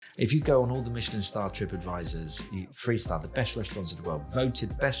If you go on all the Michelin star TripAdvisors, 3-star, the best restaurants in the world,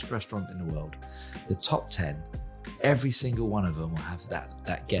 voted best restaurant in the world, the top 10, every single one of them will have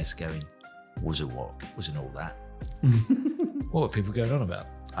that guest going, wasn't all that. What were people going on about?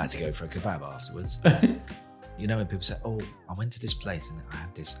 I had to go for a kebab afterwards. You know, when people say, oh, I went to this place and I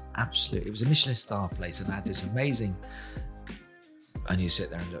had this it was a Michelin star place and I had this amazing, and you sit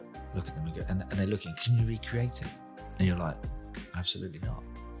there and look at them and, and they're looking, can you recreate it? And you're like, absolutely not.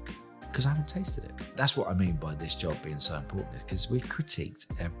 Because I haven't tasted it. That's what I mean by this job being so important, because we're critiqued.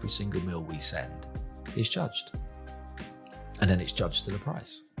 Every single meal we send is judged. And then it's judged to the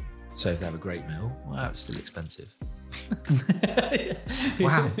price. So if they have a great meal, well, it's still expensive.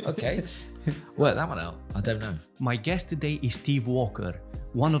 Wow, okay. Work that one out. I don't know. My guest today is Steve Walker,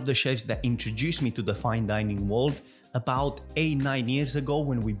 one of the chefs that introduced me to the fine dining world about 8-9 years ago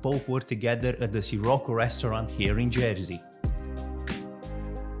when we both worked together at the Sirocco restaurant here in Jersey.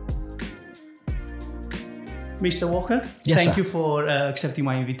 Mr. Walker, yes, thank sir. you for accepting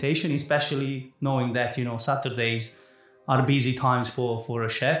my invitation, especially knowing that, Saturdays are busy times for a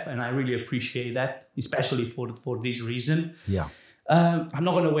chef, and I really appreciate that, especially for this reason. Yeah. I'm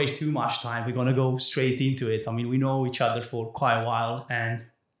not going to waste too much time. We're going to go straight into it. I mean, we know each other for quite a while, and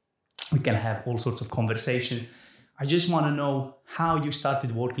we can have all sorts of conversations. I just want to know how you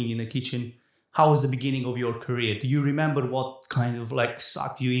started working in the kitchen. How was the beginning of your career? Do you remember what kind of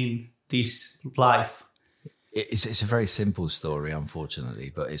sucked you in this life? It's a very simple story,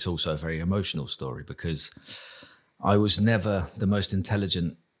 unfortunately, but it's also a very emotional story, because I was never the most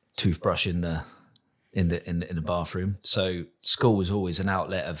intelligent toothbrush in the bathroom. So school was always an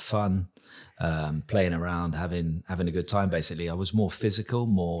outlet of fun, playing around, having a good time. Basically, I was more physical,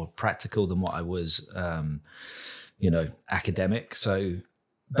 more practical than what I was, academic. So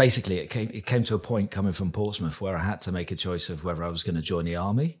basically, it came to a point coming from Portsmouth where I had to make a choice of whether I was going to join the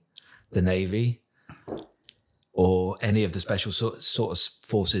army, the navy, or any of the special sort of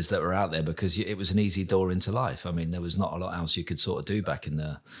forces that were out there, because it was an easy door into life. I mean, there was not a lot else you could sort of do back in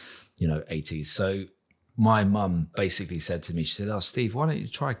the 80s. So my mum basically said to me, she said, "Oh, Steve, why don't you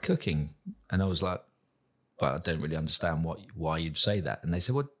try cooking?" And I was like, "Well, I don't really understand why you'd say that." And they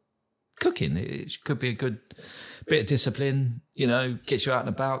said, "Well, cooking, it could be a good bit of discipline, gets you out and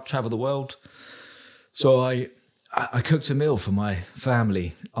about, travel the world." So I cooked a meal for my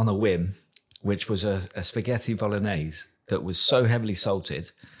family on a whim, which was a spaghetti bolognese that was so heavily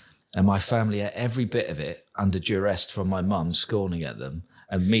salted, and my family ate every bit of it under duress from my mum scorning at them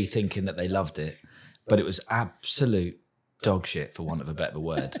and me thinking that they loved it. But it was absolute dog shit, for want of a better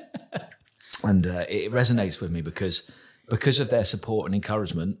word. And it resonates with me because of their support and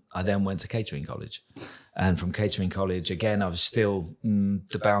encouragement. I then went to catering college. And from catering college, again, I was still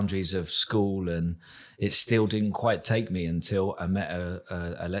the boundaries of school, and it still didn't quite take me until I met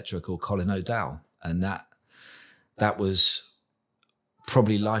a lecturer called Colin O'Dowd. And that was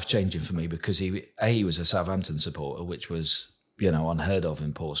probably life-changing for me, because he was a Southampton supporter, which was, unheard of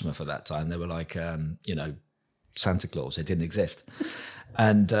in Portsmouth at that time. They were like, Santa Claus. It didn't exist.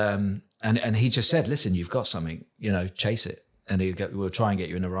 And he just said, "Listen, you've got something, chase it." And we'll try and get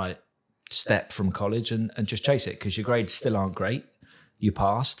you in the right step from college and just chase it, because your grades still aren't great. You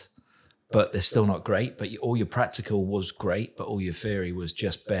passed, but they're still not great. But all your practical was great, but all your theory was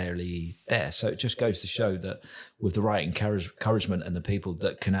just barely there. So it just goes to show that with the right encouragement and the people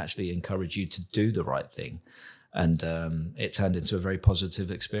that can actually encourage you to do the right thing. And it turned into a very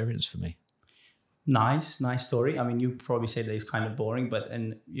positive experience for me. Nice story. I mean, you probably say that it's kind of boring, but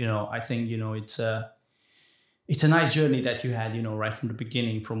I think it's a nice journey that you had, right from the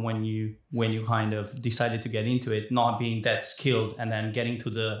beginning, from when you kind of decided to get into it, not being that skilled, and then getting to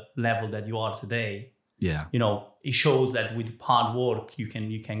the level that you are today. Yeah. It shows that with hard work you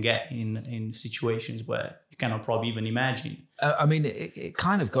can get in situations where you cannot probably even imagine. I mean, it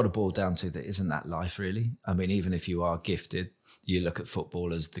kind of got to boil down to that, isn't that life really? I mean, even if you are gifted, you look at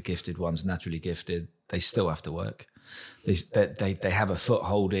footballers, the gifted ones, naturally gifted, they still have to work. They have a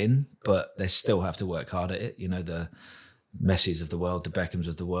foothold in, but they still have to work hard at it. The Messis of the world, the Beckhams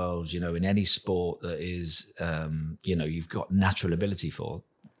of the world, in any sport that is, you've got natural ability for,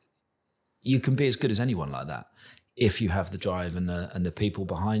 you can be as good as anyone like that if you have the drive and the people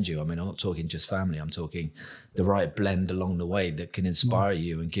behind you. I mean, I'm not talking just family. I'm talking the right blend along the way that can inspire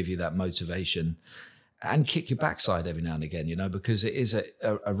you and give you that motivation and kick your backside every now and again, because it is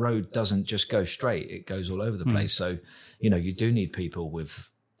a road doesn't just go straight. It goes all over the place. So, you do need people with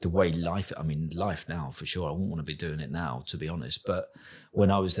the way life now for sure. I wouldn't want to be doing it now, to be honest. But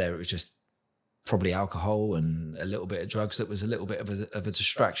when I was there, it was just probably alcohol and a little bit of drugs that was a little bit of a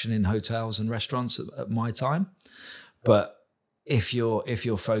distraction in hotels and restaurants at my time. But if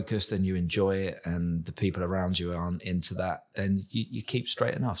you're focused and you enjoy it and the people around you aren't into that, then you keep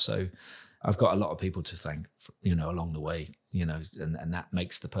straight enough. So I've got a lot of people to thank, along the way, and that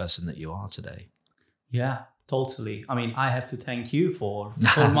makes the person that you are today. Yeah, totally. I mean, I have to thank you for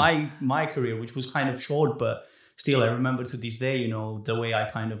my career, which was kind of short, but still I remember to this day, the way I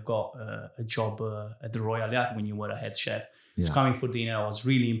kind of got a job at the Royal Yacht when you were a head chef. Yeah. Just coming for dinner, I was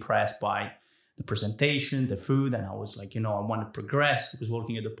really impressed by the presentation, the food, and I was like, I want to progress. I was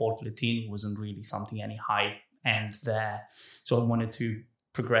working at the Port Latine. It wasn't really something any high end there. So I wanted to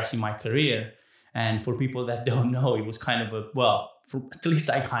progress in my career. And for people that don't know, it was kind of at least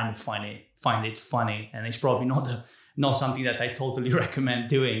I kind of find it funny. And it's probably not something that I totally recommend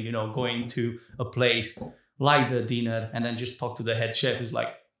doing, going to a place like the dinner and then just talk to the head chef. It's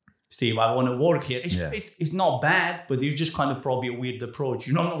like, Steve, I want to work here. It's not bad, but it's just kind of probably a weird approach.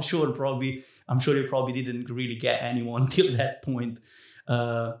 I'm not sure. I'm sure you probably didn't really get anyone till that point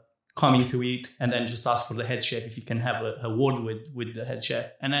coming to eat, and then just ask for the head chef if you can have a word with the head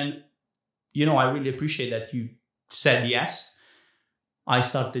chef. And then, I really appreciate that you said yes. I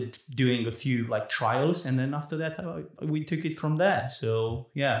started doing a few trials, and then after that, we took it from there. So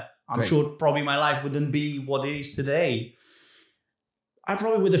yeah, I'm Great. Sure probably my life wouldn't be what it is today. I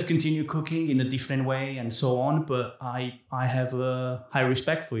probably would have continued cooking in a different way and so on, but I have a high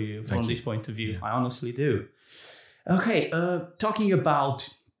respect for you from this point of view. Yeah. I honestly do. Okay, talking about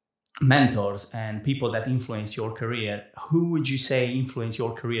mentors and people that influence your career, who would you say influenced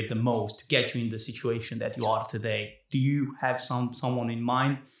your career the most to get you in the situation that you are today? Do you have someone in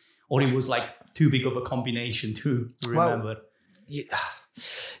mind, or it was too big of a combination to remember? Well,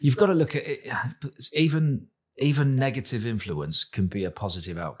 you've got to look at it. Even negative influence can be a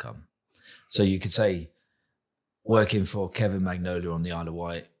positive outcome. So you could say, working for Kevin Magnolia on the Isle of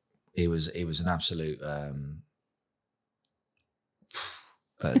Wight, he was an absolute.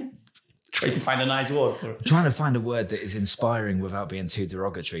 Trying to find a nice word for it. Trying to find a word that is inspiring without being too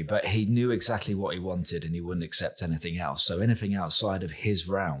derogatory, but he knew exactly what he wanted and he wouldn't accept anything else. So anything outside of his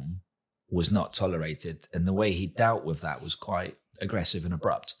realm was not tolerated, and the way he dealt with that was quite aggressive and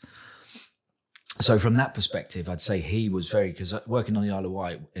abrupt. So from that perspective, I'd say he was because working on the Isle of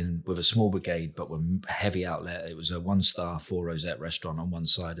Wight with a small brigade, but with heavy outlet, it was a 1-star 4-rosette restaurant on one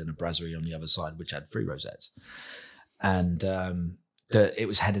side and a brasserie on the other side, which had 3 rosettes. And it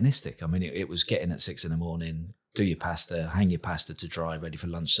was hedonistic. I mean, it was getting at 6 a.m, do your pasta, hang your pasta to dry, ready for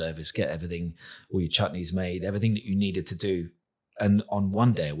lunch service, get everything, all your chutneys made, everything that you needed to do. And on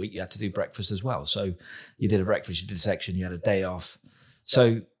one day a week, you had to do breakfast as well. So you did a breakfast, you did a section, you had a day off.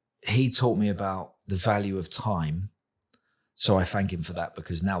 So he taught me about the value of time. So I thank him for that,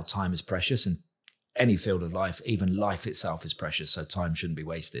 because now time is precious, and any field of life, even life itself, is precious. So time shouldn't be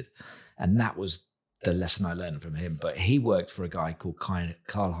wasted. And that was the lesson I learned from him. But he worked for a guy called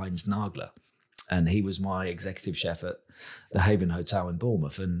Karl-Heinz Nagler, and he was my executive chef at the Haven Hotel in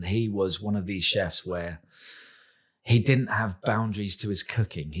Bournemouth. And he was one of these chefs where he didn't have boundaries to his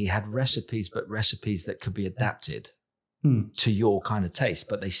cooking. He had recipes, but recipes that could be adapted to your kind of taste,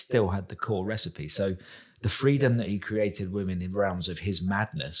 but they still had the core recipe. So the freedom that he created within the realms of his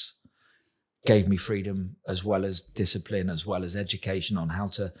madness gave me freedom, as well as discipline, as well as education on how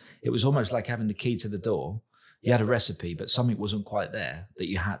to. It was almost like having the key to the door. You had a recipe, but something wasn't quite there that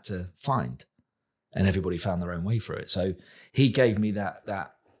you had to find, and everybody found their own way through it. So he gave me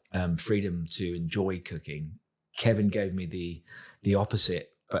that freedom to enjoy cooking. Kevin gave me the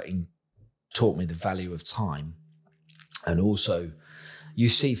opposite, but taught me the value of time. And also, you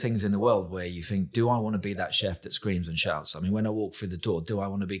see things in the world where you think, do I want to be that chef that screams and shouts? I mean, when I walk through the door, do I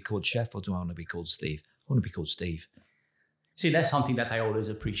want to be called chef, or do I want to be called Steve? I want to be called Steve. See, that's something that I always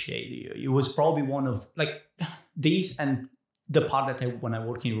appreciate. It was probably one of these, and the part that when I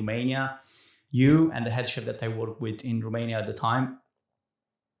work in Romania, you and the head chef that I worked with in Romania at the time,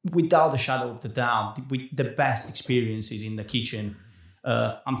 without a shadow of the doubt, the best experiences in the kitchen.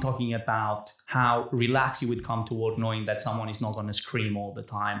 I'm talking about how relaxed you would come to work, knowing that someone is not going to scream all the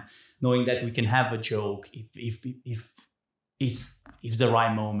time, knowing that we can have a joke if it's the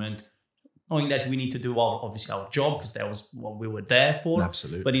right moment, knowing that we need to do obviously our job, because that was what we were there for.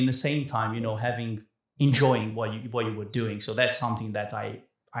 Absolutely. But in the same time, enjoying what you were doing. So that's something that I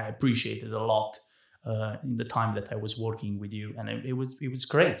appreciated a lot in the time that I was working with you, and it was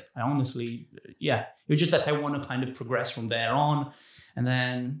great. I honestly, it was just that I want to kind of progress from there on. And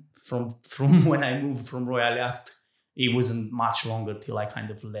then from when I moved from Royal Yacht, it wasn't much longer till I kind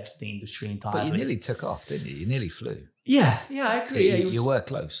of left the industry entirely. But you nearly took off, didn't you? You nearly flew. Yeah, I agree. You were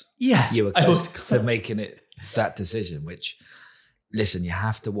close. Yeah. You were close to making it that decision, which, listen, you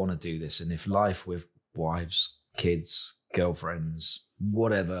have to want to do this. And if life with wives, kids, girlfriends,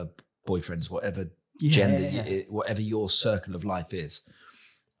 whatever, boyfriends, whatever gender, whatever your circle of life is.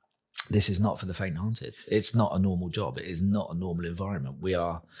 This is not for the faint-hearted. It's not a normal job. It is not a normal environment. We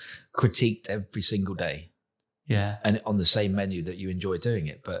are critiqued every single day. Yeah. And on the same menu that you enjoy doing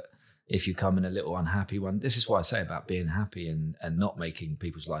it. But if you come in a little unhappy one, this is what I say about being happy and not making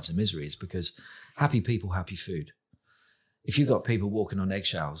people's lives a misery, is because happy people, happy food. If you've got people walking on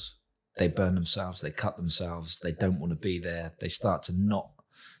eggshells, they burn themselves, they cut themselves, they don't want to be there. They start to not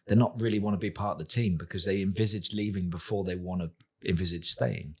really want to be part of the team because they envisage leaving before they want to envisage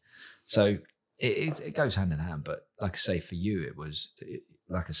staying. So it goes hand in hand. But like I say, for you,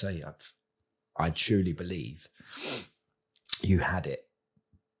 I truly believe you had it.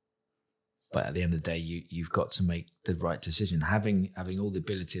 But at the end of the day, you've got to make the right decision. Having all the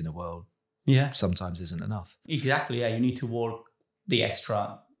ability in the world, sometimes isn't enough. Exactly. Yeah, you need to work the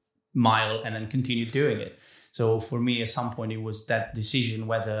extra mile and then continue doing it. So for me, at some point, it was that decision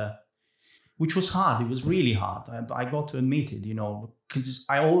which was hard. It was really hard. I got to admit it, because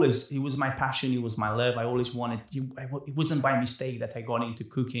it was my passion. It was my love. I always wanted. It wasn't by mistake that I got into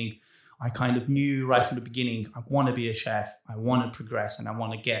cooking. I kind of knew right from the beginning, I want to be a chef. I want to progress and I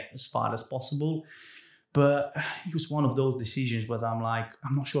want to get as far as possible. But it was one of those decisions where I'm like,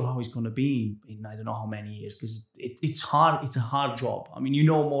 I'm not sure how it's going to be in I don't know how many years, because it's hard. It's a hard job. I mean,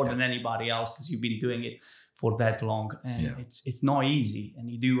 more than anybody else because you've been doing it for that long, and it's not easy. And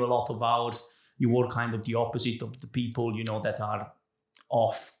you do a lot of hours. You work kind of the opposite of the people, that are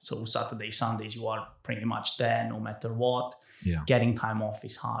off. So Saturday, Sundays, you are pretty much there no matter what. Yeah. Getting time off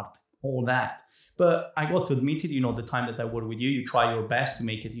is hard. All that. But I got to admit it, the time that I work with you, you try your best to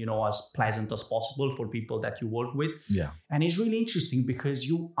make it, as pleasant as possible for people that you work with. Yeah. And it's really interesting because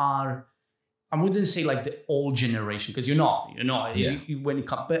you are, I wouldn't say like the old generation, because you're not, when it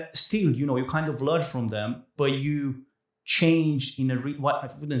comes, but still, you kind of learn from them, but you change in I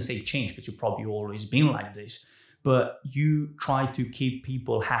wouldn't say change because you've probably always been like this, but you try to keep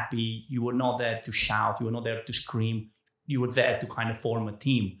people happy. You were not there to shout. You were not there to scream. You were there to kind of form a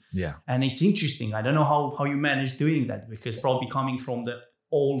team. Yeah. And it's interesting. I don't know how you managed doing that, because probably coming from the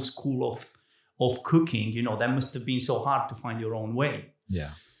old school of cooking, that must have been so hard to find your own way.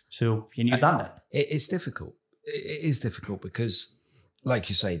 Yeah. So, and you've done that. It's difficult. It is difficult because, like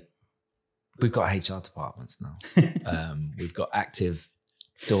you say, we've got HR departments now. We've got active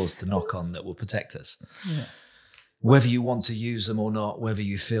doors to knock on that will protect us. Yeah. Whether you want to use them or not, whether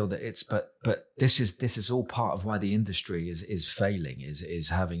you feel that it's, but this is all part of why the industry is failing, is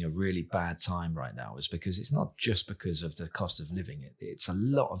having a really bad time right now, is because it's not just because of the cost of living. It's a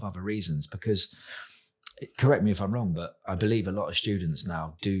lot of other reasons, because, correct me if I'm wrong, but I believe a lot of students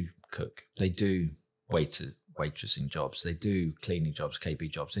now do cook. They do waitressing jobs. They do cleaning jobs,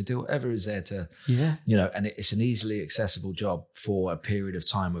 KP jobs. They do whatever is there to, and it's an easily accessible job for a period of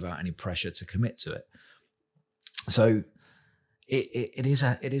time without any pressure to commit to it. So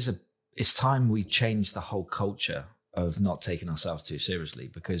it's time we change the whole culture of not taking ourselves too seriously,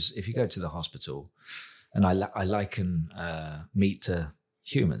 because if you go to the hospital, and I liken meat to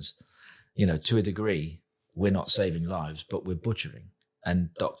humans, to a degree, we're not saving lives, but we're butchering,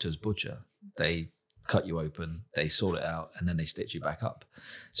 and doctors butcher. They cut you open, they sort it out, and then they stitch you back up.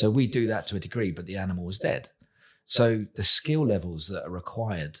 So we do that to a degree, but the animal is dead. So the skill levels that are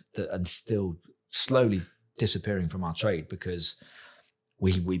required that are still slowly disappearing from our trade, because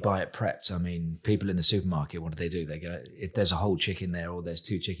we buy it prepped. I mean, people in the supermarket, what do? They go, if there's a whole chicken there or there's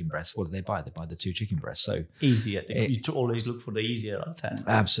 2 chicken breasts, what do they buy? They buy the 2 chicken breasts. So easier. You always look for the easier alternative.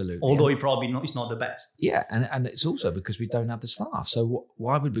 Absolutely. Although it's not the best. Yeah, and it's also because we don't have the staff. So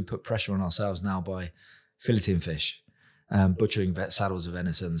why would we put pressure on ourselves now by filleting fish, butchering saddles of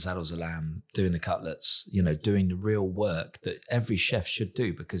venison, saddles of lamb, doing the cutlets, doing the real work that every chef should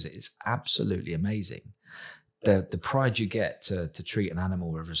do, because it is absolutely amazing. The pride you get to treat an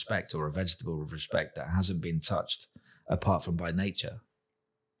animal with respect, or a vegetable with respect, that hasn't been touched apart from by nature.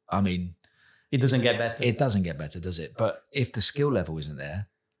 I mean, it doesn't get better. It doesn't get better, does it? But if the skill level isn't there,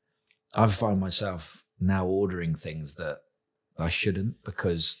 I find myself now ordering things that I shouldn't,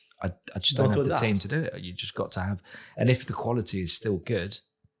 because I just don't have the team to do it. You just got to have, and if the quality is still good,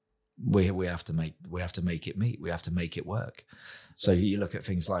 we have to make it meet. We have to make it work. So you look at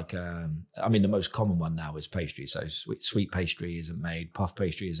things like, the most common one now is pastry. So sweet pastry isn't made, puff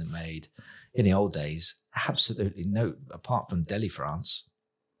pastry isn't made. In the old days, absolutely no, apart from Delhi, France,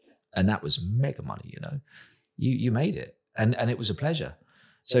 and that was mega money. You made it, and it was a pleasure.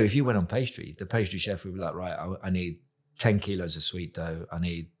 So if you went on pastry, the pastry chef would be like, right, I need 10 kilos of sweet dough. I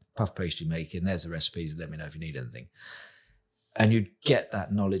need puff pastry making. There's the recipes. Let me know if you need anything. And you'd get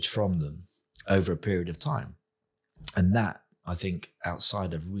that knowledge from them over a period of time. And that, I think,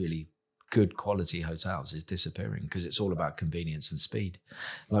 outside of really good quality hotels is disappearing because it's all about convenience and speed.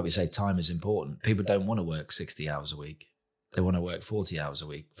 Like we say, time is important. People don't want to work 60 hours a week. They want to work 40 hours a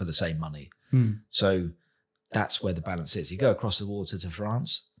week for the same money. So that's where the balance is. You go across the water to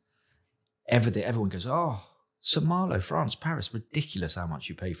France, everyone goes, oh, St. Malo, France, Paris, ridiculous how much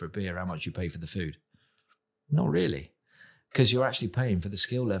you pay for a beer, how much you pay for the food. Not really, because you're actually paying for the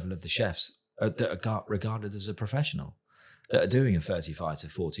skill level of the chefs that are regarded as a professional, that are doing a 35 to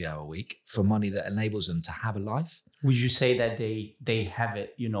 40 hour week for money that enables them to have a life. Would you say that they have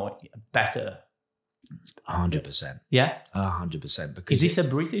it, better? 100%. Yeah? 100%. Because is this a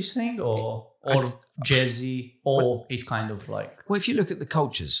British thing or Jersey, or it's kind of like... Well, if you look at the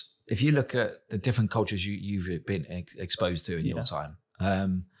cultures, if you look at the different cultures you've been exposed to in your time,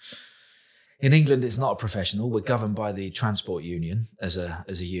 in England, it's not a professional. We're governed by the Transport Union as a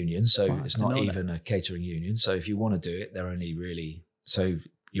union, so it's not even a catering union. So if you want to do it, they're only really... So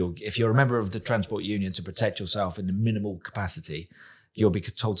if you're a member of the Transport Union to protect yourself in the minimal capacity, you'll be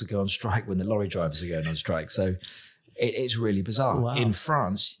told to go on strike when the lorry drivers are going on strike. So it's really bizarre. Wow. In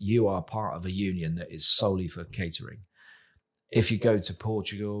France, you are part of a union that is solely for catering. If you go to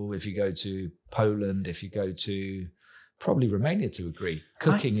Portugal, if you go to Poland, if you go to probably Romania to agree,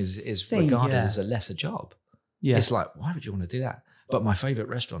 cooking is regarded as a lesser job. Yeah. It's like, why would you want to do that? But my favorite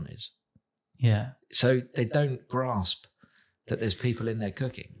restaurant is. Yeah. So they don't grasp that there's people in there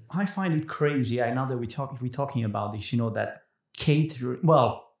cooking. I find it crazy. I know that we're talking about this, that catering,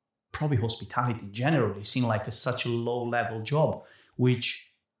 well, probably hospitality in general is seen like such a low level job,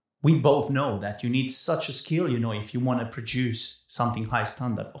 which we both know that you need such a skill, if you want to produce something high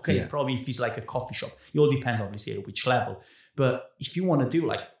standard. Okay, probably if it's like a coffee shop, it all depends obviously at which level. But if you want to do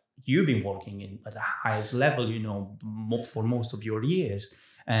like you've been working at the highest level, for most of your years,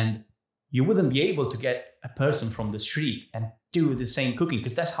 and you wouldn't be able to get a person from the street and do the same cooking,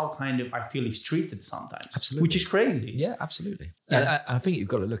 because that's how kind of I feel it's treated sometimes. Absolutely. Which is crazy. Yeah, absolutely. Yeah. I think you've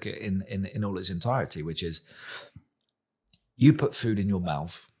got to look at it in all its entirety, which is you put food in your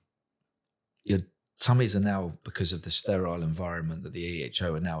mouth, your tummies are now, because of the sterile environment that the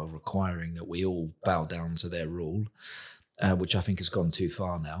EHO are now requiring that we all bow down to their rule, which I think has gone too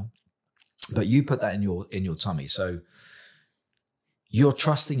far now. But you put that in your tummy. So you're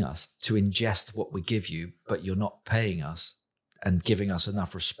trusting us to ingest what we give you, but you're not paying us and giving us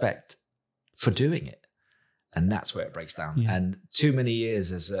enough respect for doing it. And that's where it breaks down. Yeah. And too many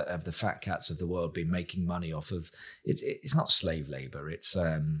years of the fat cats of the world been making money off of, it's not slave labor, it's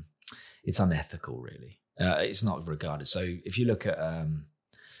unethical, really. It's not regarded. So if you look at,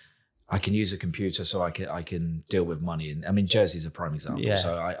 I can use a computer so I can deal with money. And I mean, Jersey's a prime example. Yeah.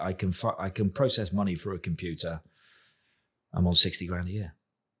 So I can process money through a computer. I'm on 60 grand a year.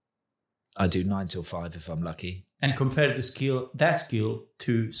 I do 9 till 5 if I'm lucky. And compare that skill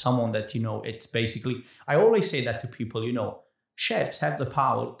to someone that, it's basically, I always say that to people, chefs have the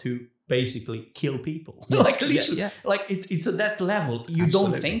power to basically kill people. Yeah. Like literally, like it's at that level. You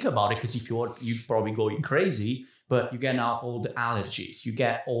don't think about it because if you're probably going crazy, but you get now all the allergies, you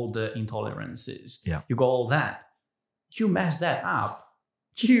get all the intolerances, you got all that. You mess that up,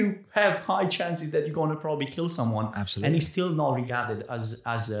 you have high chances that you're going to probably kill someone. Absolutely. And it's still not regarded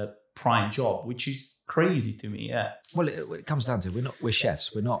as a prime job, which is crazy to me. Yeah. Well, it comes down to we're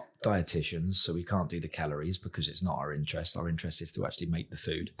chefs, we're not dietitians, so we can't do the calories because it's not our interest. Our interest is to actually make the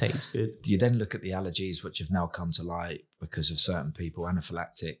food. Tastes good. You then look at the allergies, which have now come to light because of certain people,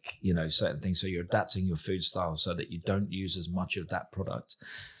 anaphylactic, certain things. So you're adapting your food style so that you don't use as much of that product.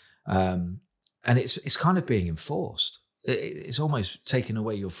 And it's kind of being enforced. It's almost taking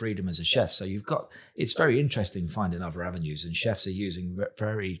away your freedom as a chef. So it's very interesting finding other avenues, and chefs are using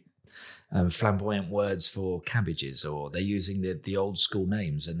very flamboyant words for cabbages, or they're using the old school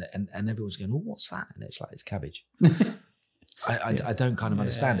names, and everyone's going, oh, what's that? And it's like, it's cabbage. I don't kind of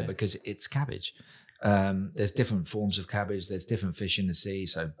understand it because it's cabbage. There's different forms of cabbage. There's different fish in the sea,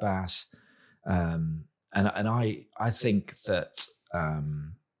 so bass. And I think that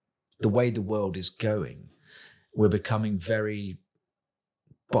the way the world is going, we're becoming very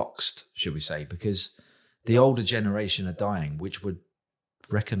boxed, should we say, because the older generation are dying, which would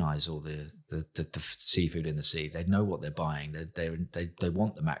recognize all the seafood in the sea. They know what they're buying. They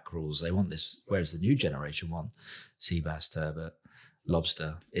want the mackerels. They want this, whereas the new generation want sea bass, turbot,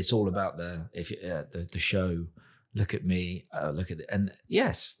 lobster. It's all about the show. Look at me. Look at it. And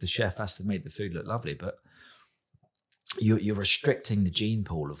yes, the chef has to make the food look lovely, but you're restricting the gene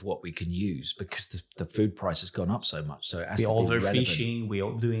pool of what we can use because the food price has gone up so much. So it has to be relevant. Overfishing, we're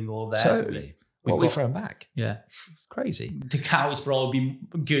doing all that. Totally. What we thrown back? Yeah. It's crazy. The cow is probably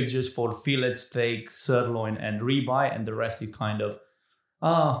good just for fillet, steak, sirloin, and ribeye, and the rest is kind of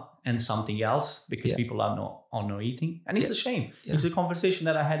and something else because people are not eating, and it's a shame. Yeah. It's a conversation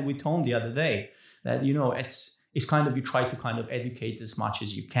that I had with Tom the other day that it's kind of you try to kind of educate as much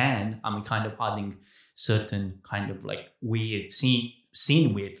as you can. I mean, kind of adding certain kind of like weird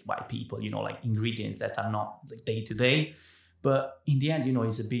seen weird by people, like ingredients that are not like day to day. But in the end,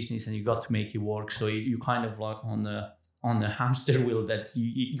 it's a business and you got to make it work. So you kind of like on the hamster wheel that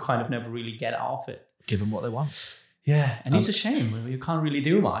you kind of never really get off it. Give them what they want. Yeah, and it's a shame. You can't really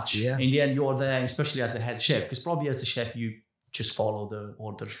do much. Yeah. In the end, you're there, especially as a head chef, because probably as a chef, you just follow the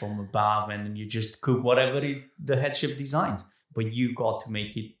orders from above and you just cook whatever the head chef designed. But you got to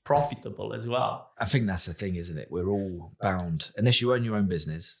make it profitable as well. I think that's the thing, isn't it? We're all bound, unless you own your own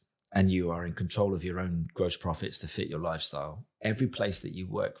business and you are in control of your own gross profits to fit your lifestyle. Every place that you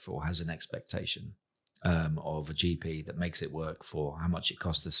work for has an expectation of a GP that makes it work for how much it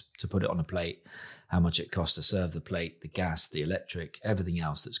costs us to put it on a plate, how much it costs to serve the plate, the gas, the electric, everything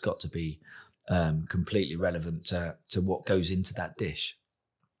else that's got to be completely relevant to what goes into that dish.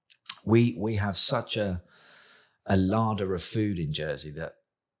 We have such a larder of food in Jersey that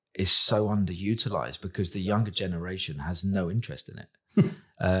is so underutilized because the younger generation has no interest in it.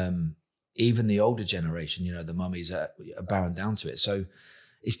 Even the older generation, the mummies are bowing down to it. So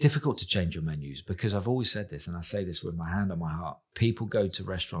it's difficult to change your menus because I've always said this, and I say this with my hand on my heart. People go to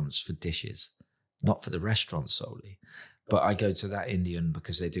restaurants for dishes, not for the restaurant solely. But I go to that Indian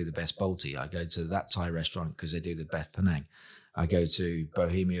because they do the best Balti. I go to that Thai restaurant because they do the best Penang. I go to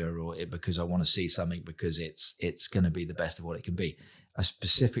Bohemia because I want to see something because it's going to be the best of what it can be. I'm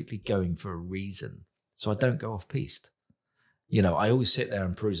specifically going for a reason. So I don't go off-piste. I always sit there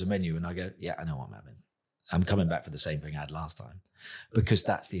and peruse the menu and I go, yeah, I know what I'm having. I'm coming back for the same thing I had last time because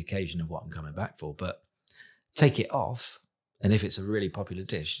that's the occasion of what I'm coming back for. But take it off, and if it's a really popular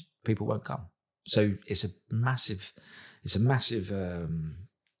dish, people won't come. So it's a massive,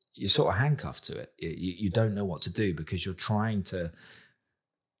 you're sort of handcuffed to it. You don't know what to do because you're trying to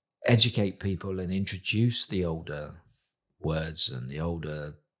educate people and introduce the older words and the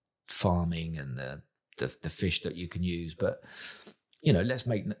older farming and the fish that you can use. But, let's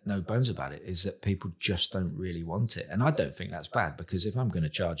make no bones about it, is that people just don't really want it. And I don't think that's bad because if I'm going to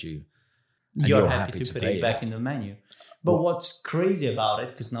charge you, you're happy to put it back in the menu. But what's crazy about it,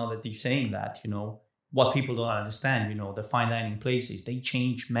 because now that you're saying that, what people don't understand, the fine dining places, they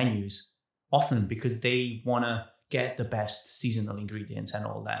change menus often because they want to get the best seasonal ingredients and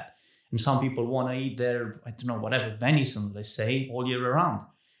all that. And some people want to eat their, whatever, venison, let's say, all year around,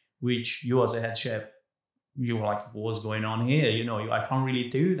 which you as a head chef, you're like, what's going on here? I can't really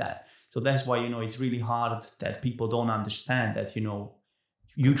do that. So that's why, it's really hard that people don't understand that,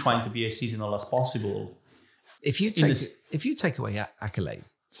 you trying to be as seasonal as possible. If you take away accolades,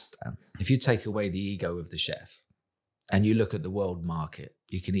 Dan, if you take away the ego of the chef and you look at the world market,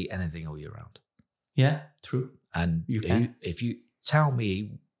 you can eat anything all year round. Yeah, true. And if you tell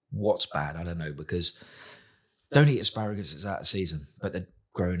me what's bad, I don't know, because don't eat asparagus, it's out of season, but they're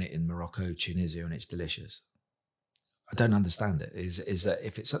growing it in Morocco, Tunisia, and it's delicious. I don't understand it. Is that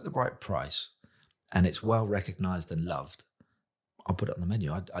if it's at the right price and it's well recognized and loved, I'll put it on the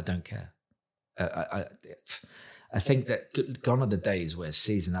menu. I don't care. I think that gone are the days where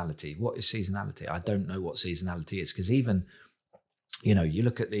seasonality. What is seasonality? I don't know what seasonality is because even, you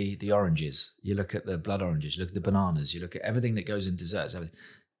look at the oranges, you look at the blood oranges, you look at the bananas, you look at everything that goes in desserts. Everything.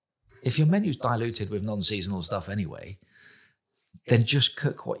 If your menu's diluted with non-seasonal stuff anyway, then just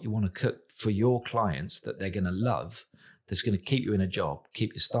cook what you want to cook for your clients that they're going to love, that's going to keep you in a job,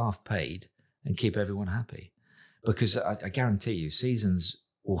 keep your staff paid, and keep everyone happy. Because I guarantee you, seasons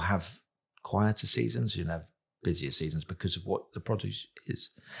will have quieter seasons, you'll have busier seasons because of what the produce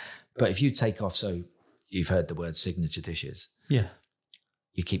is. But if you take off, so you've heard the word signature dishes. Yeah.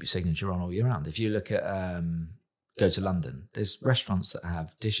 You keep your signature on all year round. If you look at, go to London, there's restaurants that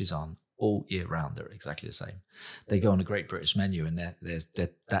have dishes on all year round. They're exactly the same. They go on a Great British menu and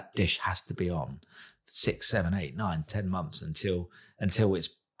that dish has to be on 6, 7, 8, 9, 10 months until it's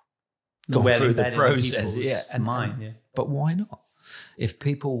gone through the process. Yeah. But why not? If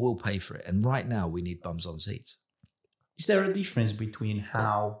people will pay for it. And right now we need bums on seats. Is there a difference between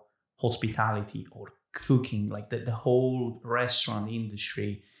how hospitality or cooking, like the whole restaurant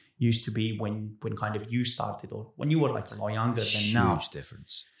industry used to be when kind of you started or when you were like a lot younger than now?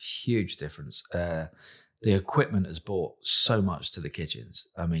 Huge difference. The equipment has brought so much to the kitchens.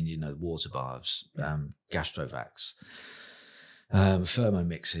 I mean, water baths, gastrovacs,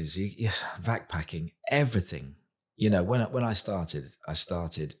 thermomixes, vac packing, everything you know, when I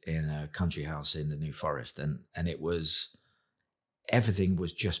started in a country house in the New Forest, and it was, everything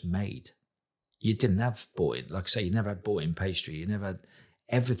was just made. You didn't have bought-in, like I say, you never had bought-in pastry. You never had,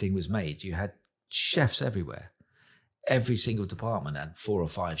 everything was made. You had chefs everywhere. Every single department had 4 or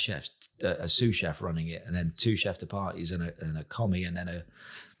 5 chefs, a sous chef running it, and then 2 chef de parties and a commie, and then a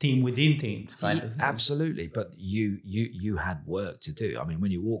team within teams, kind of thing. Absolutely, but you had work to do. I mean, when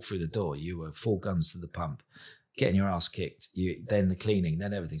you walked through the door, you were full guns to the pump, getting your ass kicked. Then the cleaning,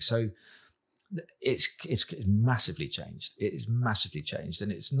 then everything. So it's massively changed. It is massively changed,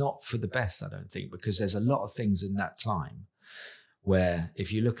 and it's not for the best, I don't think, because there's a lot of things in that time where,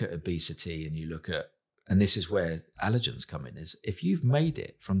 if you look at obesity and you look at, and this is where allergens come in, is if you've made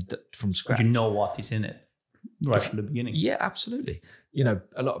it from scratch, you know what is in it right from the beginning. Yeah, absolutely. You know,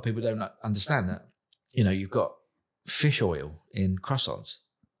 a lot of people don't understand that. You know, you've got fish oil in croissants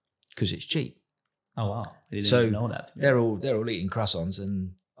because it's cheap. Oh wow, I didn't even know that. They're all eating croissants,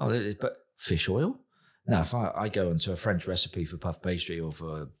 and but fish oil. Now, if I go into a French recipe for puff pastry or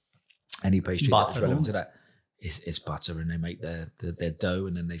for any pastry that's relevant to that, it's butter, and they make their dough,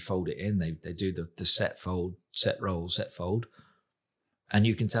 and then they fold it in. They do the set fold, set roll, set fold, and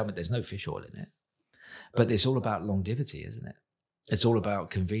you can tell me there's no fish oil in it. But it's all about longevity, isn't it? It's all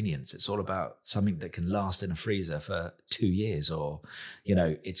about convenience. It's all about something that can last in a freezer for 2 years, or, you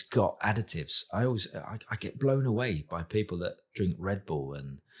know, it's got additives. I get blown away by people that drink Red Bull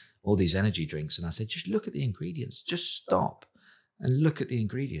and all these energy drinks. And I said, just look at the ingredients. Just stop and look at the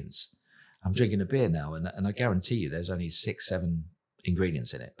ingredients. I'm drinking a beer now, and I guarantee you there's only 6-7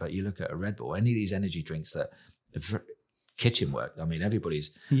 ingredients in it. But you look at a Red Bull, any of these energy drinks that kitchen work. I mean,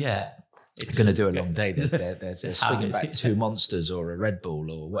 everybody's going to do a long day. They're swinging back 2 Monsters or a Red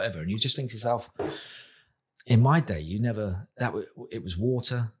Bull or whatever, and you just think to yourself, in my day, it was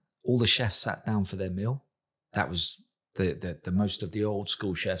water. All the chefs sat down for their meal. That was the most of the old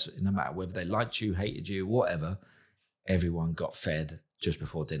school chefs. No matter whether they liked you, hated you, whatever, everyone got fed just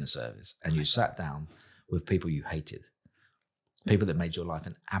before dinner service, and you sat down with people you hated, people that made your life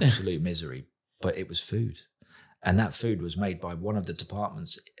an absolute misery, but it was food. And that food was made by one of the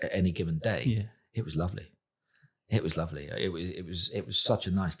departments at any given day. Yeah. It was lovely. It was lovely. It was such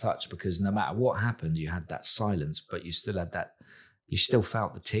a nice touch, because no matter what happened, you had that silence, but you still had that. You still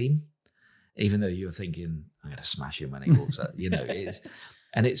felt the team, even though you were thinking, "I'm going to smash him when he walks up." You know,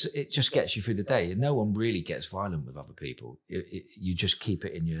 it just gets you through the day. And no one really gets violent with other people. You just keep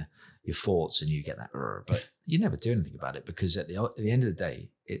it in your thoughts, and you get that. But you never do anything about it, because at the end of the day,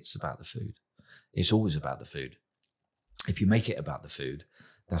 it's about the food. It's always about the food. If you make it about the food,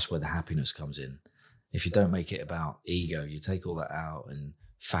 that's where the happiness comes in. If you don't make it about ego, you take all that out and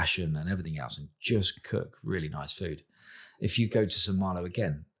fashion and everything else, and just cook really nice food. If you go to St. Malo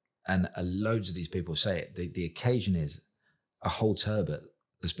again, and loads of these people say it, the occasion is a whole turbot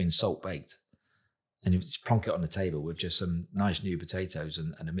that's been salt baked, and you just plonk it on the table with just some nice new potatoes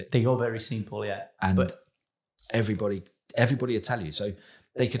and a bit. They go very simple, yeah. And everybody will tell you. So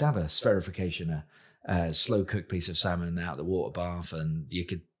they could have a spherification, a slow cooked piece of salmon out of the water bath, and you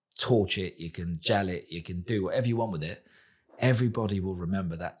could torch it, you can gel it, you can do whatever you want with it. Everybody will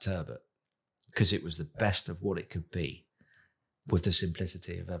remember that turbot because it was the best of what it could be, with the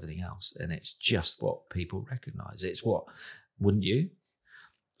simplicity of everything else. And it's just what people recognize. It's what, wouldn't you?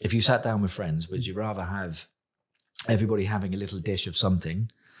 If you sat down with friends, would you rather have everybody having a little dish of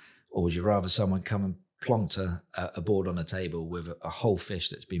something, or would you rather someone come and plonked a board on a table with a whole fish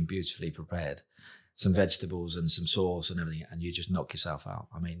that's been beautifully prepared, some vegetables and some sauce and everything, and you just knock yourself out?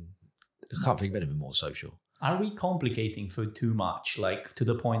 I mean, I can't think of anything more social. Are we complicating food too much, like to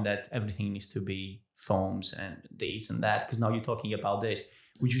the point that everything needs to be foams and this and that? Because now you're talking about this.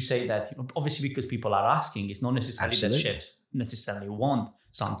 Would you say that, obviously because people are asking, it's not necessarily Absolutely. That chefs necessarily want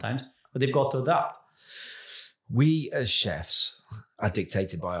sometimes, but they've got to adapt? We as chefs are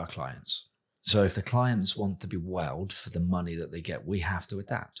dictated by our clients. So if the clients want to be wowed for the money that they get, we have to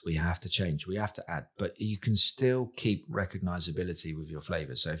adapt. We have to change. We have to add. But you can still keep recognizability with your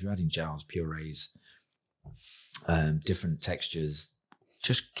flavors. So if you're adding gels, purees, different textures,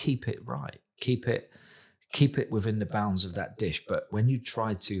 just keep it right. Keep it within the bounds of that dish. But when you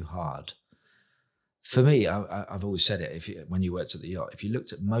try too hard, for me, I've always said it, when you worked at the yacht, if you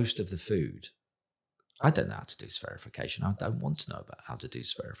looked at most of the food, I don't know how to do spherification. I don't want to know about how to do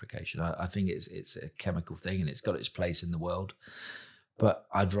spherification. I think it's a chemical thing, and it's got its place in the world. But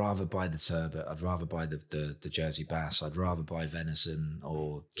I'd rather buy the turbot. I'd rather buy the Jersey bass. I'd rather buy venison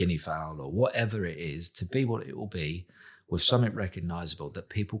or guinea fowl or whatever it is, to be what it will be, with something recognizable that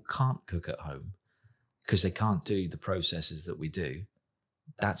people can't cook at home because they can't do the processes that we do.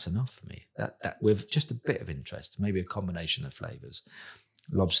 that's enough for me. That with just a bit of interest, maybe a combination of flavors.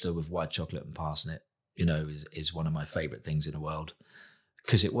 Lobster with white chocolate and parsnip, is one of my favorite things in the world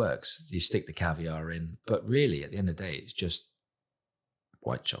because it works. You stick the caviar in, but really at the end of the day, it's just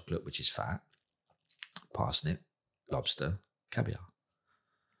white chocolate, which is fat, parsnip, lobster, caviar,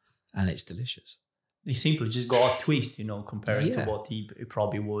 and it's delicious. He simply just got a twist, compared to what it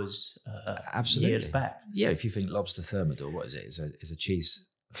probably was absolutely years back. Yeah, if you think lobster thermidor, what is it? It's a cheese,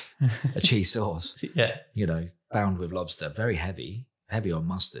 a cheese sauce. Yeah, bound with lobster, very heavy on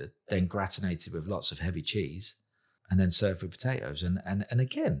mustard, then gratinated with lots of heavy cheese, and then served with potatoes. And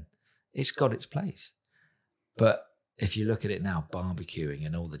again, it's got its place. But if you look at it now, barbecuing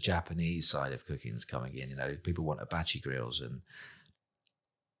and all the Japanese side of cooking is coming in. People want hibachi grills, and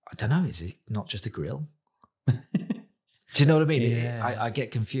I don't know, is it not just a grill? Do you know what I mean? Yeah. I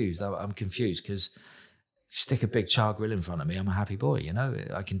get confused. I'm confused because stick a big char grill in front of me, I'm a happy boy,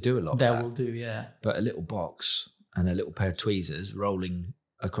 I can do a lot of that. That will do, yeah. But a little box and a little pair of tweezers rolling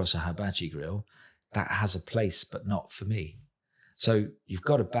across a hibachi grill, that has a place, but not for me. So you've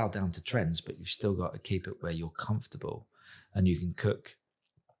got to bow down to trends, but you've still got to keep it where you're comfortable and you can cook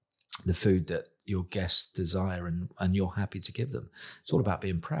the food that your guests desire and you're happy to give them. It's all about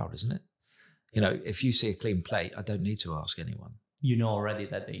being proud, isn't it? If you see a clean plate, I don't need to ask anyone. You know already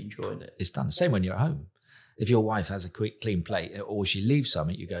that they enjoyed it. It's done. The same when you're at home. If your wife has a quick, clean plate or she leaves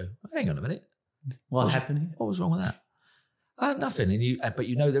something, you go, hang on a minute. What happened here? What was wrong with that? Nothing. But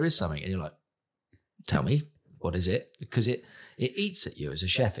there is something, and you're like, tell me, what is it? Because it eats at you as a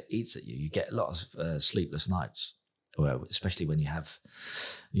chef. It eats at you. You get a lot of sleepless nights, well, especially when you have,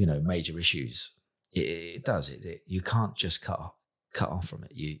 major issues. It does. You can't just cut off from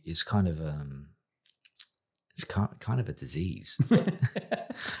it. It's kind of a disease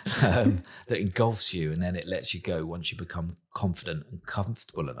that engulfs you, and then it lets you go once you become confident and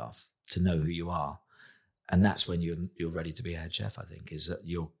comfortable enough to know who you are. And that's when you're ready to be a head chef, I think, is that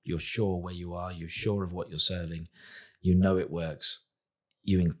you're sure where you are, you're sure of what you're serving, it works,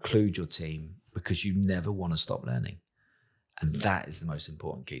 you include your team because you never want to stop learning. And that is the most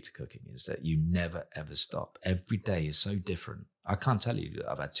important key to cooking, is that you never, ever stop. Every day is so different. I can't tell you that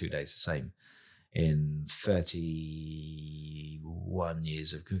I've had 2 days the same in 31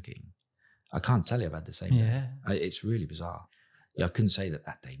 years of cooking. I can't tell you I've had the same day. It's really bizarre. I couldn't say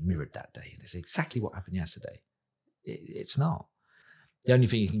that day mirrored that day. That's exactly what happened yesterday. It's not. The only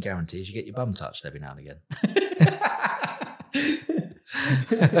thing you can guarantee is you get your bum touched every now and again.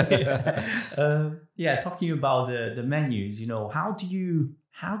 Talking about the menus, how do you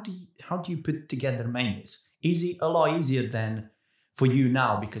put together menus? Is it a lot easier than for you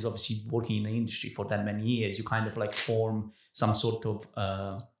now, because obviously working in the industry for that many years, you kind of like form some sort of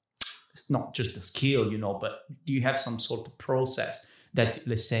not just a skill, but do you have some sort of process that,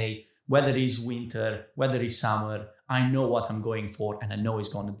 let's say, whether it's winter, whether it's summer, I know what I'm going for and I know it's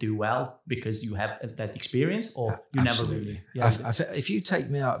going to do well because you have that experience, or you Absolutely. never really? If you take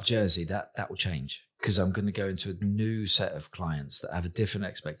me out of Jersey, that will change, because I'm going to go into a new set of clients that have a different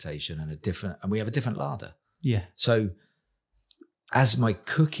expectation and we have a different larder. Yeah. So as my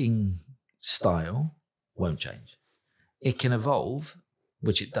cooking style won't change, it can evolve,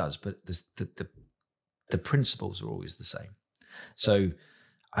 which it does, but the principles are always the same. So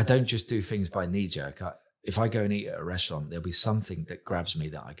I don't just do things by knee jerk. If I go and eat at a restaurant, there'll be something that grabs me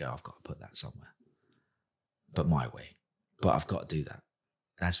that I go, I've got to put that somewhere, but my way. But I've got to do that.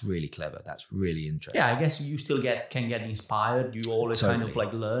 That's really clever. That's really interesting. Yeah, I guess you still can get inspired. You always kind of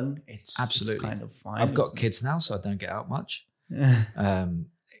like learn. Absolutely. It's kind of fine. I've got kids now, so I don't get out much.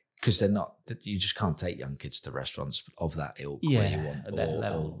 Because they're not, you just can't take young kids to restaurants of that ilk where you want, at that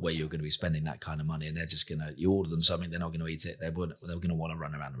level, or where you're going to be spending that kind of money, and they're just you order them something, they're not going to eat it. They're going to want to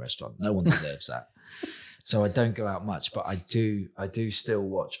run around the restaurant. No one deserves that. So I don't go out much, but I do still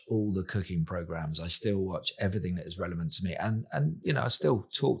watch all the cooking programs. I still watch everything that is relevant to me, and I still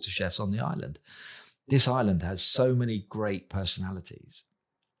talk to chefs on the island. This island has so many great personalities,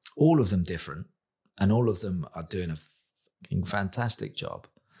 all of them different, and all of them are doing a fantastic job.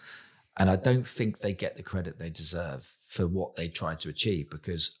 And I don't think they get the credit they deserve for what they try to achieve,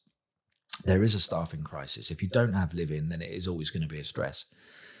 because there is a staffing crisis. If you don't have live-in, then it is always going to be a stress.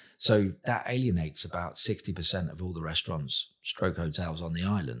 So that alienates about 60% of all the restaurants, stroke hotels on the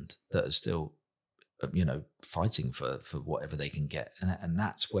island that are still, fighting for whatever they can get. And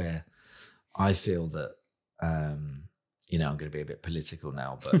that's where I feel that, I'm going to be a bit political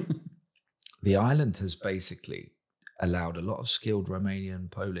now, but the island has basically allowed a lot of skilled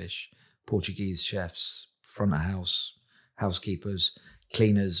Romanian, Polish, Portuguese chefs, front of house, housekeepers,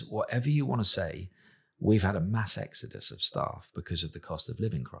 cleaners, whatever you want to say, we've had a mass exodus of staff because of the cost of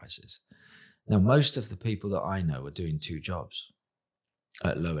living crisis. Now, most of the people that I know are doing 2 jobs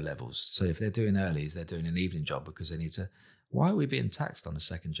at lower levels. So if they're doing earlies, they're doing an evening job because they need to. Why are we being taxed on a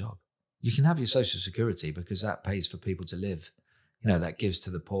second job? You can have your social security because that pays for people to live. That gives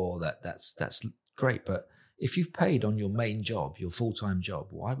to the poor. That's great. But if you've paid on your main job, your full-time job,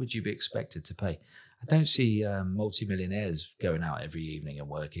 why would you be expected to pay? I don't see multimillionaires going out every evening and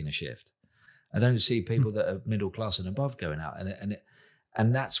working a shift. I don't see people that are middle class and above going out,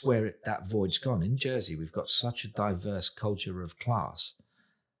 and that's where that void's gone. In Jersey, we've got such a diverse culture of class.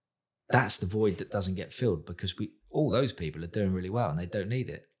 That's the void that doesn't get filled because all those people are doing really well and they don't need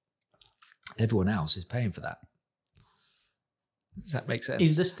it. Everyone else is paying for that. Does that make sense?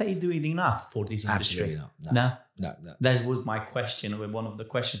 Is the state doing enough for this industry? Absolutely not. No. That was my question, one of the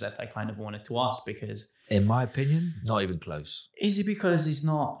questions that I kind of wanted to ask, because... In my opinion, not even close. Is it because it's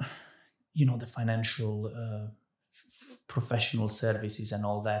not, the financial professional services and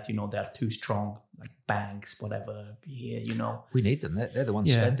all that, they're too strong, like banks, whatever, We need them. They're the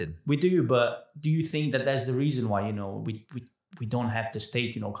ones spending. We do, but do you think that that's the reason why, we don't have the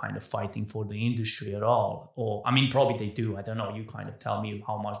state, kind of fighting for the industry at all? Or, probably they do. I don't know. You kind of tell me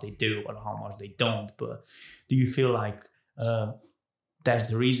how much they do or how much they don't. But do you feel like that's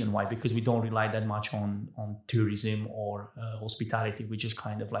the reason why? Because we don't rely that much on tourism or hospitality. We just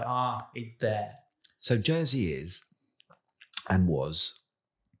kind of like, it's there. So Jersey is and was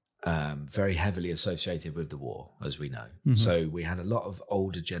very heavily associated with the war, as we know. Mm-hmm. So we had a lot of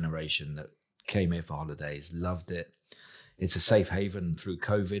older generation that came here for holidays, loved it. It's a safe haven through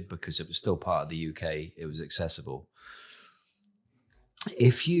COVID because it was still part of the UK. It was accessible.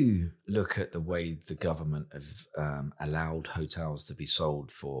 If you look at the way the government have allowed hotels to be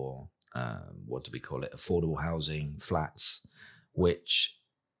sold for, what do we call it, affordable housing, flats, which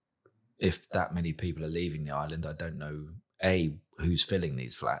if that many people are leaving the island, I don't know, A, who's filling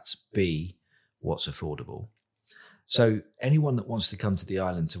these flats, B, what's affordable. So anyone that wants to come to the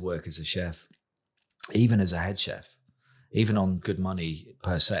island to work as a chef, even as a head chef, even on good money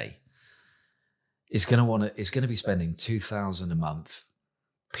per se, is going to be spending $2,000 a month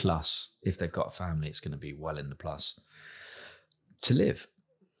plus. If they've got a family, it's going to be well in the plus to live.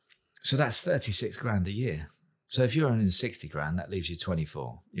 So that's 36 grand a year. So if you're earning 60 grand, that leaves you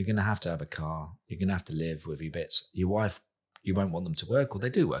 24. You're going to have a car. You're going to have to live with your bits. Your wife, you won't want them to work, or they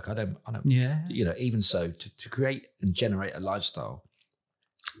do work. I don't. Yeah. Even so, to create and generate a lifestyle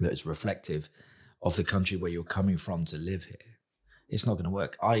that is reflective of the country where you're coming from to live here, it's not going to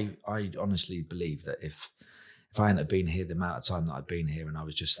work. I honestly believe that if I hadn't been here the amount of time that I've been here and I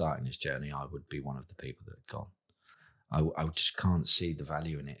was just starting this journey, I would be one of the people that had gone. I just can't see the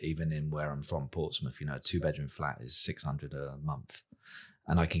value in it, even in where I'm from, Portsmouth. A 2-bedroom flat is $600 a month,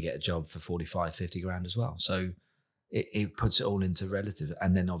 and I can get a job for 45, 50 grand as well. So it puts it all into relative.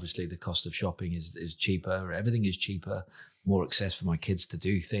 And then obviously the cost of shopping is cheaper. Everything is cheaper, more access for my kids to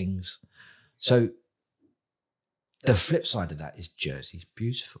do things. So the flip side of that is Jersey's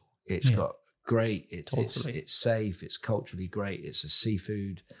beautiful. It's got great, it's safe, it's culturally great, it's a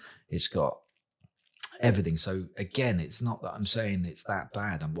seafood, it's got everything. So again, it's not that I'm saying it's that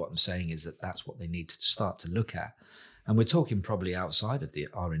bad. And what I'm saying is that that's what they need to start to look at. And we're talking probably outside of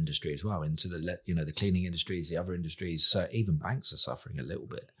our industry as well, into the cleaning industries, the other industries. So even banks are suffering a little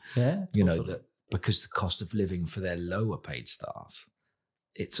bit. Yeah, totally. Because the cost of living for their lower paid staff,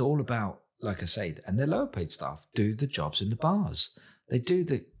 it's all about, like I say, and their lower paid staff do the jobs in the bars. They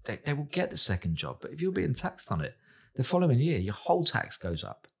will get the second job, but if you're being taxed on it, the following year, your whole tax goes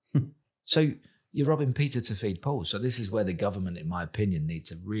up. So you're robbing Peter to feed Paul. So this is where the government, in my opinion, needs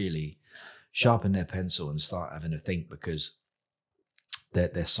to really sharpen their pencil and start having a think, because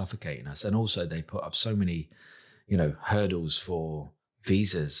they're suffocating us. And also they put up so many, hurdles for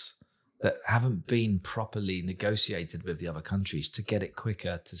visas that haven't been properly negotiated with the other countries to get it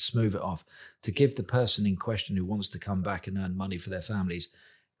quicker, to smooth it off, to give the person in question who wants to come back and earn money for their families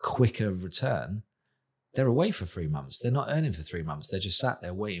quicker return. They're away for 3 months. They're not earning for 3 months. They're just sat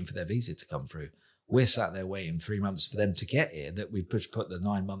there waiting for their visa to come through. We're sat there waiting 3 months for them to get here that we've put the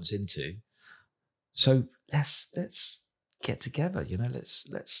 9 months into. So let's get together,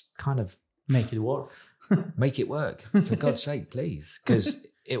 let's kind of make it work. Make it work, for God's sake, please, because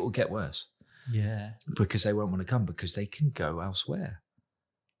it will get worse. Yeah. Because they won't want to come, because they can go elsewhere.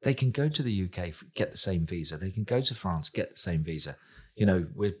 They can go to the UK, get the same visa. They can go to France, get the same visa.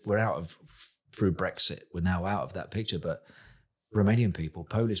 We're out of, through Brexit, we're now out of that picture, but Romanian people,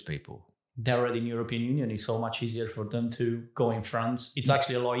 Polish people, they're already in the European Union. It's so much easier for them to go in France. It's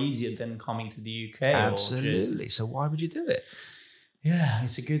actually a lot easier than coming to the UK. Absolutely. So why would you do it? Yeah,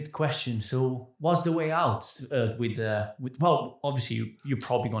 it's a good question. So, what's the way out with? Well, obviously, you're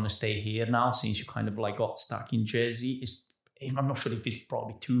probably gonna stay here now since you kind of like got stuck in Jersey. I'm not sure if it's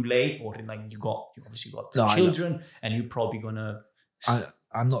probably too late or like you obviously got No, children and you're probably gonna.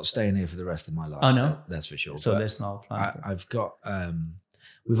 I'm not staying here for the rest of my life. Oh no, that's for sure. So there's no plan. I've got.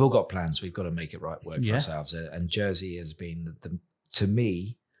 We've all got plans. We've got to make it work for ourselves. And Jersey has been to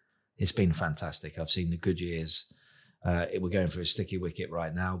me, it's been fantastic. I've seen the good years. We're going for a sticky wicket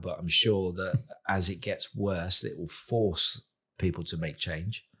right now, but I'm sure that as it gets worse, it will force people to make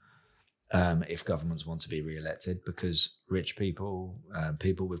change. If governments want to be re-elected, because rich people,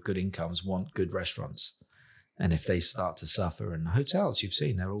 people with good incomes want good restaurants. And if they start to suffer, and hotels, you've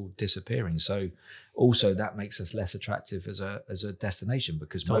seen, they're all disappearing. So also that makes us less attractive as a destination,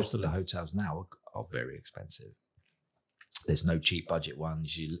 because most of the hotels now are very expensive. There's no cheap budget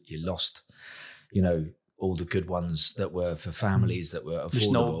ones. You lost, all the good ones that were for families that were affordable.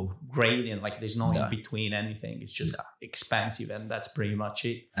 There's no gradient, there's no in between anything. It's just expensive, and that's pretty much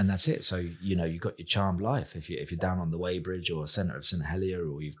it. And that's it. So you've got your charmed life. If you're down on the Weybridge or centre of St Helier,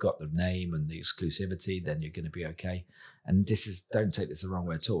 or you've got the name and the exclusivity, then you're going to be okay. And don't take this the wrong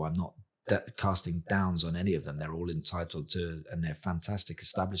way at all. I'm not casting downs on any of them. They're all entitled to, and they're fantastic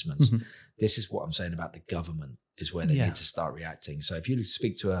establishments. Mm-hmm. This is what I'm saying about the government, is where they need to start reacting. So if you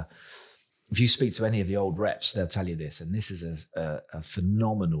speak to any of the old reps, they'll tell you this, and this is a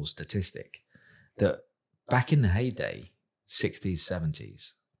phenomenal statistic, that back in the heyday, 60s,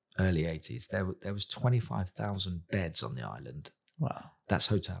 70s, early 80s, there was 25,000 beds on the island. Wow. That's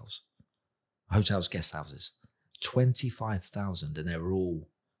hotels, guest houses, 25,000, and they were all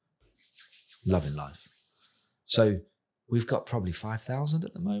loving life. So we've got probably 5,000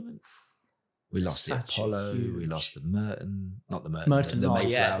 at the moment. We lost the Apollo, we lost the Merton, not the Merton, the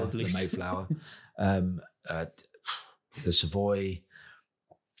Mayflower, the Mayflower, the Savoy.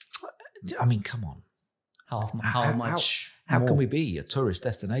 I mean, come on. How much? How can we be a tourist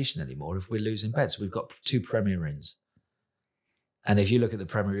destination anymore if we're losing beds? We've got 2 Premier Inns. And if you look at the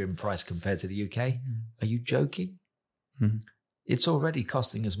Premier Inn price compared to the UK, are you joking? Mm-hmm. It's already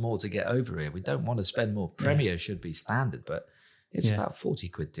costing us more to get over here. We don't want to spend more. Premier should be standard, but it's about 40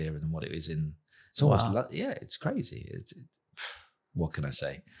 quid dearer than what it is in. It's almost it's crazy. What can I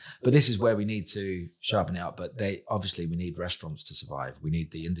say? But this is where we need to sharpen it up. But we need restaurants to survive. We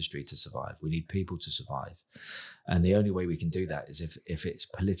need the industry to survive. We need people to survive. And the only way we can do that is if it's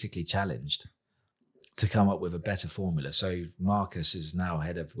politically challenged, to come up with a better formula. So Marcus is now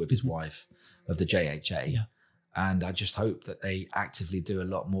head of, with his wife, of the JHA. Yeah. And I just hope that they actively do a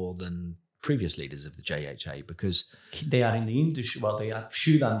lot more than previous leaders of the JHA, because they are in the industry. Well, they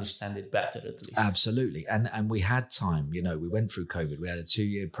should understand it better, at least. Absolutely. And we had time, we went through COVID. We had a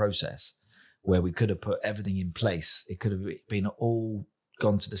 2-year process where we could have put everything in place. It could have been all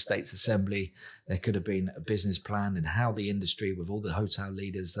gone to the States Assembly. There could have been a business plan, and how the industry, with all the hotel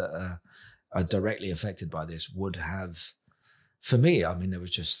leaders that are directly affected by this, would have, for me, I mean, it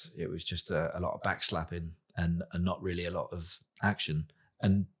was just a lot of backslapping and not really a lot of action.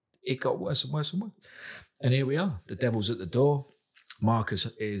 And it got worse and worse and worse. And here we are. The devil's at the door. Marcus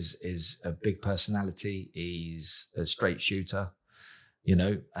is a big personality. He's a straight shooter,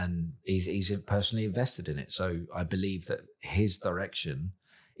 and he's personally invested in it. So I believe that his direction,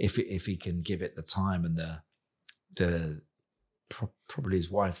 if he can give it the time and the probably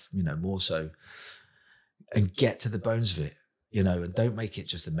his wife, more so, and get to the bones of it, and don't make it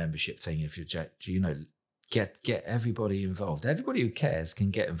just a membership thing. If you're, get everybody involved. Everybody who cares can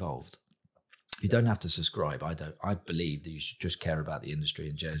get involved. You don't have to subscribe. I believe that you should just care about the industry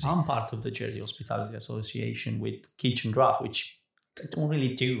in Jersey. I'm part of the Jersey Hospitality Association with Kitchen Draft, which I don't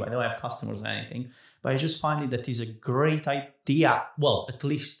really do. I don't have customers or anything, but I just find it that is a great idea. Well, at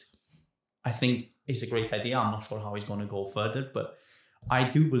least I think it's a great idea. I'm not sure how it's going to go further, but I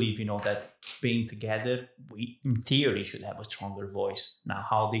do believe, that being together, we in theory should have a stronger voice. Now,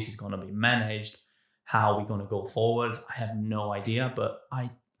 how this is going to be managed, how we're going to go forward, I have no idea, but I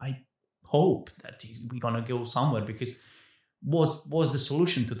hope that we're going to go somewhere, because was the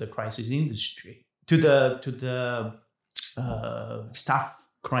solution to the crisis industry, to the staff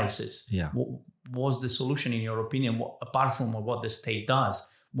crisis? Yeah. What was the solution, in your opinion, apart from what the state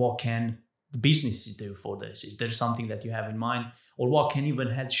does? What can the businesses do for this? Is there something that you have in mind? Or what can even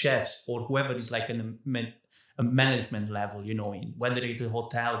head chefs or whoever is like a management level, in whether it's a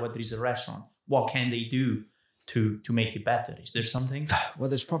hotel, whether it's a restaurant, what can they do to make it better? Is there something? Well,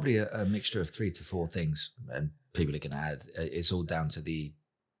 there's probably a mixture of 3 to 4 things, and people are going to add. It's all down to the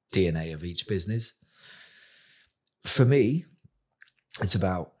DNA of each business. For me, it's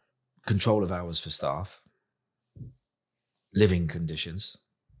about control of hours for staff, living conditions,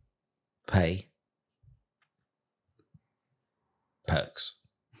 pay, perks.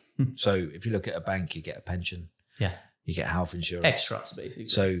 So if you look at a bank, you get a pension. Yeah. You get health insurance. Extras, basically.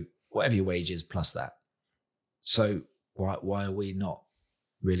 So whatever your wage is plus that. So why are we not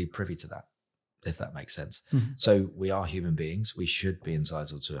really privy to that, if that makes sense? Mm-hmm. So we are human beings. We should be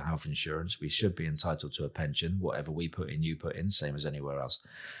entitled to health insurance. We should be entitled to a pension. Whatever we put in, you put in, same as anywhere else.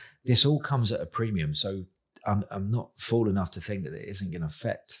 This all comes at a premium. So I'm not fool enough to think that it isn't going to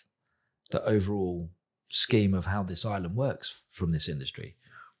affect the overall scheme of how this island works from this industry.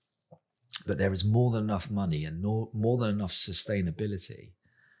 But there is more than enough money and more than enough sustainability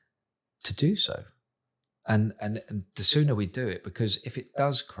to do so. And the sooner we do it, because if it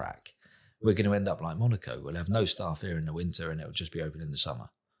does crack, we're going to end up like Monaco. We'll have no staff here in the winter and it'll just be open in the summer.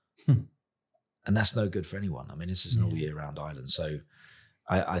 And that's no good for anyone. I mean, this is an all year round island. So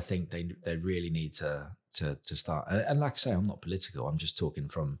I think they really need to start. And like I say, I'm not political. I'm just talking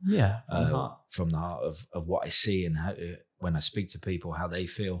from the heart of what I see and how, when I speak to people, how they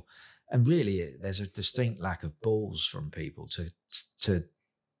feel. And really, there's a distinct lack of balls from people to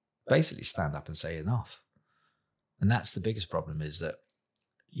basically stand up and say enough. And that's the biggest problem, is that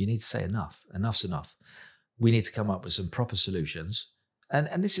you need to say enough. Enough's enough. We need to come up with some proper solutions.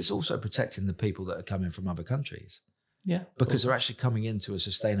 And this is also protecting the people that are coming from other countries. Yeah. Because they're actually coming into a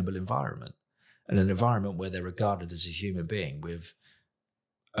sustainable environment, and an environment where they're regarded as a human being with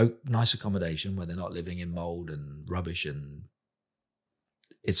nice accommodation, where they're not living in mold and rubbish, and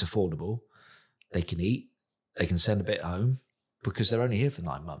it's affordable. They can eat, they can send a bit home because they're only here for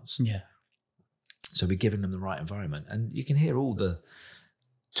 9 months. Yeah. So we're giving them the right environment. And you can hear all the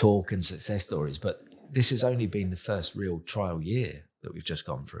talk and success stories, but this has only been the first real trial year that we've just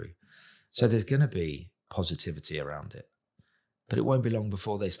gone through. So there's going to be positivity around it. But it won't be long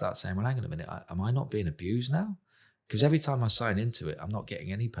before they start saying, well, hang on a minute, am I not being abused now? Because every time I sign into it, I'm not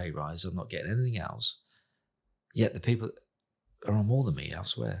getting any pay rise, I'm not getting anything else. Yet the people are on more than me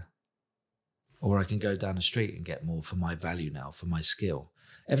elsewhere. Or I can go down the street and get more for my value now, for my skill.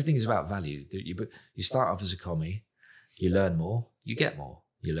 Everything is about value. You start off as a commie, you learn more, you get more.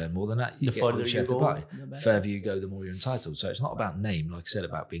 You learn more than that, you get more chef to buy. The further you go, the more you're entitled. So it's not about name, like I said,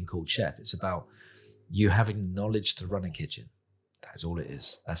 about being called chef. It's about you having knowledge to run a kitchen. That's all it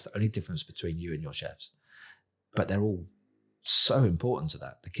is. That's the only difference between you and your chefs. But they're all so important to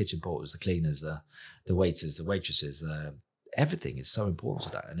that. The kitchen porters, the cleaners, the waiters, the waitresses, everything is so important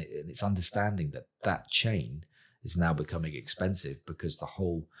to that. And it's understanding that chain is now becoming expensive because the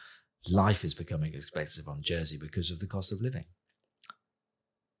whole life is becoming expensive on Jersey because of the cost of living.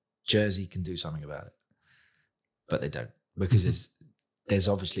 Jersey can do something about it, but they don't, because there's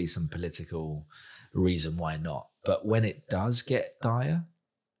obviously some political reason why not. But when it does get dire,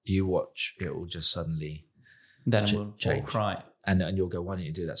 you watch, it will just suddenly we'll change. Cry. And you'll go, why didn't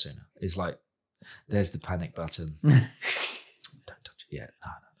you do that sooner? It's like, there's the panic button. Don't touch it yet.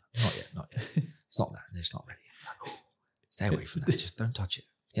 No, not yet. It's not that. It's not ready yet. No. Stay away from that. Just don't touch it.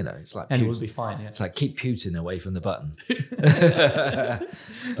 You know, it's like and it will be fine. Yeah. It's like keep Putin away from the button.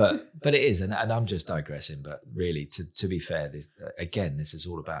 but it is, and I'm just digressing. But really, to be fair, this is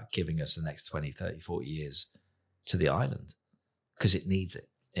all about giving us the next 20, 30, 40 years to the island, because it needs it.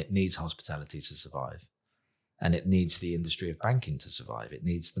 It needs hospitality to survive, and it needs the industry of banking to survive. It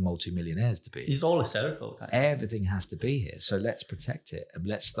needs the multimillionaires to be. It's all a circle. Everything has to be here. So let's protect it, and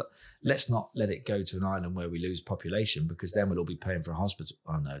let's not let it go to an island where we lose population, because then we'll all be paying for a hospital.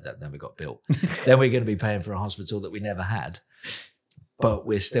 Oh no, that never got built. Then we're going to be paying for a hospital that we never had, but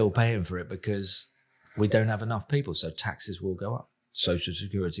we're still paying for it because we don't have enough people. So taxes will go up, social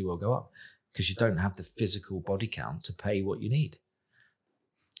security will go up, because you don't have the physical body count to pay what you need.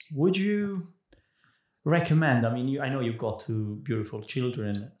 Would you recommend, I mean, I know you've got two beautiful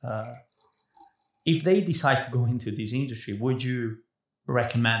children. If they decide to go into this industry, would you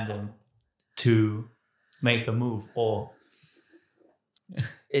recommend them to make a move? Or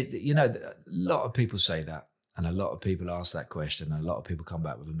a lot of people say that, and a lot of people ask that question, and a lot of people come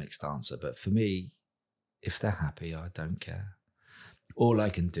back with a mixed answer. But for me, if they're happy, I don't care. All I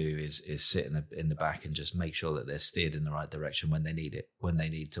can do is sit in the back and just make sure that they're steered in the right direction when they need it, when they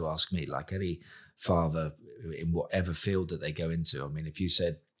need to ask me, like any father in whatever field that they go into. I mean, if you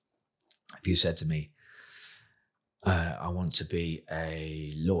said to me, I want to be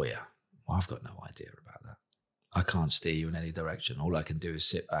a lawyer, well, I've got no idea about that. I can't steer you in any direction. All I can do is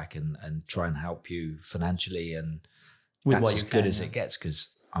sit back and try and help you financially, and that's as good as it gets, because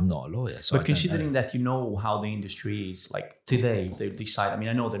I'm not a lawyer. So but considering that you know how the industry is, like today, they decide, I mean,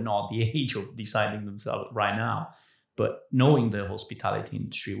 I know they're not the age of deciding themselves right now, but knowing the hospitality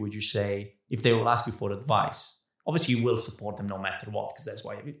industry, would you say, if they will ask you for advice, obviously you will support them no matter what, because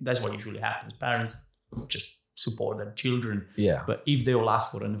that's what usually happens. Parents just support their children. Yeah. But if they will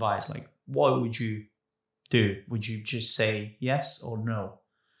ask for advice, like, what would you do? Would you just say yes or no?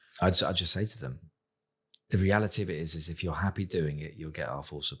 I'd just say to them, the reality of it is if you're happy doing it, you'll get our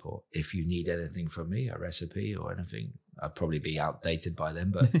full support. If you need anything from me, a recipe or anything, I'd probably be outdated by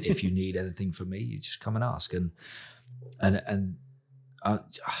then. But if you need anything from me, you just come and ask. And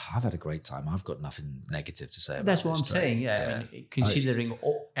I've had a great time. I've got nothing negative to say about it. That's what I'm saying. Yeah. I mean, considering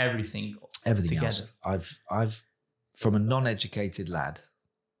everything together. Else, I've from a non-educated lad,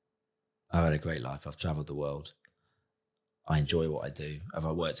 I've had a great life. I've traveled the world. I enjoy what I do. Have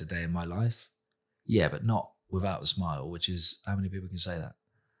I worked a day in my life? Yeah, but not without a smile, which is, how many people can say that?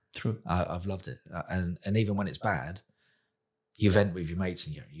 True. I've loved it. And even when it's bad, you vent with your mates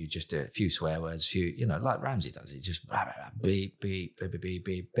and you just do a few swear words, like Ramsey does. It just beep, beep, beep, beep, beep,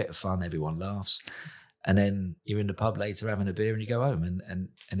 beep, bit of fun, everyone laughs. And then you're in the pub later having a beer and you go home. And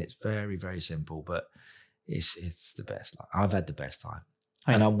it's very, very simple, but it's the best. I've had the best time.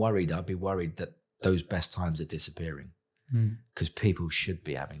 And I'd be worried that those best times are disappearing. Because people should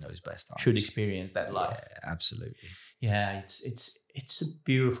be having those best times. Should experience that life. Yeah, absolutely. Yeah, it's a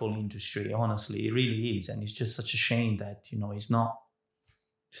beautiful industry, honestly. It really is. And it's just such a shame that, it's not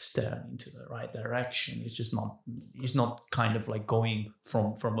steering into the right direction. It's not kind of like going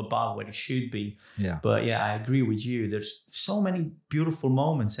from above where it should be. Yeah. But yeah, I agree with you. There's so many beautiful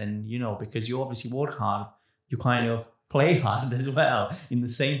moments, and because you obviously work hard, you kind of play hard as well in the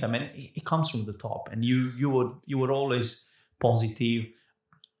same time, and it comes from the top. And you were always positive.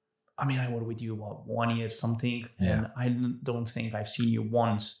 I mean, I worked with you 1 year something, and I don't think I've seen you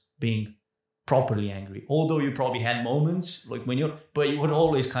once being properly angry. Although you probably had moments like but you would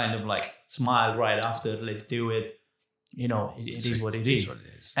always kind of like smile right after. Let's do it. It is what it is.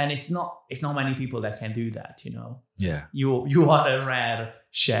 And it's not many people that can do that. Yeah. You are a rare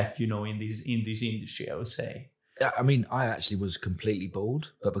chef. In this industry, I would say. I mean, I actually was completely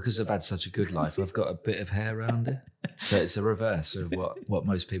bald, but because I've had such a good life, I've got a bit of hair around it. So it's a reverse of what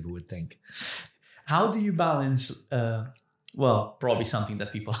most people would think. How do you balance, probably something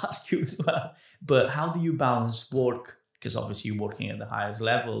that people ask you as well, but how do you balance work? Because obviously you're working at the highest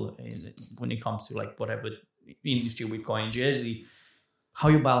level when it comes to like whatever industry we've got in Jersey, how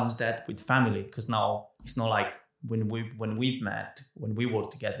you balance that with family? Because now it's not like when we've met, when we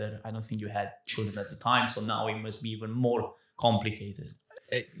worked together, I don't think you had children at the time. So now it must be even more complicated.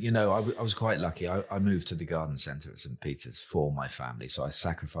 I was quite lucky. I moved to the garden centre at St. Peter's for my family. So I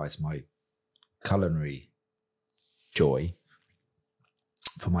sacrificed my culinary joy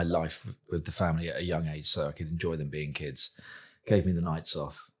for my life with the family at a young age so I could enjoy them being kids. Gave me the nights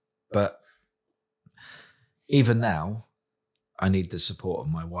off. But even now, I need the support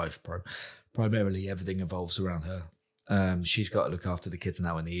of my wife. Primarily, everything evolves around her. She's got to look after the kids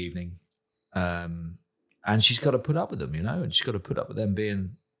now in the evening. And she's got to put up with them, and she's got to put up with them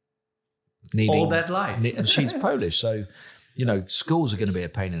needing all that life. And she's Polish. So, schools are going to be a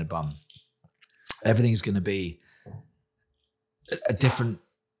pain in the bum. Everything's going to be a different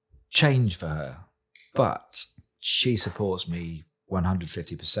change for her. But she supports me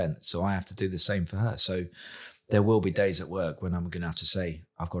 150%. So I have to do the same for her. So there will be days at work when I'm going to have to say,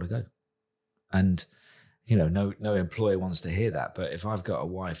 I've got to go. And, no employer wants to hear that. But if I've got a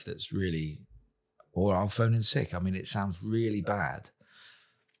wife that's really, or I'll phone in sick. I mean, it sounds really bad.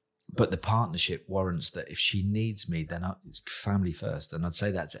 But the partnership warrants that if she needs me, then it's family first. And I'd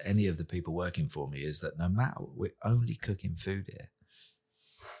say that to any of the people working for me is that no matter, we're only cooking food here.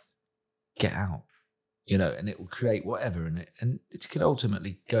 Get out, and it will create whatever. And it could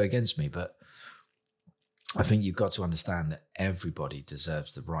ultimately go against me. But I think you've got to understand that everybody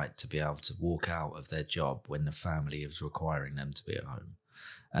deserves the right to be able to walk out of their job when the family is requiring them to be at home.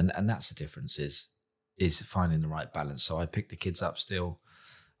 And that's the difference is finding the right balance. So I pick the kids up still.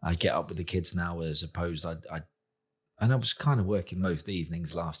 I get up with the kids now as opposed and I was kind of working most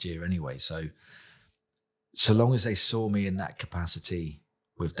evenings last year anyway. So long as they saw me in that capacity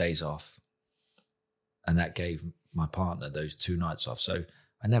with days off, and that gave my partner those 2 nights off. So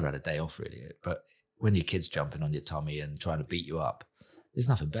I never had a day off really. But when your kid's jumping on your tummy and trying to beat you up, there's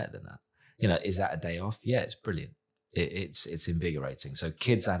nothing better than that. Is that a day off? Yeah, it's brilliant. It's invigorating. So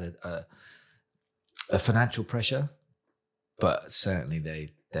kids added a financial pressure, but certainly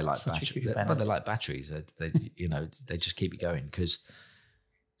they're like batteries. But they're like batteries. They just keep you going because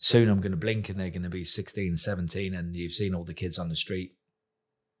soon I'm going to blink and they're going to be 16, 17, and you've seen all the kids on the street,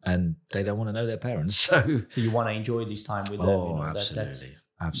 and they don't want to know their parents. So you want to enjoy this time with them. Absolutely.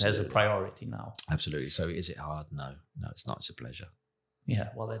 Absolutely. There's a priority now. Absolutely. So is it hard? No, it's not. It's a pleasure. Yeah,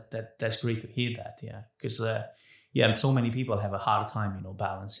 well, that's great to hear that. Yeah, because and so many people have a hard time,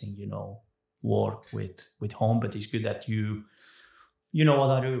 balancing, work with home. But it's good that you know what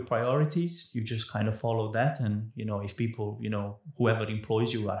are your priorities. You just kind of follow that, and if people, whoever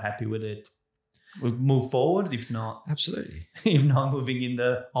employs you are happy with it, we'll move forward. If not, absolutely. If not, moving in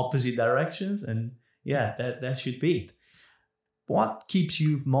the opposite directions, and that should be it. What keeps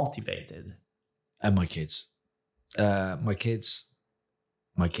you motivated? And my kids, my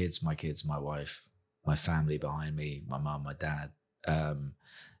wife, my family behind me, my mum, my dad.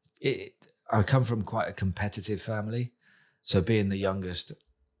 I come from quite a competitive family. So being the youngest,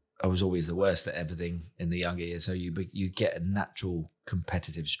 I was always the worst at everything in the younger years. So you get a natural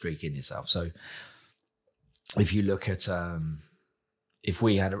competitive streak in yourself. So if you look at, if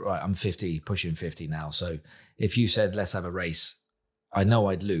we had it right, I'm 50, pushing 50 now. So if you said, let's have a race, I know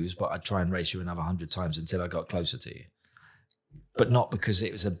I'd lose, but I'd try and race you another 100 times until I got closer to you. But not because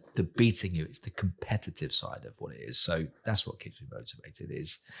it was the beating you, it's the competitive side of what it is. So that's what keeps me motivated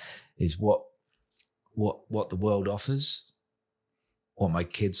is what the world offers, what my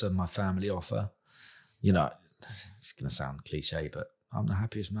kids and my family offer. It's going to sound cliche, but I'm the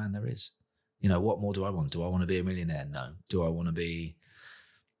happiest man there is. What more do I want? Do I want to be a millionaire? No. Do I want to be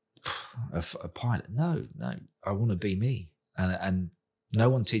a pilot? No. I want to be me. And no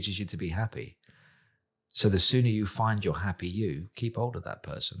one teaches you to be happy. So the sooner you find your happy you, keep hold of that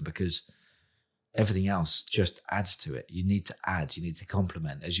person, because everything else just adds to it. You need to add, you need to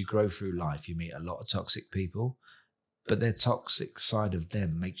complement. As you grow through life, you meet a lot of toxic people, but their toxic side of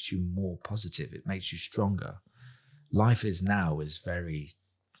them makes you more positive. It makes you stronger. Life is very,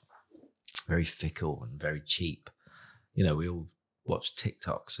 very fickle and very cheap. We all watch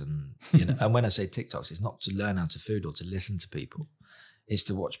TikToks and, and when I say TikToks, it's not to learn how to food or to listen to people. It's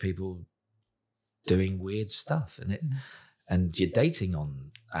to watch people doing weird stuff, and you're dating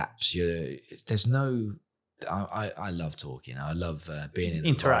on apps. I love talking. I love being in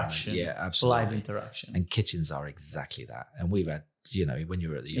interaction. Yeah, absolutely. Live interaction. And kitchens are exactly that. And we've had, when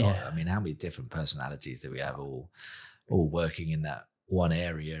you're at the yacht, I mean, how many different personalities do we have all working in that one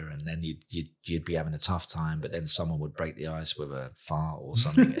area? And then you'd be having a tough time, but then someone would break the ice with a fart or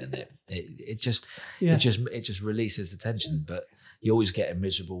something, and it just releases the tension. But you always get a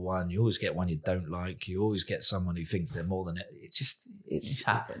miserable one. You always get one you don't like. You always get someone who thinks they're more than it. It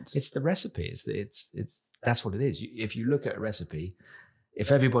happens. It's the recipe. It's that's what it is. If you look at a recipe,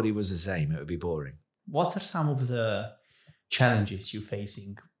 if everybody was the same, it would be boring. What are some of the challenges you're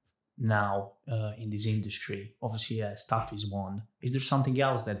facing now in this industry? Obviously, staff is one. Is there something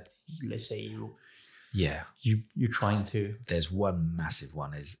else that, let's say, you're trying to? There's one massive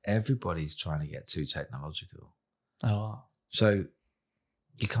one. Is everybody's trying to get too technological. Oh. So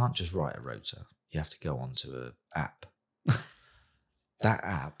you can't just write a rota. You have to go onto an app. That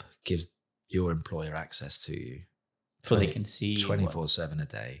app gives your employer access to you. So they can see 24/7 a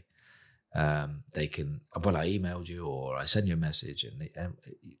day. They can, I emailed you or I send you a message, and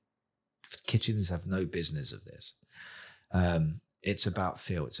kitchens have no business of this. It's about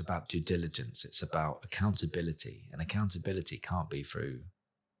feel. It's about due diligence. It's about accountability, and accountability can't be through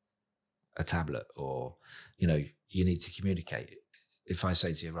a tablet or, you need to communicate. If I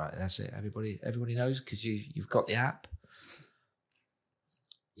say to you, right, that's it, everybody knows because you've got the app.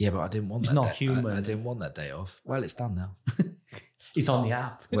 Yeah, but I didn't want it's that. It's not human. I didn't want that day off. Well, it's done now. It's on the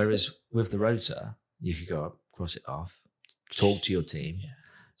app. Whereas with the rota, you could go up, cross it off, talk to your team. Yeah.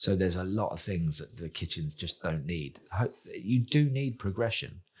 So there's a lot of things that the kitchens just don't need. You do need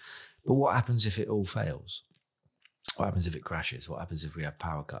progression. But what happens if it all fails? What happens if it crashes? What happens if we have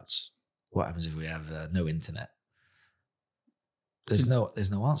power cuts? What happens if we have no internet? There's no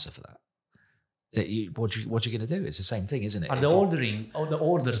answer for that. What you going to do? It's the same thing, isn't it? Are they ordering? The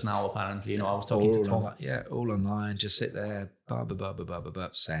orders now apparently. I was talking to Tom. All online. Just sit there,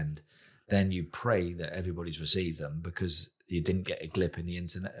 send. Then you pray that everybody's received them because you didn't get a glip in the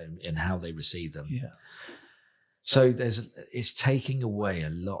internet in how they receive them. Yeah. So it's taking away a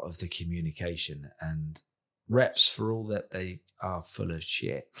lot of the communication, and reps, for all that they are full of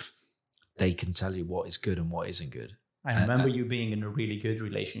shit, they can tell you what is good and what isn't good. I remember you being in a really good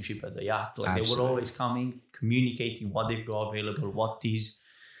relationship at the yacht. They were always coming, communicating what they've got available, what is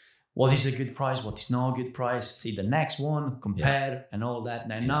a good price, what is not a good price, see the next one, compare and all that.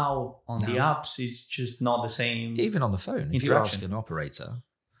 And now on the apps, it's just not the same. Even on the phone, if you ask an operator,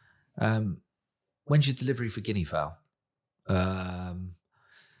 when's your delivery for guinea fowl?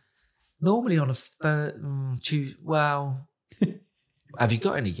 Normally on a Tuesday. Well, have you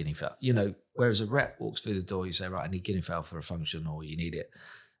got any guinea fowl? Whereas a rep walks through the door, you say, right, I need guinea fowl for a function, or you need it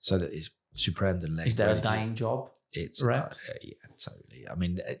so that it's supreme and leg. Is there a dying job? It's rep? Yeah, totally. I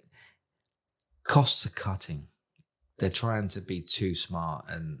mean, costs are cutting. they're trying to be too smart,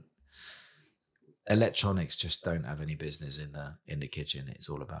 and electronics just don't have any business in the kitchen. It's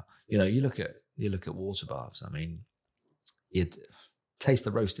all about, you look at water baths. I mean, you taste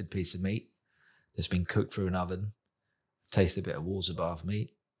the roasted piece of meat that's been cooked through an oven, taste a bit of water bath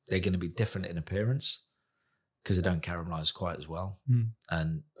meat. They're going to be different in appearance because they don't caramelize quite as well,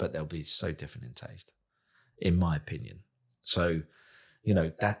 but they'll be so different in taste, in my opinion. So,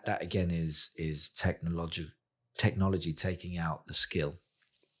 that again is technology taking out the skill,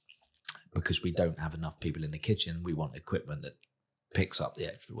 because we don't have enough people in the kitchen. We want equipment that picks up the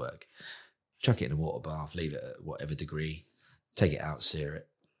extra work. Chuck it in a water bath, leave it at whatever degree, take it out, sear it.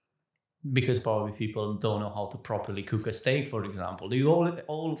 Because probably people don't know how to properly cook a steak, for example. Do you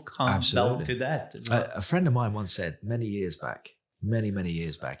all come down to that? A friend of mine once said many years back,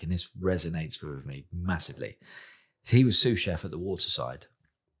 and this resonates with me massively. He was sous chef at the Waterside,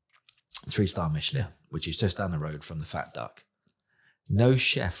 3-star Michelin, which is just down the road from the Fat Duck. No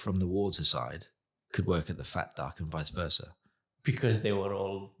chef from the Waterside could work at the Fat Duck and vice versa. Because they were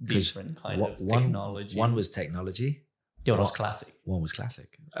all different kind of technology. One was technology. The other was classic. One was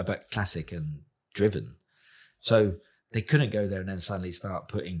classic, but classic and driven. So they couldn't go there and then suddenly start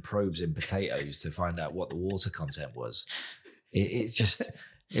putting probes in potatoes to find out what the water content was. It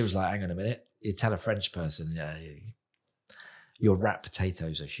was like, hang on a minute. You tell a French person, your wrapped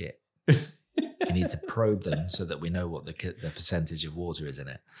potatoes are shit. You need to probe them so that we know what the percentage of water is in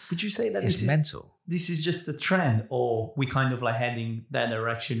it. Would you say that it's mental? This is just the trend, or we kind of like heading that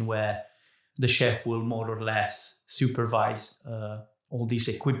direction where the chef will more or less supervise all this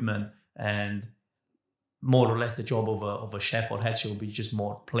equipment, and more or less the job of a chef or head chef will be just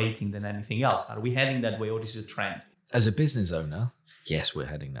more plating than anything else? Are we heading that way, or this is a trend? As a business owner, yes, we're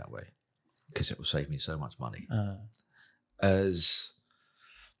heading that way because it will save me so much money.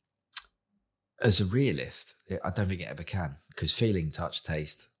 As a realist, I don't think it ever can, because feeling, touch,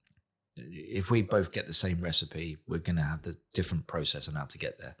 taste, if we both get the same recipe, we're going to have the different process on how to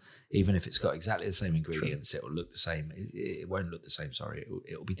get there. Even if it's got exactly the same ingredients, it will look the same. It won't look the same, sorry.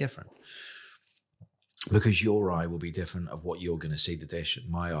 It will be different. Because your eye will be different of what you're going to see the dish.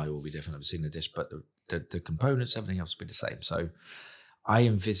 My eye will be different of seeing the dish, but the components, everything else will be the same. So I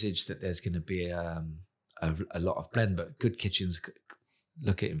envisage that there's going to be a lot of blend, but good kitchens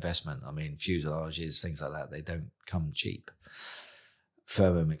look at investment. I mean, fuselages, things like that, they don't come cheap.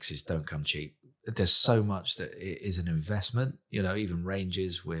 Thermomixes don't come cheap. There's so much that it is an investment, even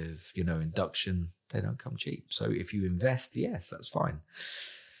ranges with, induction, they don't come cheap. So if you invest, yes, that's fine.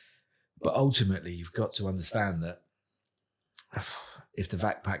 But ultimately, you've got to understand that if the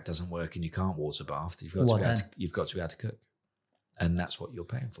vac pack doesn't work and you can't water bath, you've got to be able to cook. And that's what you're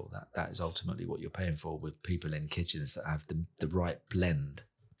paying for. That is ultimately what you're paying for with people in kitchens that have the right blend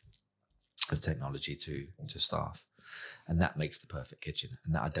of technology to staff. And that makes the perfect kitchen.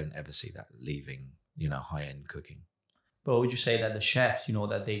 And I don't ever see that leaving, high-end cooking. But would you say that the chefs,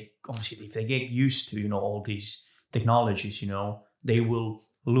 that they, obviously, if they get used to, all these technologies, they will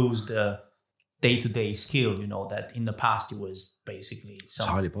lose the day-to-day skill, that in the past it was basically something. It's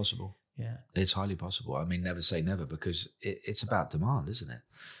highly possible. Yeah. It's highly possible. I mean, never say never, because it's about demand, isn't it?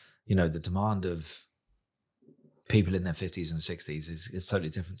 The demand of people in their 50s and 60s is totally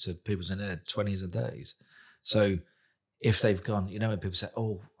different to people in their 20s and 30s. So if they've gone, when people say,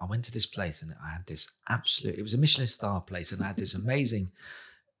 oh, I went to this place and I had this it was a Michelin star place and I had this amazing,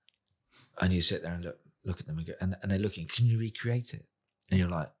 and you sit there and look at them and go, and they're looking, can you recreate it? And you're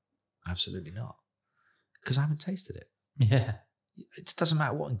like, absolutely not, because I haven't tasted it. Yeah. It doesn't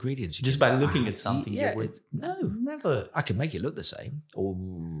matter what ingredients you just by looking at something. Yeah, no, never. I can make it look the same or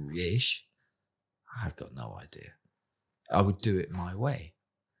ish. I've got no idea. I would do it my way,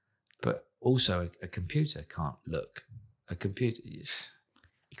 but also a computer can't look. A computer.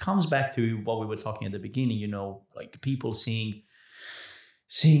 It comes back to what we were talking at the beginning. Like people seeing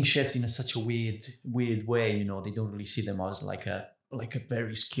chefs in such a weird way. They don't really see them as like a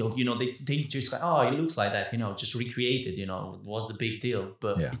very skilled, they just like, oh, it looks like that, just recreate it, what's the big deal?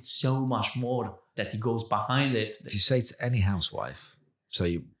 But It's so much more that it goes behind it. If you say to any housewife,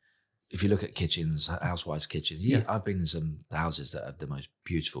 if you look at kitchens, housewives' kitchens, I've been in some houses that have the most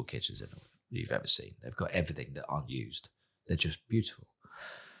beautiful kitchens you've ever seen. They've got everything that aren't used. They're just beautiful.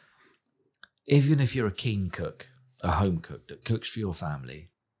 Even if you're a keen cook, a home cook that cooks for your family,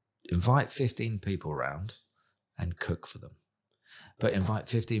 invite 15 people around and cook for them. But invite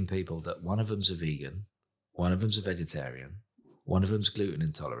 15 people that one of them's a vegan, one of them's a vegetarian, one of them's gluten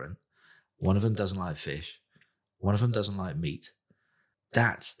intolerant, one of them doesn't like fish, one of them doesn't like meat.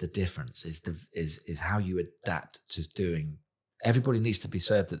 That's the difference, is how you adapt to doing. Everybody needs to be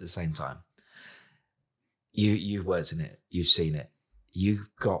served at the same time. You've worked in it. You've seen it. You've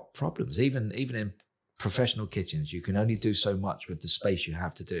got problems. Even in professional kitchens, you can only do so much with the space you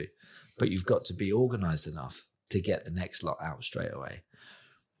have to do. But you've got to be organised enough to get the next lot out straight away.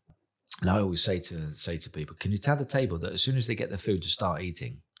 And I always say to people, can you tell the table that as soon as they get their food to start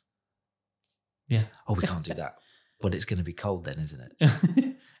eating? Yeah. Oh, we can't do that. But it's going to be cold then, isn't it?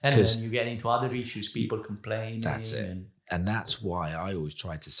 And then you get into other issues, people complaining. That's it. And that's why I always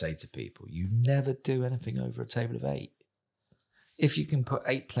try to say to people, you never do anything over a table of 8. If you can put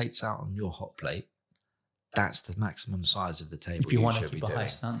 8 plates out on your hot plate, that's the maximum size of the table. If you want to keep a high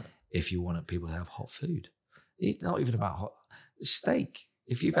standard. If you want people to have hot food. It's not even about hot steak.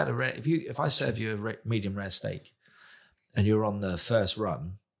 If you've had if I serve you a medium rare steak and you're on the first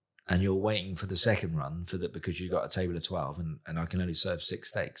run and you're waiting for the second run because you've got a table of 12 and I can only serve 6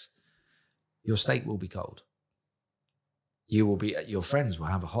 steaks, your steak will be cold. Your friends will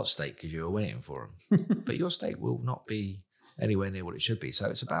have a hot steak because you were waiting for them, but your steak will not be anywhere near what it should be. So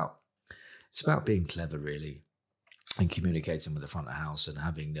it's about being clever, really, and communicating with the front of house and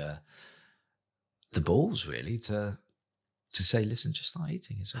having the balls, really, to say, listen, just start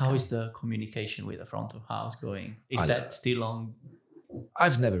eating. It's okay. How is the communication with the front of house going? Is that still on?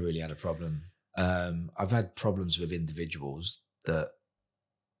 I've never really had a problem. I've had problems with individuals that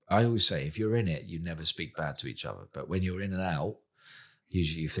I always say, if you're in it, you never speak bad to each other. But when you're in and out,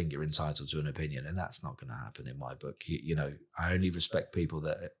 usually you think you're entitled to an opinion, and that's not going to happen in my book. I only respect people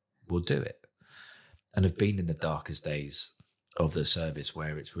that will do it and have been in the darkest days of the service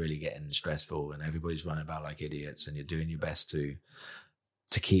where it's really getting stressful and everybody's running about like idiots and you're doing your best to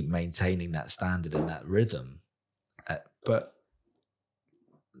keep maintaining that standard and that rhythm. But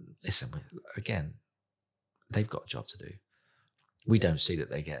listen, again, they've got a job to do. We don't see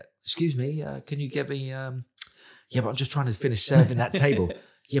that they get, excuse me, can you get me, yeah, but I'm just trying to finish serving that table.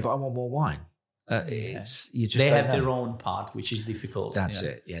 Yeah, but I want more wine. They have their own part, which is difficult. That's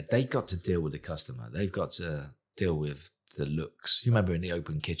it. Yeah, they've got to deal with the customer. They've got to deal with the looks. You remember in the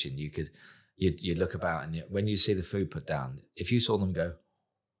open kitchen, you look about and when you see the food put down, if you saw them go,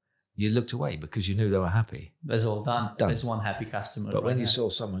 you looked away because you knew they were happy. That's all done. There's one happy customer. But when you saw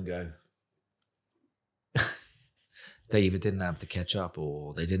someone go, they either didn't have the ketchup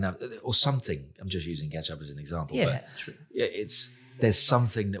or they didn't have, or something. I'm just using ketchup as an example. Yeah, true. There's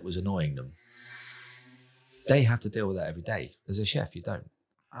something that was annoying them. They have to deal with that every day. As a chef, you don't.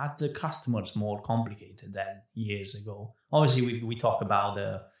 Are the customers more complicated than years ago? Obviously, we talk about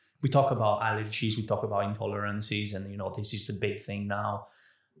allergies, we talk about intolerances, and this is a big thing now.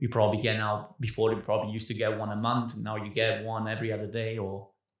 You probably get now. Before you probably used to get one a month. Now you get one every other day, or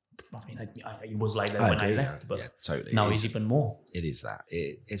it was like that when I left. But totally. Now it's even more. It is that.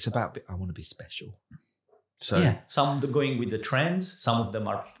 It's about I want to be special. So yeah, some are going with the trends. Some of them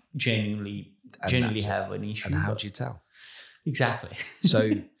are genuinely have an issue. And how do you tell? Exactly.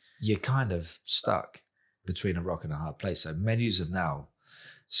 So you're kind of stuck between a rock and a hard place. So menus have now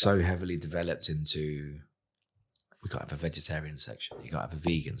so heavily developed into, we've got to have a vegetarian section, you've got to have a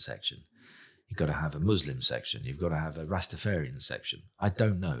vegan section, you've got to have a Muslim section, you've got to have a Rastafarian section. I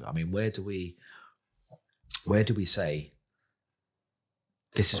don't know. I mean, where do we say,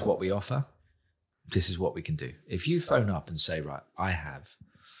 this is what we offer, this is what we can do? If you phone up and say, right, I have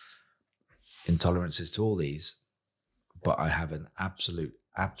intolerances to all these, but I have an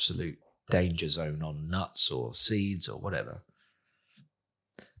absolute danger zone on nuts or seeds or whatever,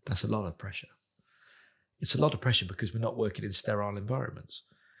 that's a lot of pressure. It's a lot of pressure because we're not working in sterile environments.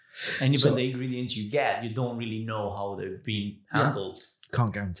 And but the ingredients you get, you don't really know how they've been handled. Yeah,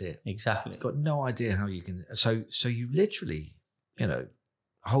 can't guarantee it. Exactly. Got no idea how you can. So you literally,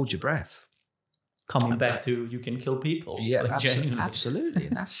 hold your breath. Coming back to you can kill people. Yeah, absolutely.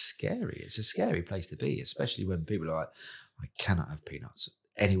 And that's scary. It's a scary place to be, especially when people are like, I cannot have peanuts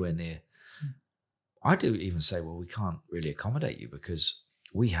anywhere near. I do even say, well, we can't really accommodate you because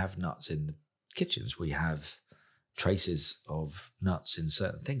we have nuts in the kitchens. We have traces of nuts in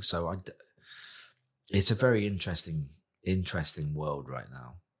certain things. So it's a very interesting world right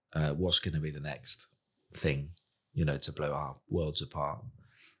now. What's going to be the next thing, to blow our worlds apart?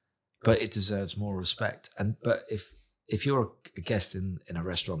 But it deserves more respect. But if you're a guest in a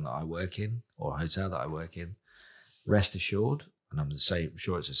restaurant that I work in or a hotel that I work in, rest assured, and I'm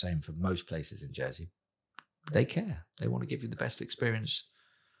sure it's the same for most places in Jersey, they care. They want to give you the best experience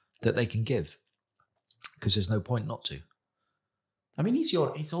that they can give because there's no point not to. I mean,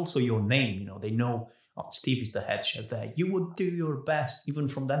 it's also your name. They know Steve is the head chef there. You would do your best, even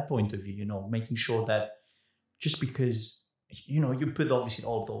from that point of view. Making sure that just because you put obviously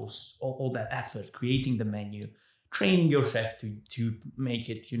all that effort creating the menu, training your chef to make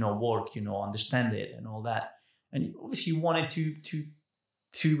it, work, understand it and all that. And obviously you wanted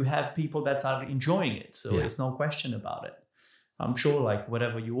to have people that are enjoying it. So it's no question about it. I'm sure like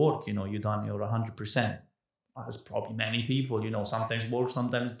whatever you work, you've done your 100%. As probably many people, sometimes works,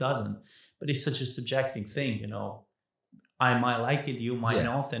 sometimes doesn't. But it's such a subjective thing, I might like it, you might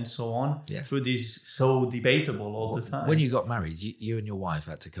not, and so on. Yeah. Food is so debatable all the time. When you got married, you and your wife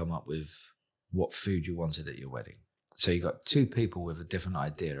had to come up with what food you wanted at your wedding. So you got two people with a different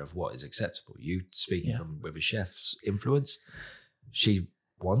idea of what is acceptable. You speaking with a chef's influence. She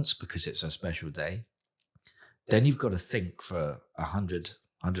wants, because it's a special day. Then you've got to think for 100,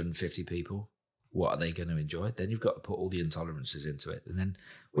 150 people, what are they going to enjoy? Then you've got to put all the intolerances into it. And then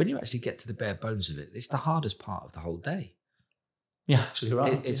when you actually get to the bare bones of it, it's the hardest part of the whole day. Yeah, actually,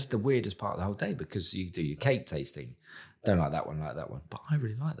 right. It's the weirdest part of the whole day, because you do your cake tasting. Don't like that one, but I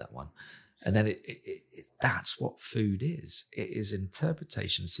really like that one. And then that's what food is. It is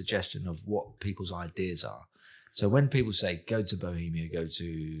interpretation, suggestion of what people's ideas are. So when people say, go to Bohemia, go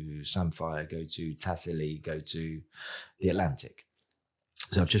to Samphire, go to Tassili, go to the Atlantic.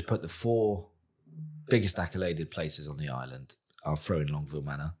 So I've just put the 4 biggest accoladed places on the island. I'll throw in Longueville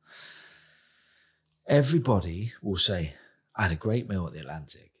Manor. Everybody will say, I had a great meal at the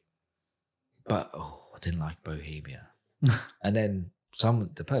Atlantic, but I didn't like Bohemia. And then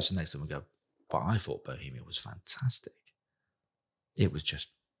the person next to them will go, but I thought Bohemia was fantastic. It was just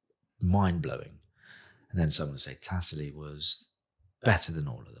mind-blowing. And then someone will say Tassili was better than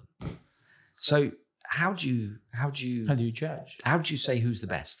all of them. So how do you judge? How do you say who's the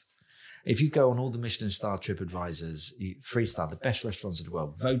best? If you go on all the Michelin star TripAdvisors, 3-star, the best restaurants in the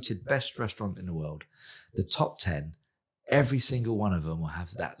world, voted best restaurant in the world, the top 10, every single one of them will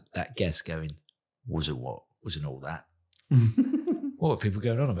have that guess going, wasn't all that. What were people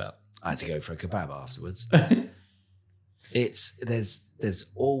going on about? I had to go for a kebab afterwards. There's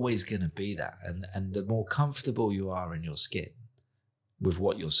always going to be that. And the more comfortable you are in your skin with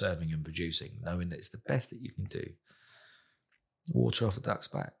what you're serving and producing, knowing that it's the best that you can do, water off a duck's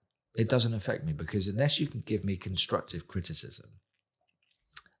back. It doesn't affect me, because unless you can give me constructive criticism,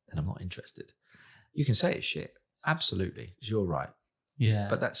 then I'm not interested. You can say it's shit. Absolutely. You're right. Yeah.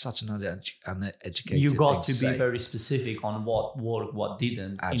 But that's such an uneducated You got thing to be very specific on what worked, what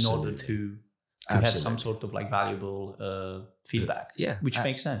didn't, Absolutely. in order to have some sort of like valuable feedback. Yeah. Which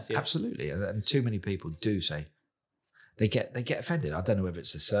makes sense. Yeah. Absolutely. And too many people do say, they get offended. I don't know whether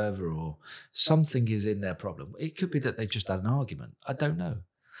it's the server or something is in their problem. It could be that they've just had an argument. I don't know.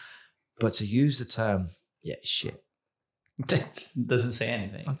 But to use the term, shit. That doesn't say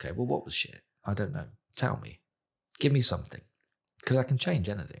anything. Okay, well, what was shit? I don't know. Tell me. Give me something. Because I can change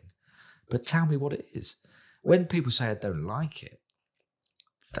anything. But tell me what it is. When people say I don't like it,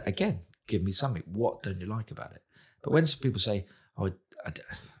 again, give me something. What don't you like about it? But when people say,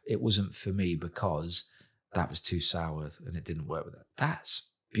 it wasn't for me because that was too sour and it didn't work with that. That's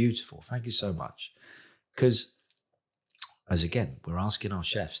beautiful. Thank you so much. Because, as again, we're asking our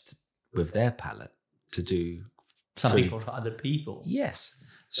chefs with their palate to do something food for other people. Yes.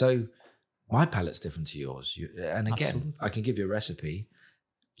 So my palate's different to yours. And again, Absolutely. I can give you a recipe.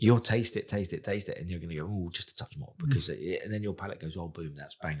 You'll taste it, and you're going to go, oh, just a touch more. Because and then your palate goes, oh, boom,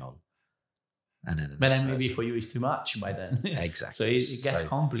 that's bang on. And then maybe for you it's too much by then. Exactly. So it gets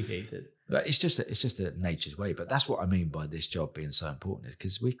complicated. But it's just a nature's way. But that's what I mean by this job being so important, is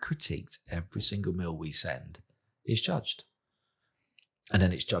because we critiqued every single meal we send is judged. And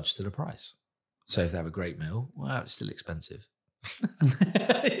then it's judged to the price. So if they have a great meal, well, it's still expensive.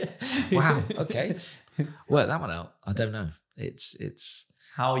 Wow. Okay. Work that one out. I don't know. It's.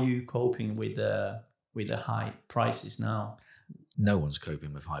 How are you coping with the high prices now? No one's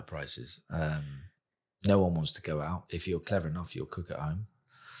coping with high prices. No one wants to go out. If you're clever enough, you'll cook at home.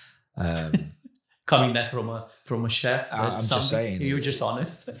 Coming there from a chef. I'm just saying. You're just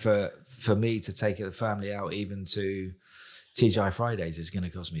honest. For me to take the family out, even to TGI Fridays, is going to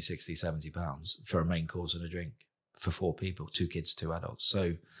cost me £60-70 for a main course and a drink for 4 people, 2 kids, 2 adults.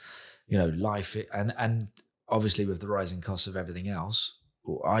 So, life and obviously with the rising costs of everything else,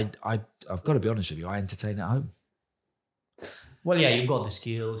 I've got to be honest with you, I entertain at home. Well, yeah, you've got the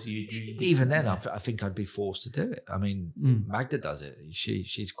skills. Even then, I think I'd be forced to do it. I mean, Magda does it.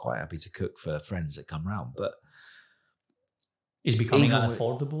 She's quite happy to cook for friends that come round, but it's becoming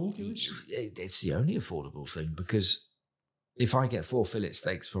unaffordable. It's the only affordable thing, because if I get 4 fillet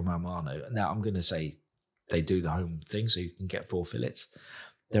steaks from Armano, now I'm going to say they do the home thing, so you can get 4 fillets.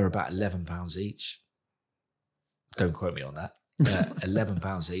 They're about £11 each. Don't quote me on that.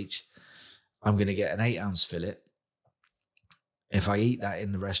 £11 each. I'm going to get an 8-ounce fillet. If I eat that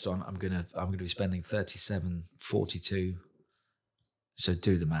in the restaurant, I'm gonna be spending 37.42. So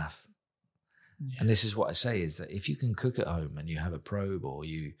do the math. And this is what I say is that if you can cook at home and you have a probe or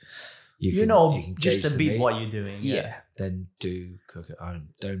you can just a bit meat, what you're doing. Yeah. Then do cook at home.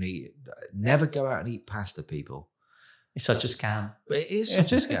 Don't eat. Never go out and eat pasta, people. It's such a scam. It is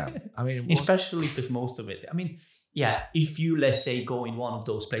such a scam. I mean, especially because most of it. I mean, yeah. If you, let's say, go in one of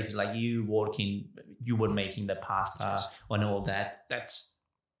those places like you were making the pasta and all that. That's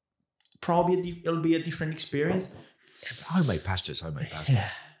probably it'll be a different experience. Homemade pasta is homemade pasta. Yeah.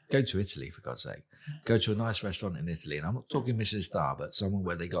 Go to Italy, for God's sake. Go to a nice restaurant in Italy, and I'm not talking Michelin star, but somewhere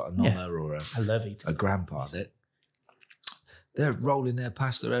where they got a nonna or a grandpa. They're rolling their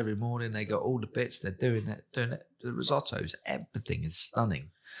pasta every morning. They got all the bits. They're doing it. The risottos, everything is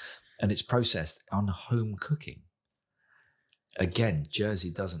stunning, and it's processed on home cooking. Again,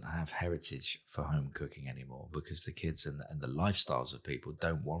 Jersey doesn't have heritage for home cooking anymore because the kids and the lifestyles of people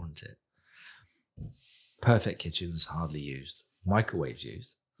don't warrant it. Perfect kitchens hardly used. Microwaves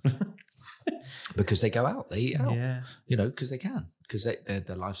used. Because they go out, they eat out, because they can, because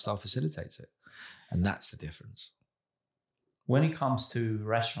their lifestyle facilitates it, and that's the difference. When it comes to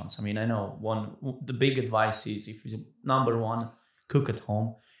restaurants, I mean, I know the big advice is number one, cook at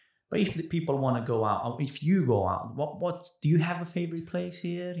home. But if the people want to go out, or if you go out, what do you have a favorite place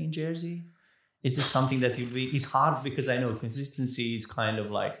here in Jersey? Is there something that it's hard because I know consistency is kind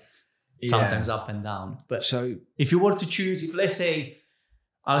of like sometimes up and down. But so if you were to choose, if let's say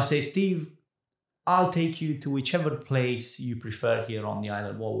I'll say, Steve, I'll take you to whichever place you prefer here on the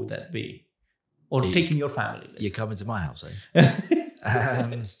island. What would that be? Or taking your family. You're coming to my house, eh?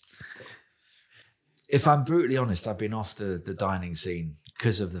 If I'm brutally honest, I've been off the dining scene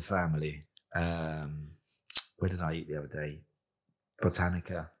because of the family. Where did I eat the other day?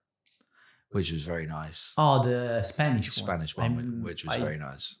 Botanica, which was very nice. Oh, the Spanish one, which was very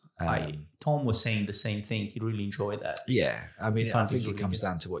nice. Tom was saying the same thing. He really enjoyed that. Yeah, I mean, I think it comes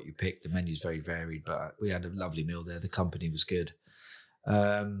down to what you pick. The menu's very varied, but we had a lovely meal there. The company was good.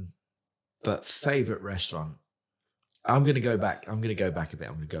 But favourite restaurant, I'm going to go back. I'm going to go back a bit.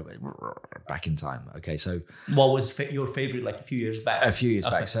 I'm going to go back in time. Okay, so what was your favourite like a few years back? A few years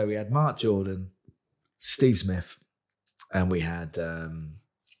back. So we had Mark Jordan, Steve Smith, and we had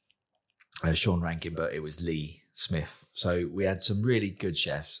Sean Rankin, but it was Lee Smith. So we had some really good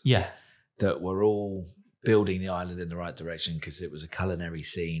chefs that were all building the island in the right direction because it was a culinary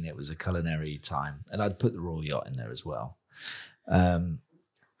scene. It was a culinary time. And I'd put the Royal Yacht in there as well.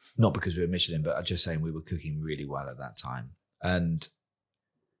 Not because we were Michelin, but I'm just saying we were cooking really well at that time. And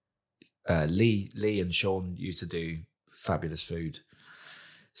Lee and Sean used to do fabulous food.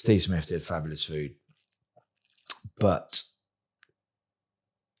 Steve Smith did fabulous food. But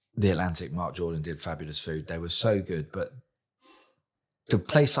the Atlantic, Mark Jordan did fabulous food. They were so good. But the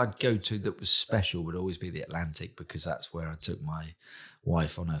place I'd go to that was special would always be the Atlantic because that's where I took my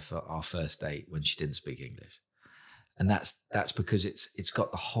wife on our first date when she didn't speak English. And that's because it's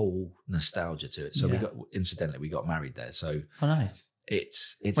got the whole nostalgia to it. So we got married there. So nice.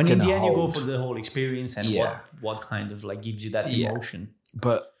 It's when in the end you go for the whole experience and what kind of like gives you that emotion.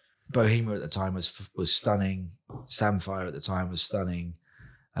 But Bohemia at the time was stunning. Samphire at the time was stunning.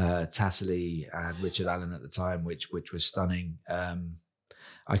 Tassilly and Richard Allen at the time, which was stunning.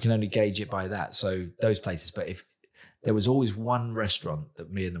 I can only gauge it by that. So those places. But if there was always one restaurant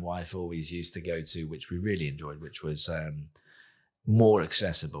that me and the wife always used to go to, which we really enjoyed, which was more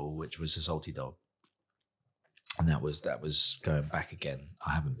accessible, which was the Salty Dog. And that was going back again.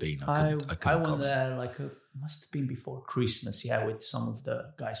 I haven't been. I went there must have been before Christmas, with some of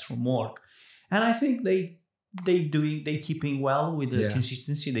the guys from work, and I think they keeping well with the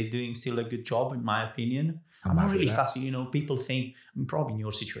consistency. They're doing still a good job, in my opinion. I'm not really fussy. People think, probably in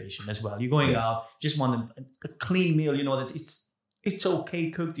your situation as well. You're going out, just want a clean meal. That it's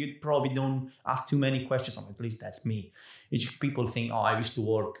okay cooked. You probably don't ask too many questions. At least that's me. It's just people think, I used to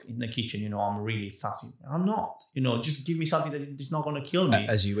work in the kitchen. I'm really fussy. I'm not. Just give me something that is not going to kill me.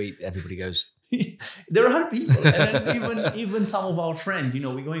 As you eat, everybody goes. There are people, and then even some of our friends.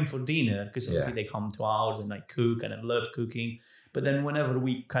 We're going for dinner because obviously they come to ours and I cook and I love cooking. But then whenever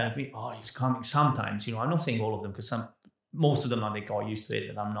we kind of think, he's coming. Sometimes, I'm not saying all of them because most of them are like, used to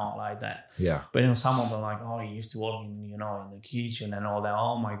it, but I'm not like that. Yeah. But some of them are like, he used to work in the kitchen and all that.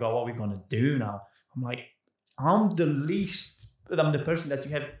 Oh my God, what are we gonna do now? I'm like, I'm the person that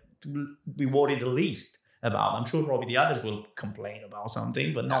you have to be worried the least about. I'm sure probably the others will complain about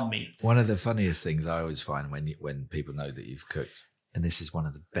something, but not me. One of the funniest things I always find when people know that you've cooked, and this is one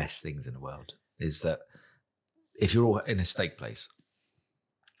of the best things in the world, is that if you're all in a steak place,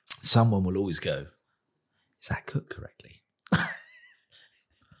 someone will always go, is that cooked correctly?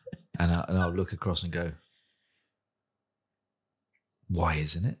 And I'll look across and go, why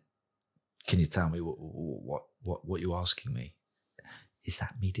isn't it? Can you tell me what you're asking me? Is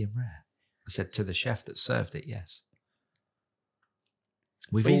that medium rare? I said to the chef that served it, yes.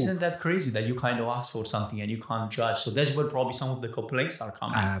 Isn't that crazy that you kind of ask for something and you can't judge? So that's where probably some of the complaints are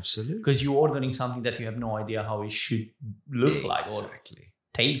coming. Absolutely. Because you're ordering something that you have no idea how it should look like or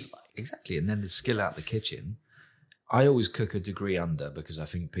taste like. Exactly. And then the skill out the kitchen. I always cook a degree under because I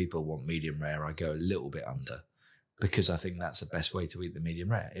think people want medium rare. I go a little bit under because I think that's the best way to eat the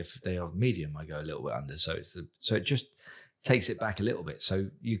medium rare. If they are medium, I go a little bit under. So it just takes it back a little bit. So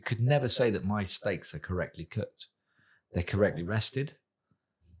you could never say that my steaks are correctly cooked. They're correctly rested.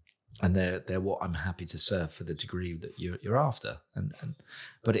 And they're what I'm happy to serve for the degree that you're after.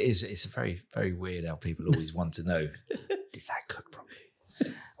 But it's very, very weird how people always want to know, is that cooked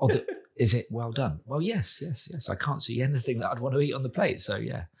properly? Or is it well done? Well, yes. I can't see anything that I'd want to eat on the plate. So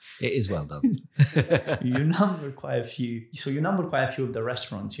yeah, it is well done. You number quite a few. So you number quite a few of the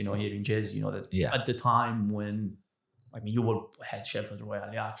restaurants, here in Jersey, that at the time when, you were head chef at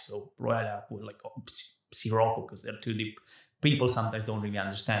Royal Yak. So Royal Yak were like Sirocco because they're too deep. People sometimes don't really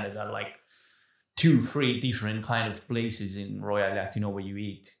understand it. There are like 2-3 different kind of places in Royal Yak, where you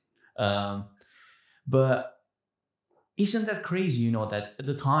eat. But isn't that crazy, that at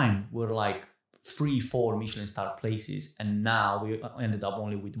the time we're like 3-4 Michelin star places and now we ended up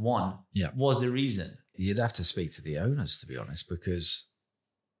only with 1. Yeah. What's the reason? You'd have to speak to the owners, to be honest, because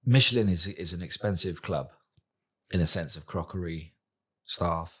Michelin is an expensive club in a sense of crockery,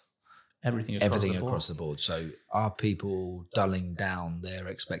 staff, everything across the board. So are people dulling down their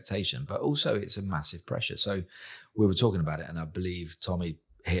expectation? But also it's a massive pressure. So we were talking about it and I believe Tommy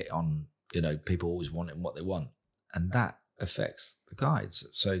hit on, people always wanting what they want. And that affects the guides.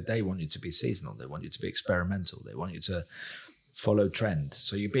 So they want you to be seasonal. They want you to be experimental. They want you to follow trend.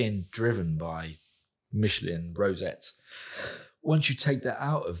 So you're being driven by Michelin rosettes. Once you take that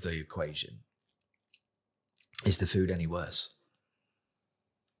out of the equation, is the food any worse?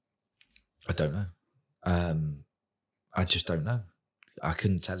 I don't know. I just don't know. I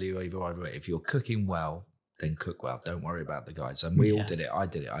couldn't tell you either way. If you're cooking well, then cook well. Don't worry about the guides. And we all did it. I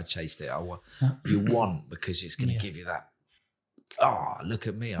did it. I chased it. You want because it's going to give you that. Oh, look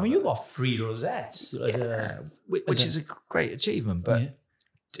at me! You got 3 rosettes, which is a great achievement. But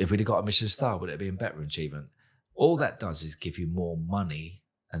if we'd have got a Michelin star, would it have been a better achievement? All that does is give you more money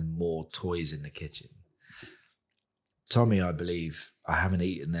and more toys in the kitchen. Tommy, I believe, I haven't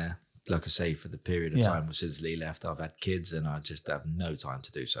eaten there. Like I say, for the period of time since Lee left, I've had kids and I just have no time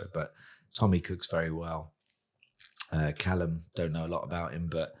to do so. But Tommy cooks very well. Callum, don't know a lot about him,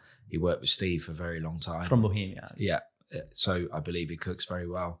 but he worked with Steve for a very long time. From Bohemia. Yeah. So I believe he cooks very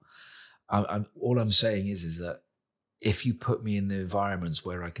well. All I'm saying is that if you put me in the environments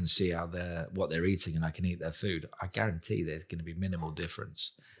where I can see what they're eating and I can eat their food, I guarantee there's going to be minimal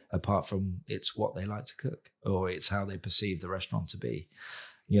difference, apart from it's what they like to cook or it's how they perceive the restaurant to be.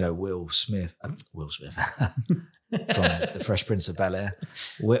 Will Smith from the Fresh Prince of Bel-Air,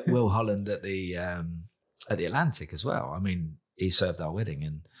 Will Holland at the Atlantic as well. I mean, he served our wedding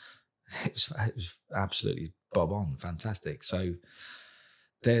and it was absolutely bob on, fantastic. So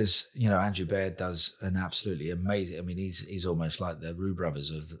there's, Andrew Baird does an absolutely amazing. I mean, he's almost like the Roux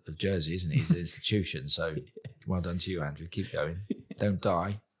brothers of Jersey, isn't he? He's an institution. So well done to you, Andrew. Keep going. Don't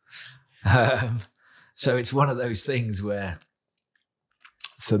die. So it's one of those things where,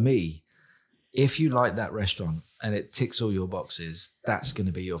 for me, if you like that restaurant and it ticks all your boxes, that's going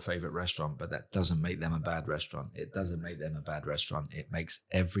to be your favorite restaurant, but that doesn't make them a bad restaurant. It doesn't make them a bad restaurant. It makes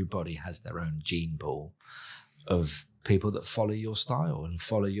everybody has their own gene pool of people that follow your style and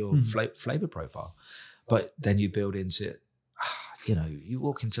follow your flavor profile. But then you build into, you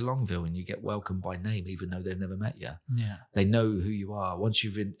walk into Longville and you get welcomed by name, even though they've never met you. Yeah. They know who you are. Once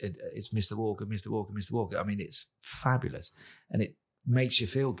it's Mr. Walker, Mr. Walker, Mr. Walker. I mean, it's fabulous. And it makes you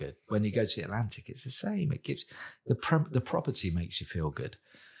feel good. When you go to the Atlantic, it's the same. It gives the property makes you feel good.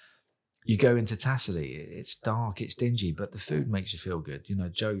 You go into Tassilly, it's dark, it's dingy, but the food makes you feel good.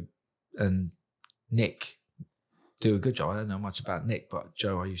 Joe and Nick do a good job. I don't know much about Nick, but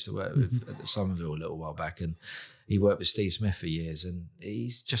Joe I used to work with at Somerville a little while back, and he worked with Steve Smith for years, and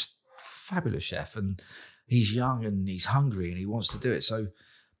he's just a fabulous chef, and he's young and he's hungry and he wants to do it. So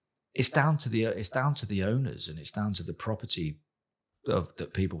it's down to the owners and it's down to the property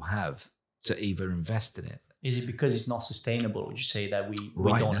that people have to either invest in it. Is it because it's not sustainable? Would you say that we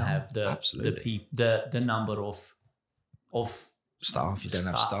don't have the number of staff? You don't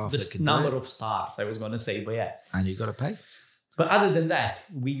have staff. The number of stars, I was going to say, but yeah. And you got to pay. But other than that,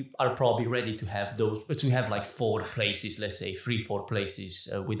 we are probably ready to have like 4 places, let's say 3-4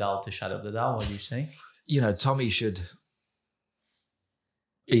 places without a shadow of the doubt. What do you say? Tommy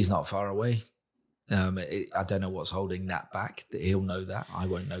he's not far away. I don't know what's holding that back. He'll know that. I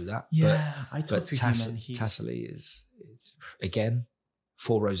won't know that. Yeah, I talked to him and Tasserley is, again,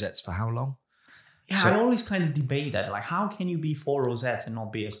 4 rosettes for how long? Yeah, so, I always kind of debate that. Like, how can you be 4 rosettes and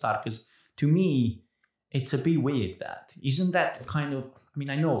not be a star? Because to me, it's a bit weird that. Isn't that kind of,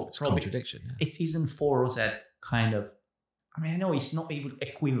 I know it's a contradiction. Yeah. It isn't 4 rosette kind of, I know it's not even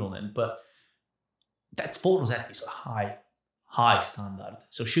equivalent, but that 4 rosette is a high standard.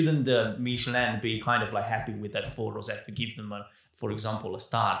 So shouldn't the Michelin be kind of like happy with that 4 rosette to give them, for example, a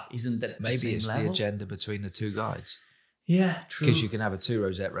star? Isn't that maybe the same it's level? The agenda between the 2 guides? Yeah, true. Because you can have a 2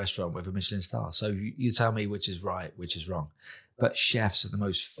 rosette restaurant with a Michelin star. So you tell me which is right, which is wrong. But chefs are the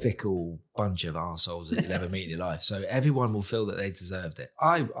most fickle bunch of arseholes that you'll ever meet in your life. So everyone will feel that they deserved it.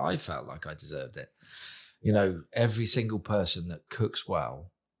 I felt like I deserved it. Every single person that cooks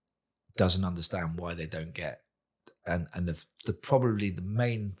well doesn't understand why they don't get. And the probably the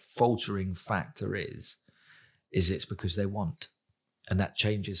main faltering factor is it's because they want. And that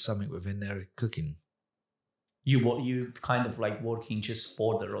changes something within their cooking. You kind of like working just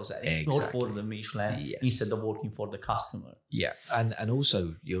for the rosette, exactly. Not for the Michelin, yes. Instead of working for the customer. Yeah, and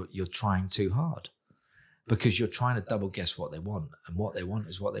also you're trying too hard because you're trying to double guess what they want, and what they want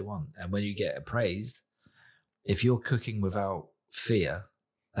is what they want. And when you get appraised, if you're cooking without fear,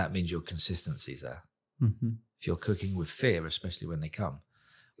 that means your consistency's there. Mm-hmm. If you're cooking with fear, especially when they come,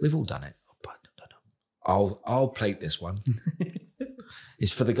 we've all done it. No. I'll plate this one.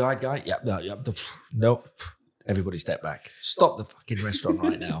 It's for the guy. Yep. No. Everybody step back. Stop the fucking restaurant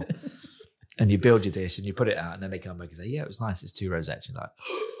right now. And you build your dish and you put it out, and then they come back and say, yeah, it was nice. It's 2 rosettes. You're like,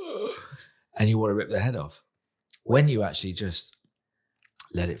 and you want to rip their head off. When you actually just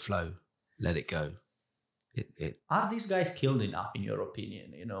let it flow, let it go. Are these guys skilled enough, in your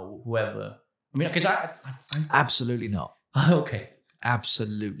opinion? Whoever. Because I absolutely not. Okay.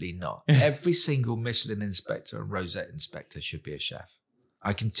 Absolutely not. Every single Michelin inspector and rosette inspector should be a chef.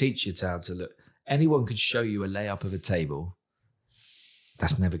 I can teach you how to look. Anyone could show you a layup of a table.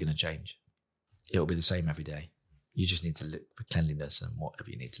 That's never going to change. It'll be the same every day. You just need to look for cleanliness and whatever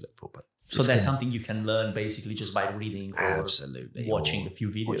you need to look for. But so that's something you can learn basically just by reading or absolutely watching a few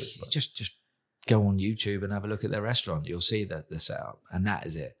videos. Just go on YouTube and have a look at their restaurant. You'll see the setup, and that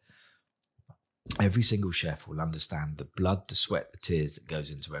is it. Every single chef will understand the blood, the sweat, the tears that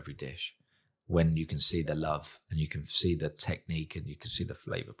goes into every dish when you can see the love and you can see the technique and you can see the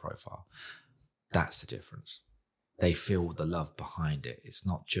flavor profile. That's the difference. They feel the love behind it. It's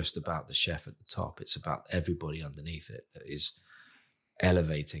not just about the chef at the top. It's about everybody underneath it that is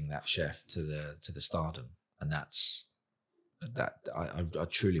elevating that chef to the stardom. And I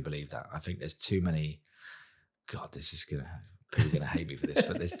truly believe that. I think there's too many, God, people are going to hate me for this,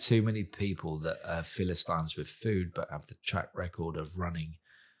 but there's too many people that are Philistines with food, but have the track record of running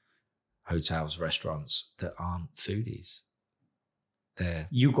hotels, restaurants that aren't foodies.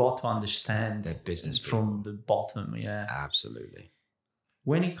 You got to understand their business from the bottom. Yeah, absolutely.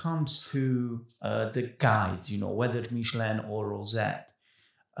 When it comes to the guides, whether Michelin or Rosette,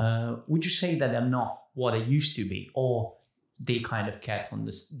 would you say that they're not what they used to be, or they kind of kept on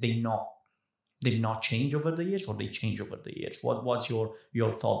this? They've not changed over the years, or they change over the years? What's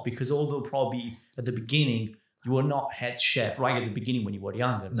your thought? Because although probably at the beginning you were not head chef right at the beginning when you were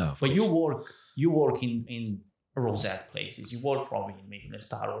younger, no, but you work in Rosette places. You work probably in Michelin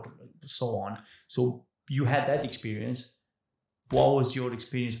star or so on. So you had that experience. What was your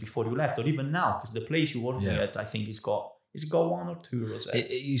experience before you left, or even now? Because the place you're working at, I think, it's got 1 or 2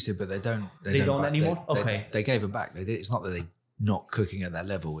 Rosettes. It used to, but they don't. They don't anymore. They gave them back. It's not that they not cooking at that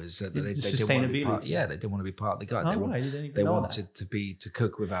level. Is that they sustainability? They didn't want to be part of the guide. They wanted to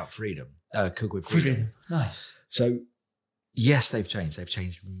cook without freedom. Cook with freedom. Nice. So yes, they've changed. They've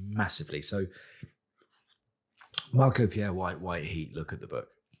changed massively. So Marco Pierre White Heat. Look at the book.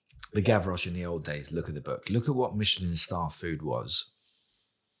 The Gavroche in the old days. Look at the book. Look at what Michelin star food was.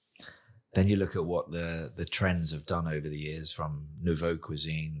 Then you look at what the trends have done over the years, from nouveau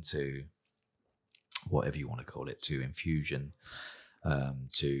cuisine to whatever you want to call it, to infusion,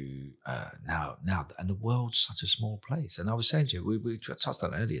 to now. And the world's such a small place. And I was saying to you, we touched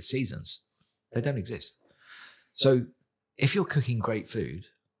on earlier, seasons. They don't exist. So if you're cooking great food,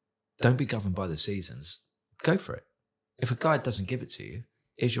 don't be governed by the seasons. Go for it. If a guide doesn't give it to you,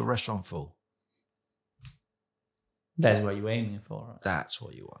 is your restaurant full? That's what you're aiming for. Right? That's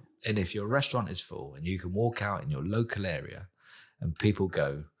what you want. And if your restaurant is full and you can walk out in your local area and people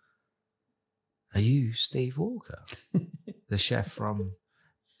go, are you Steve Walker, the chef from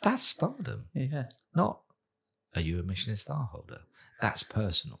that's stardom? Yeah. Not, are you a Michelin star holder? That's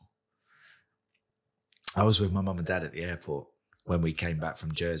personal. I was with my mum and dad at the airport when we came back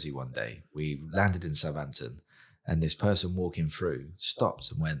from Jersey one day. We landed in Southampton, and this person walking through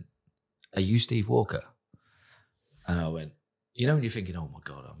stopped and went, are you Steve Walker? And I went, you know when you're thinking, oh my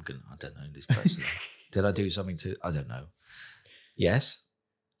God, I don't know this person. Did I do something I don't know. Yes,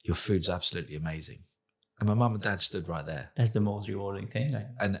 your food's absolutely amazing. And my mum and dad stood right there. That's the most rewarding thing.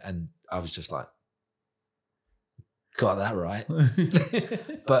 And I was just like, got that right.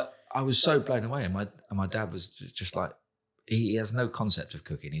 But I was so blown away. And my dad was just like, he has no concept of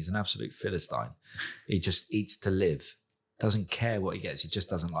cooking. He's an absolute Philistine. He just eats to live. Doesn't care what he gets. He just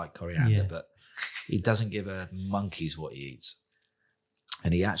doesn't like coriander, but he doesn't give a monkey's what he eats.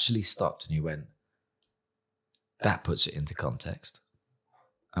 And he actually stopped and he went, that puts it into context.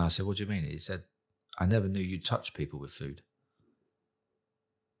 And I said, what do you mean? He said, I never knew you touch people with food.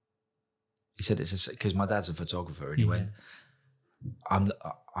 He said, it's because my dad's a photographer. And he went,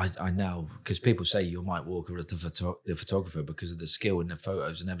 I now, because people say you're Mike Walker, the photographer, because of the skill in the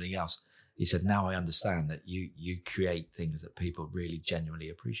photos and everything else. He said, now I understand that you create things that people really genuinely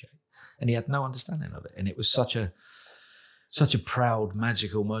appreciate. And he had no understanding of it. And it was such a proud,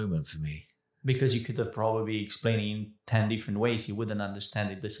 magical moment for me. Because you could have probably explained it in 10 different ways. You wouldn't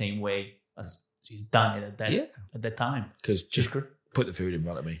understand it the same way as he's done it at that time. Because just put the food in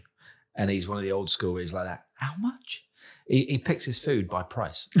front of me. And he's one of the old school where he's like that. How much? He picks his food by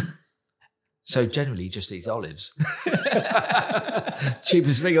price. So generally he just eats olives.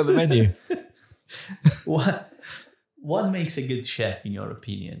 Cheapest thing on the menu. What makes a good chef in your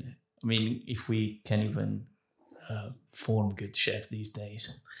opinion? I mean, if we can even form good chef these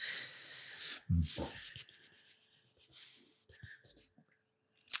days.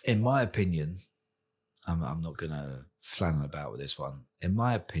 In my opinion, I'm not going to flannel about with this one. In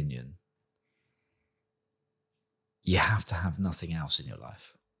my opinion, you have to have nothing else in your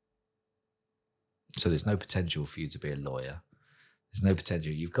life. So there's no potential for you to be a lawyer. There's no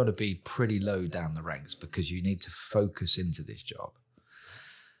potential. You've got to be pretty low down the ranks because you need to focus into this job.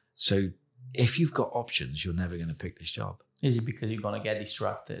 So if you've got options, you're never going to pick this job. Is it because you're going to get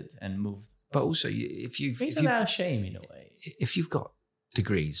distracted and move? But also, isn't that a shame in a way? If you've got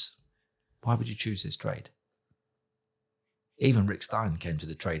degrees, why would you choose this trade? Even Rick Stein came to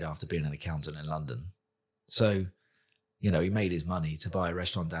the trade after being an accountant in London. So, he made his money to buy a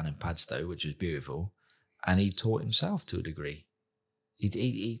restaurant down in Padstow, which was beautiful, and he taught himself to a degree.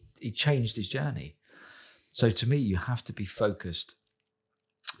 He changed his journey. So to me, you have to be focused.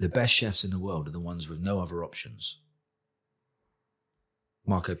 The best chefs in the world are the ones with no other options.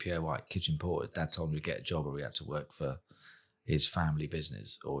 Marco Pierre White, kitchen porter, dad told him to get a job or he had to work for his family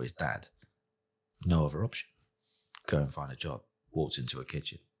business or his dad. No other option. Go and find a job. Walked into a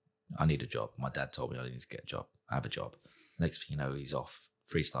kitchen. I need a job. My dad told me I need to get a job. I have a job. Next thing you know, he's off.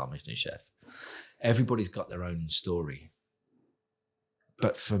 3-star Michelin chef. Everybody's got their own story.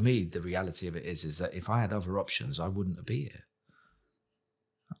 But for me, the reality of it is that if I had other options, I wouldn't be here.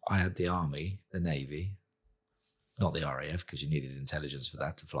 I had the army, the navy, not the RAF, because you needed intelligence for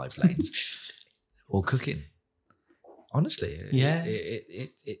that to fly planes, or cooking. Honestly,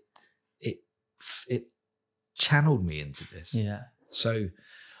 it channeled me into this. Yeah. So,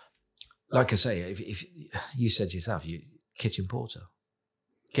 like I say, if you said yourself, you kitchen porter,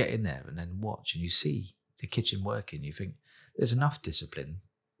 get in there and then watch, and you see the kitchen working. You think there's enough discipline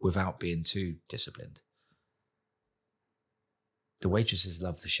without being too disciplined. The waitresses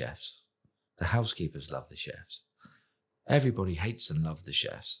love the chefs. The housekeepers love the chefs. Everybody hates and loves the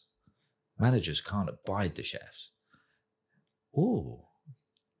chefs. Managers can't abide the chefs. Oh,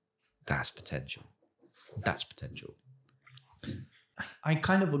 that's potential. That's potential. I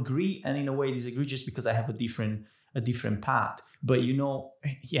kind of agree and in a way disagree just because I have a different path. But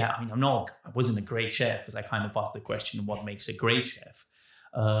I wasn't a great chef because I kind of asked the question, what makes a great chef?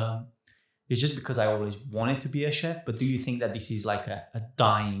 It's just because I always wanted to be a chef. But do you think that this is like a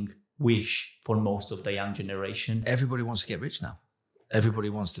dying wish for most of the young generation? Everybody wants to get rich now. Everybody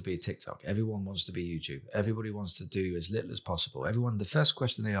wants to be TikTok. Everyone wants to be YouTube. Everybody wants to do as little as possible. The first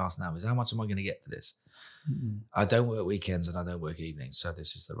question they ask now is, how much am I going to get for this? Mm-hmm. I don't work weekends and I don't work evenings. So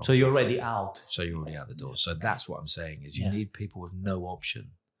this is the wrong. So you're already out. So you're already out the door. So that's what I'm saying is you need people with no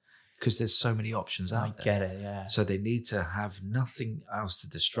option because there's so many options out there. I get it, yeah. So they need to have nothing else to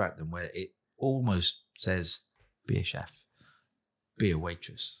distract them where it almost says, be a chef, be a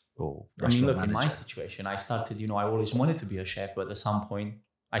waitress. Or restaurant manager. In my situation, I started, I always wanted to be a chef, but at some point,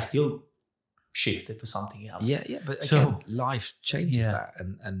 I still shifted to something else. Yeah. But again, life changes that.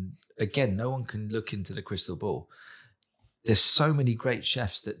 And again, no one can look into the crystal ball. There's so many great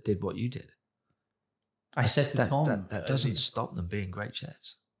chefs that did what you did. I said to Tom... That doesn't stop them being great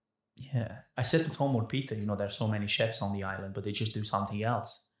chefs. Yeah. I said to Tom or Peter, there's so many chefs on the island, but they just do something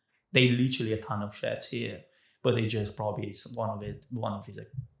else. They literally a ton of chefs here, but they just probably one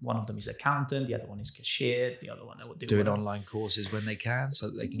of them is accountant, the other one is cashier, the other one doing online courses when they can, so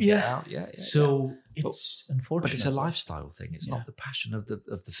that they can get out. So it's unfortunate, but it's a lifestyle thing. It's not the passion of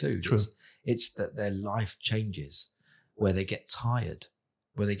the food. True. It's that their life changes, where they get tired,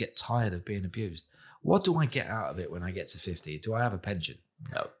 of being abused. What do I get out of it when I get to 50? Do I have a pension?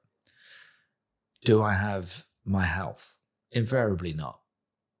 No. Do I have my health? Invariably not.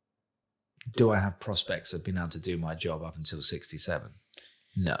 Do I have prospects of being able to do my job up until 67?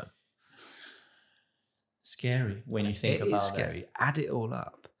 No. Scary when you think about it. It is scary. Add it all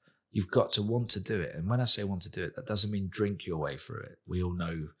up. You've got to want to do it. And when I say want to do it, that doesn't mean drink your way through it. We all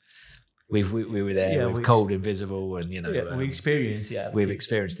know we were there with Cold Invisible and, we experienced, we've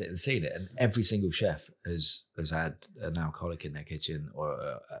experienced it and seen it. And every single chef has had an alcoholic in their kitchen or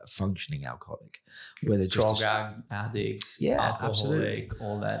a functioning alcoholic. Where they're just drug addicts, alcoholic, absolutely.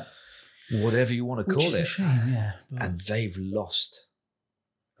 All that. Whatever you want to call it. Which is a shame, And they've lost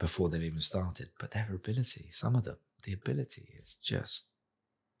before they've even started. But their ability, some of them, the ability is just...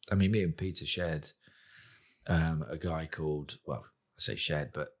 I mean, me and Peter shared a guy called... Well, I say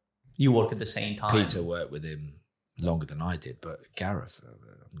shared, but... You work at the same time. Peter worked with him longer than I did, but Gareth,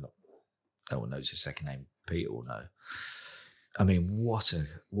 no one knows his second name. Peter will know. I mean, what a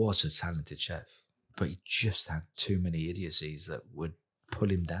talented chef. But he just had too many idiocies that would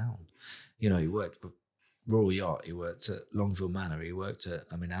pull him down. He worked with Royal Yacht, he worked at Longville Manor, he worked at,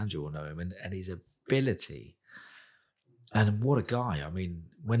 Andrew will know him, and his ability. And what a guy. I mean,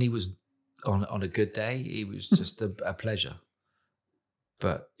 when he was on a good day, he was just a pleasure.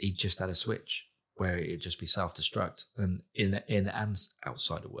 But he just had a switch where it'd just be self-destruct and in and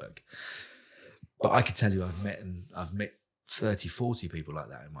outside of work. But I can tell you I've met 30, 40 people like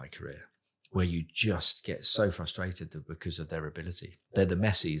that in my career, where you just get so frustrated because of their ability. They're the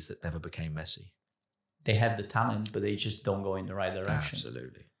Messis that never became messy. They have the talent, but they just don't go in the right direction.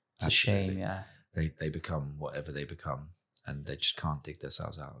 Absolutely. It's a shame, yeah. They become whatever they become, and they just can't dig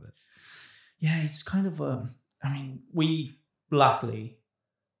themselves out of it. Yeah, it's kind of we luckily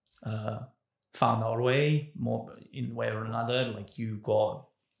found our way more in way or another. Like, you got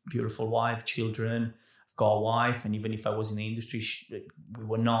beautiful wife, children, I've got a wife, and even if I was in the industry, we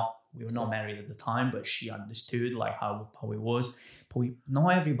were not married at the time, but she understood like how it was. But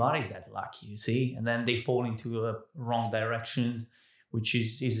not everybody's that lucky, you see, and then they fall into a wrong direction, which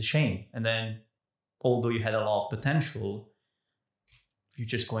is a shame. And then, although you had a lot of potential, you're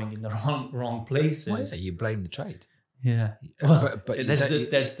just going in the wrong places. Well, yeah, you blame the trade. Yeah, but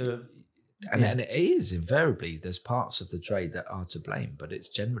and it is invariably, there's parts of the trade that are to blame, but it's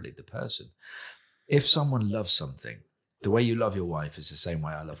generally the person. If someone loves something, the way you love your wife is the same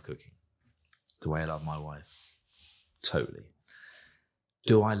way I love cooking. The way I love my wife, totally.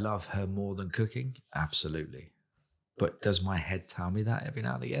 Do I love her more than cooking? Absolutely. But does my head tell me that every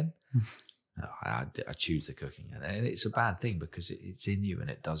now and again? No, I choose the cooking, and it's a bad thing because it's in you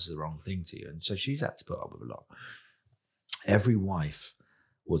and it does the wrong thing to you. And so she's had to put up with a lot. Every wife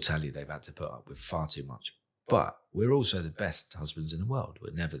will tell you they've had to put up with far too much. But we're also the best husbands in the world.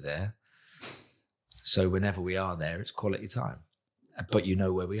 We're never there. So whenever we are there, it's quality time. But you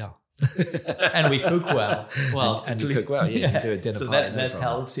know where we are. And we cook well. And you cook well. Yeah, you can do a dinner so party. That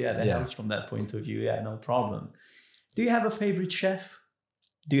helps. Yeah, that helps from that point of view. Yeah, no problem. Do you have a favorite chef?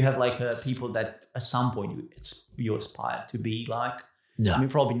 Do you have people that at some point you aspire to be like? No. I mean,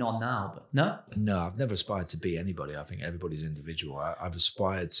 probably not now, but no? No, I've never aspired to be anybody. I think everybody's individual. I've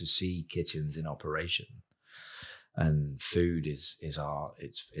aspired to see kitchens in operation. And food is art.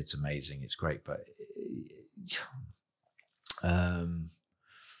 It's amazing. It's great. But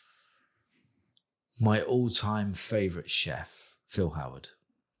my all-time favorite chef, Phil Howard.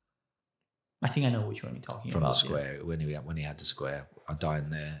 I think I know which one you're talking From about. the Square, yeah. when he had the Square, I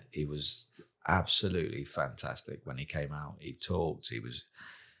dined there. He was absolutely fantastic. When he came out, he talked. He was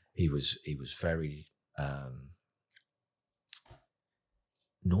very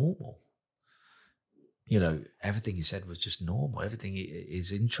normal. Everything he said was just normal. Everything,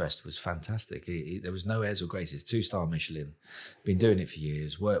 his interest was fantastic. There was no airs or graces. 2-star Michelin. Been doing it for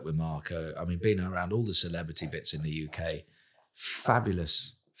years. Worked with Marco. I mean, been around all the celebrity bits in the UK.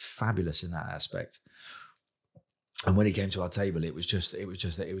 Fabulous in that aspect. And when he came to our table, it was just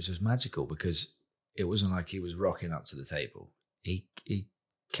magical, because it wasn't like he was rocking up to the table. He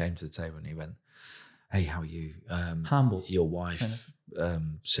came to the table and he went, "Hey, how are you? Humble. Your wife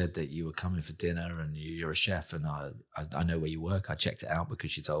said that you were coming for dinner and you're a chef, and I know where you work. I checked it out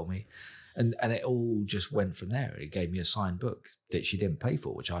because she told me." And it all just went from there. It gave me a signed book that she didn't pay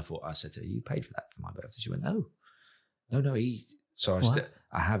for, which I said to her, "You paid for that for my birthday?" She went, No, he. So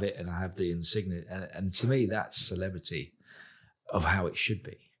I have it, and I have the insignia. And to me, that's celebrity of how it should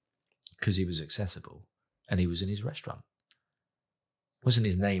be, because he was accessible and he was in his restaurant. Wasn't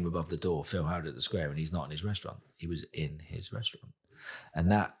his name above the door, Phil Howard at the Square, and he's not in his restaurant. He was in his restaurant.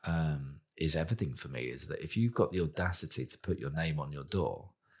 And that is everything for me, is that if you've got the audacity to put your name on your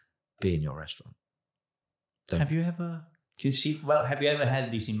door, be in your restaurant. Have you ever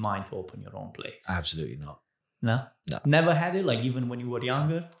had this in mind to open your own place? Absolutely not. No? Never had it, like even when you were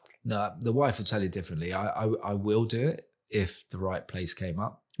younger? No, the wife would tell you differently. I will do it if the right place came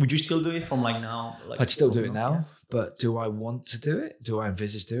up. Would you still do it from like now? I'd still do it now, but do I want to do it? Do I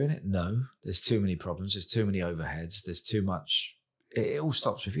envisage doing it? No. There's too many problems. There's too many overheads. There's too much. It all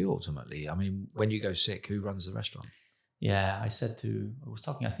stops with you ultimately. I mean, when you go sick, who runs the restaurant? Yeah, I was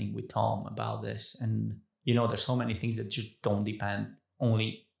talking, I think, with Tom about this. And, there's so many things that just don't depend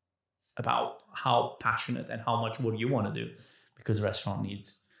only about how passionate and how much work you want to do. Because the restaurant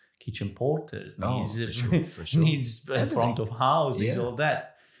needs kitchen porters, for sure. needs front of house, needs all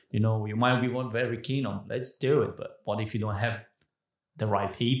that. You might be very keen on, let's do it. But what if you don't have the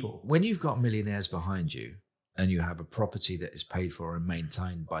right people? When you've got millionaires behind you and you have a property that is paid for and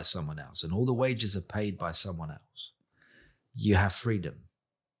maintained by someone else, and all the wages are paid by someone else, you have freedom.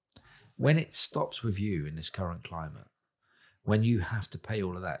 When it stops with you in this current climate, when you have to pay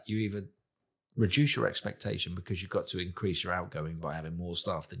all of that, you either reduce your expectation because you've got to increase your outgoing by having more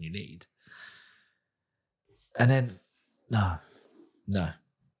staff than you need. And then, no,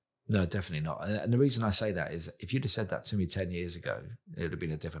 definitely not. And the reason I say that is, if you'd have said that to me 10 years ago, it would have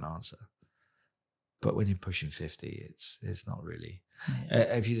been a different answer. But when you're pushing 50, it's not really.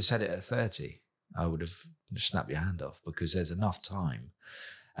 Yeah. If you'd have said it at 30, I would have snapped your hand off, because there's enough time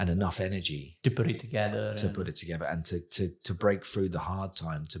and enough energy to put it together and to break through the hard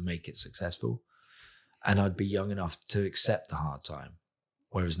time to make it successful. And I'd be young enough to accept the hard time.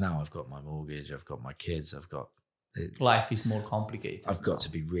 Whereas now I've got my mortgage, I've got my kids, life is more complicated. I've got to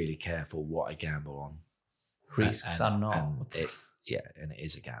be really careful what I gamble on. Risks are not. And it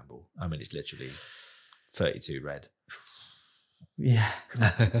is a gamble. I mean, it's literally 32 red. Yeah.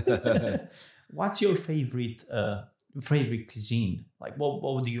 What's your favorite cuisine? Like,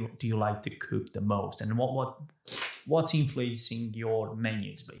 what do you like to cook the most, and what's influencing your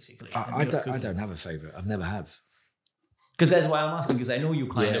menus basically? I don't have a favorite. I've never have. Because that's why I'm asking. Because I know you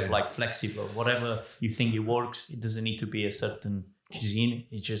kind of like flexible. Whatever you think it works, it doesn't need to be a certain cuisine.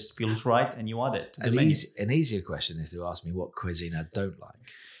 It just feels right, and you add it to the menu. An easier question is to ask me what cuisine I don't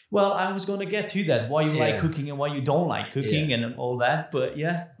like. Well, I was going to get to that. Why you like cooking and why you don't like cooking and all that. But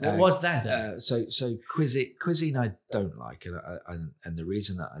what was that then? So cuisine I don't like, and the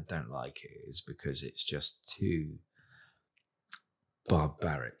reason that I don't like it is because it's just too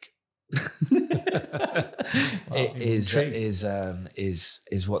barbaric. It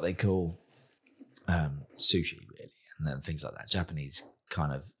is what they call sushi, really, and then things like that. Japanese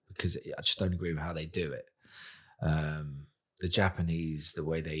kind of, because I just don't agree with how they do it. The Japanese, the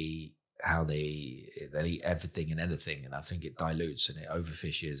way they eat, how they eat everything and anything, and I think it dilutes and it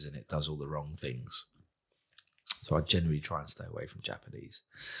overfishes and it does all the wrong things. So I generally try and stay away from Japanese.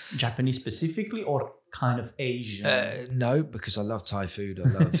 Japanese specifically, or kind of Asian? No, because I love Thai food. I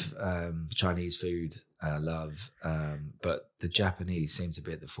love Chinese food. I love, but the Japanese seem to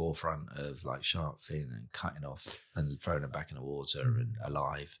be at the forefront of like shark fin and cutting off and throwing them back in the water and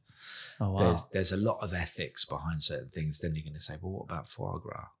alive. Oh, wow. There's a lot of ethics behind certain things. Then you're going to say, well, what about foie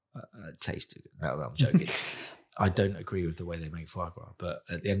gras? It tastes good. No, I'm joking. I don't agree with the way they make foie gras, but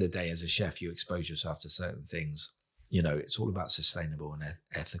at the end of the day, as a chef, you expose yourself to certain things. It's all about sustainable and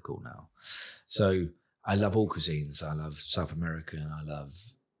ethical now. So I love all cuisines. I love South American. I love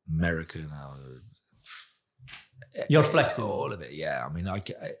American. You're flexible. All of it, yeah. I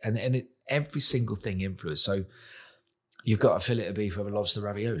mean, every single thing influences. So you've got a fillet of beef with a lobster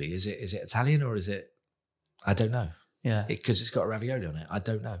ravioli. Is it Italian or is it? I don't know. Yeah, because it's got a ravioli on it. I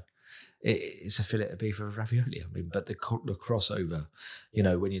don't know. It's a fillet of beef with a ravioli. I mean, but the crossover,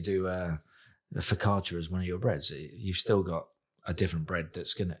 when you do a focaccia as one of your breads, you've still got a different bread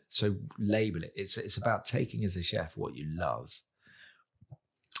that's gonna. So label it. It's about taking as a chef what you love.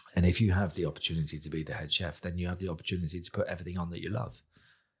 And if you have the opportunity to be the head chef, then you have the opportunity to put everything on that you love.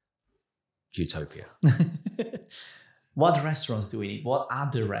 Utopia. What restaurants do we need? What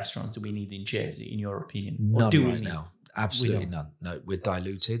other restaurants do we need in Jersey, in your opinion? None right now. Absolutely none. No, we're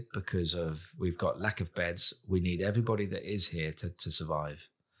diluted because we've got lack of beds. We need everybody that is here to survive.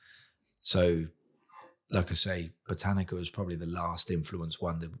 So, like I say, Botanica is probably the last influence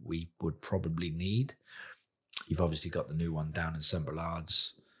one that we would probably need. You've obviously got the new one down in St.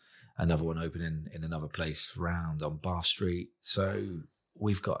 Bullard's, another one opening in another place round on Bath Street. So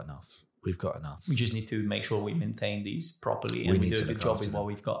we've got enough. We've got enough. We just need to make sure we maintain these properly and we do a good job with what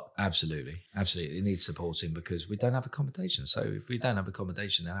we've got. Absolutely. Absolutely. It needs supporting because we don't have accommodation. So if we don't have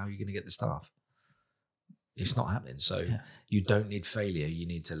accommodation, then how are you going to get the staff? It's not happening. So you don't need failure. You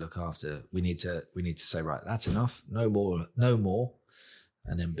need to look after. We need to say, right, that's enough. No more.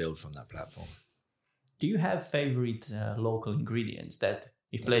 And then build from that platform. Do you have favorite local ingredients that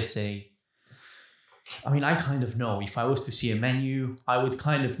if, let's say, I mean, I kind of know if I was to see a menu, I would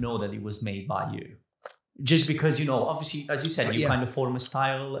kind of know that it was made by you. Just because, obviously, as you said, you kind of form a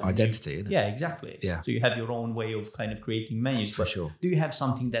style. Identity, isn't it? Yeah, exactly. Yeah. So you have your own way of kind of creating menus. For sure. Do you have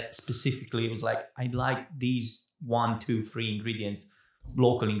something that specifically was like, I like these 1, 2, 3 ingredients,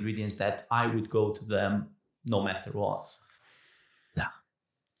 local ingredients that I would go to them no matter what? No.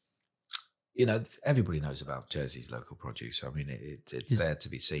 Everybody knows about Jersey's local produce. I mean, it's there to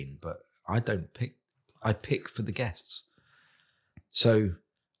be seen, but I don't pick. I pick for the guests. So,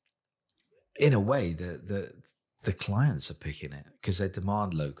 in a way, the clients are picking it because they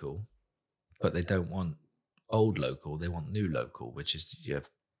demand local, but they don't want old local. They want new local, which is you have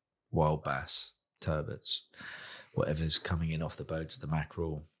wild bass, turbots, whatever's coming in off the boats, the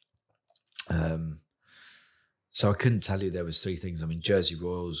mackerel. So I couldn't tell you there was 3 things. I mean, Jersey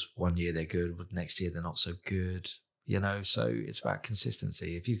Royals, one year they're good, but next year they're not so good. So it's about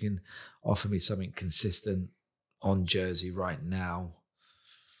consistency. If you can offer me something consistent on Jersey right now,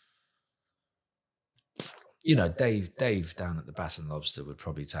 Dave down at the Bass and Lobster would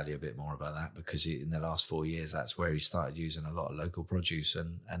probably tell you a bit more about that because in the last 4 years, that's where he started using a lot of local produce.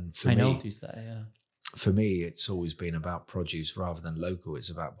 And for me, I noticed that, yeah. For me, it's always been about produce rather than local. It's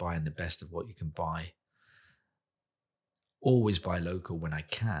about buying the best of what you can buy. Always buy local when I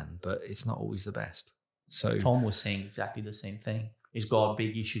can, but it's not always the best. So Tom was saying exactly the same thing. He's got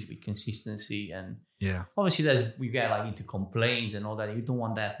big issues with consistency, and obviously we get like into complaints and all that. You don't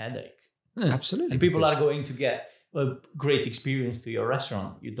want that headache. Absolutely, and people are going to get a great experience to your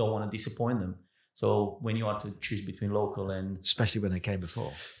restaurant. You don't want to disappoint them. So when you have to choose between local and especially when they came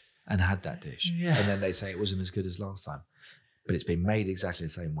before and had that dish, and then they say it wasn't as good as last time, but it's been made exactly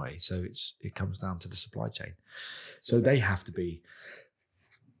the same way. So it comes down to the supply chain. So they have to be,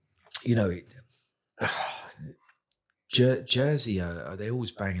 Jersey, are they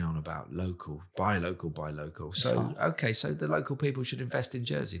always banging on about local, buy local, buy local. So, so the local people should invest in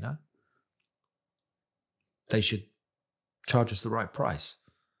Jersey, no? They should charge us the right price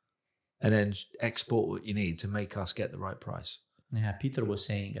and then export what you need to make us get the right price. Yeah, Peter was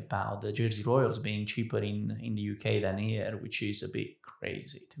saying about the Jersey Royals being cheaper in the UK than here, which is a bit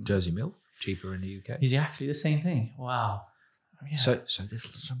crazy to me. Jersey milk, cheaper in the UK? Is it actually the same thing? Wow. Yeah. So there's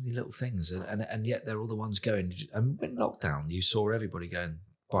so many little things, and yet they're all the ones going. And when lockdown, you saw everybody going,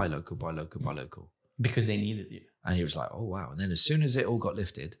 buy local, buy local, buy local. Because they needed you. And he was like, oh, wow. And then as soon as it all got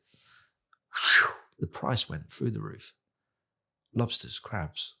lifted, the price went through the roof. Lobsters,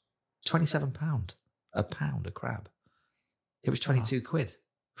 crabs, £27 a pound a crab. It was 22 quid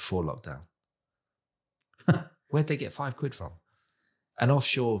before lockdown. Where'd they get £5 from? And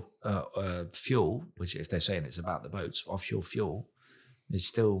offshore fuel, which if they're saying it's about the boats, offshore fuel is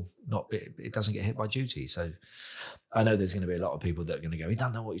still not, it doesn't get hit by duty. So I know there's going to be a lot of people that are going to go, he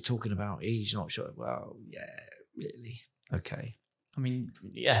doesn't know what you're talking about. He's not sure. Well, yeah, really. Okay. I mean,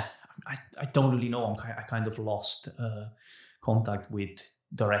 yeah, I don't really know. I kind of lost contact with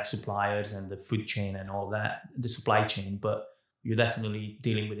direct suppliers and the food chain and all that, the supply chain, but you're definitely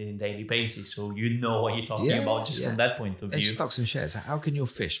dealing with it on a daily basis. So you know what you're talking about just from that point of view. It's stocks and shares. How can your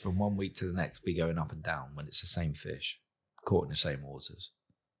fish from one week to the next be going up and down when it's the same fish caught in the same waters?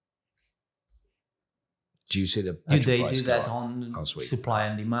 Do you see the do they do that on supply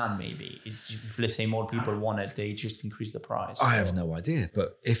and demand maybe? If let's say more people want it, they just increase the price. I have no idea.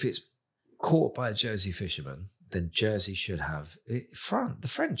 But if it's caught by a Jersey fisherman, then Jersey should have it. The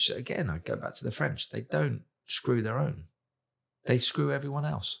French, again, I go back to the French. They don't screw their own. They screw everyone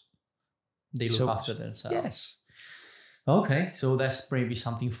else. They look after themselves. Yes. Okay, so that's maybe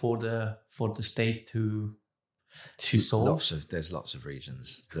something for the states to solve. There's lots of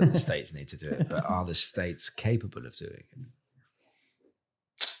reasons that the states need to do it, but are the states capable of doing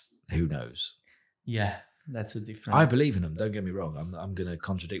it? Who knows? Yeah, that's a different. I believe in them. Don't get me wrong. I'm going to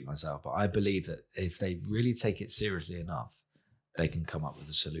contradict myself, but I believe that if they really take it seriously enough, they can come up with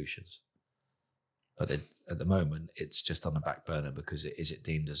the solutions. But at the moment, it's just on the back burner because is it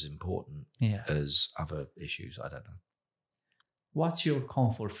deemed as important as other issues? I don't know. What's your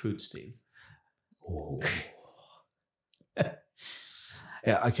comfort food, Steve? Oh.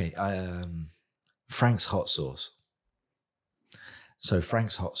 Yeah, okay. Frank's hot sauce. So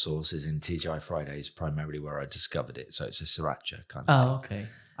Frank's hot sauce is in TGI Fridays, primarily where I discovered it. So it's a sriracha kind of thing. Okay.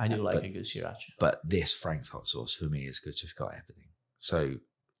 I do like a good sriracha. But this Frank's hot sauce for me is good. It's got everything. So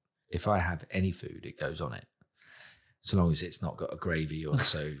if I have any food, it goes on it. So long as it's not got a gravy or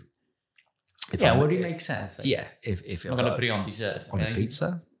so. Would it make sense? If I'm going to put it on dessert. On a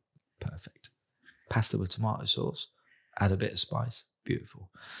pizza, perfect. Pasta with tomato sauce, add a bit of spice, beautiful.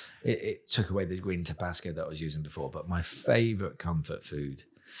 It took away the green Tabasco that I was using before, but my favourite comfort food,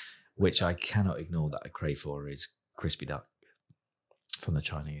 which I cannot ignore that I crave for, is crispy duck from the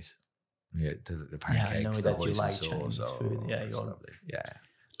Chinese. Yeah, the pancakes. Yeah, I know the that you like sauce, Chinese food. Yeah, it's lovely. Yeah,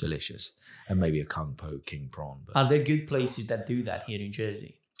 delicious. And maybe a kung po king prawn. But. Are there good places that do that here in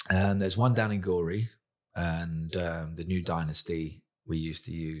Jersey? And there's one down in Gorey, and the New Dynasty we used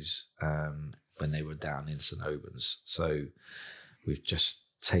to use when they were down in St Albans. So we've just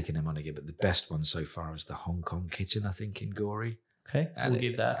taken them on again. But the best one so far is the Hong Kong Kitchen, I think, in Gorey. Okay, we'll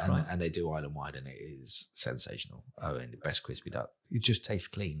give that a try. And they do island wide, and it is sensational. I mean, the best crispy duck. It just tastes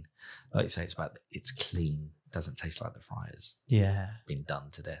clean. Like you say, it's clean. It doesn't taste like the fryers. Yeah, been done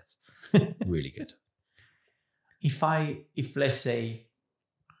to death. Really good. If let's say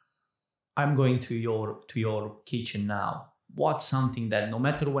I'm going to your kitchen now, what's something that no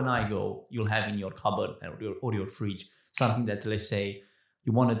matter when I go, you'll have in your cupboard or your fridge? Something that, let's say,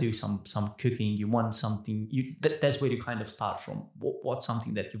 you want to do some cooking, you want something, that's where you kind of start from. What's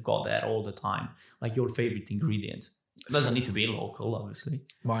something that you've got there all the time, like your favorite ingredient? It doesn't need to be local, obviously.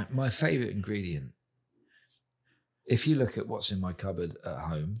 My favorite ingredient, if you look at what's in my cupboard at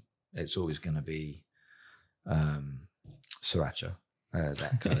home, it's always going to be sriracha,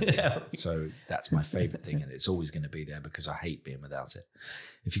 that kind of thing. Yeah. So that's my favorite thing, and it's always going to be there because I hate being without it.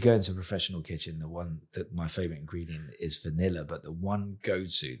 If you go into a professional kitchen, my favorite ingredient is vanilla, but the one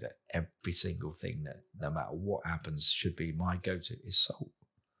go-to that every single thing that no matter what happens should be my go-to is salt.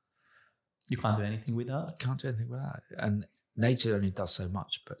 You can't do anything without it? I can't do anything without it. And nature only does so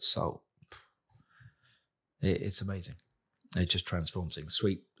much, but salt, it's amazing. It just transforms things,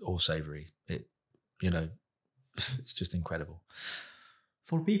 sweet or savory. It's just incredible.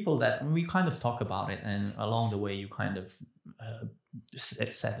 For people that, we kind of talk about it, and along the way you kind of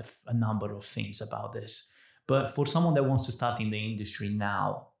said a number of things about this. But for someone that wants to start in the industry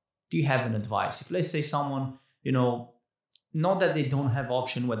now, do you have an advice? If let's say someone, not that they don't have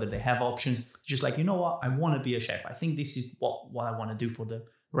option, whether they have options, just like, you know what, I want to be a chef. I think this is what I want to do for the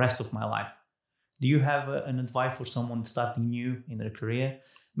rest of my life. Do you have an advice for someone starting new in their career?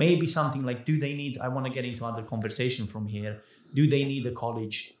 Maybe something like, I want to get into other conversation from here. Do they need a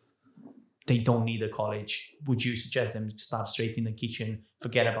college? They don't need a college. Would you suggest them to start straight in the kitchen,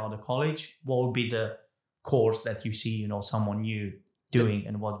 forget about the college? What would be the course that you see, someone new doing,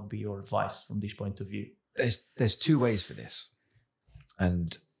 and what would be your advice from this point of view? There's two ways for this.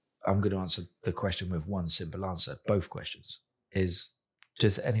 And I'm going to answer the question with one simple answer. Both questions is,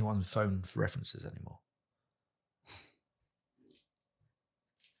 does anyone phone for references anymore?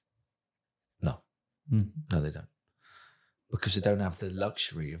 No. No, they don't. Because they don't have the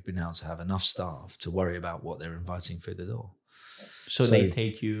luxury of being able to have enough staff to worry about what they're inviting through the door. So they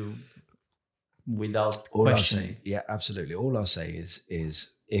take you without questioning? Yeah, absolutely. All I'll say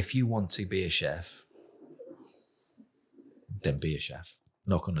is if you want to be a chef, then be a chef.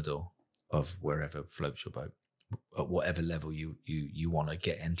 Knock on the door of wherever floats your boat, at whatever level you want to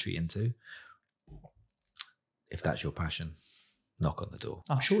get entry into. If that's your passion, knock on the door.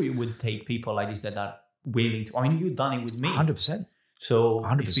 I'm sure you would take people like this that are willing to. I mean, you've done it with me. 100%. So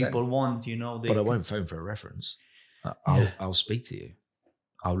 100%. If people want, but I won't phone for a reference. I'll speak to you.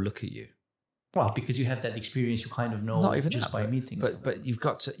 I'll look at you. Well, because you have that experience, you kind of know not even just by meetings. But you've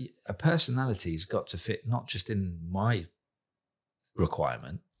got to, a personality's got to fit not just in my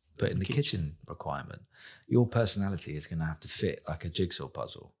requirement, but in the kitchen requirement. Your personality is going to have to fit like a jigsaw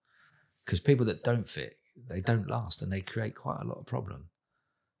puzzle, because people that don't fit, they don't last, and they create quite a lot of problem.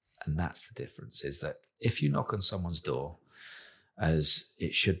 And that's the difference, is that if you knock on someone's door, as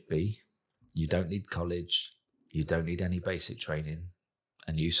it should be, you don't need college, you don't need any basic training,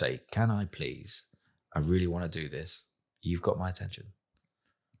 and you say, can I please, I really want to do this, you've got my attention.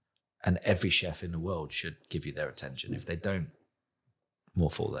 And every chef in the world should give you their attention. If they don't, more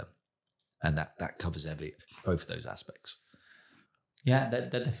for them. And that covers both of those aspects. Yeah,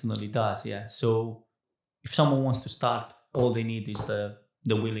 that definitely does, yeah. So if someone wants to start, all they need is the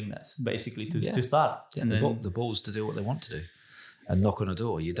the willingness basically to start. Yeah, And the balls to do what they want to do and knock on a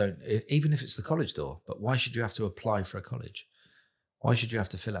door. You don't, even if it's the college door, but why should you have to apply for a college? Why should you have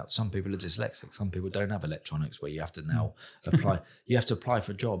to fill out? Some people are dyslexic. Some people don't have electronics where you have to now apply. You have to apply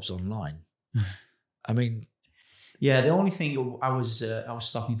for jobs online. I mean, yeah, the only thing I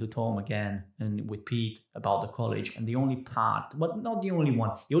was talking to Tom again and with Pete about the college, and the only part, but not the only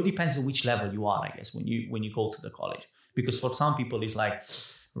one. It all depends on which level you are, I guess, when you go to the college. Because for some people, it's like,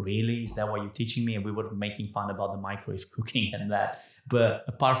 really, is that what you're teaching me? And we were making fun about the microwave cooking and that. But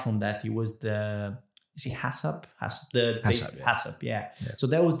apart from that, it was the HACCP? HACCP, yeah. So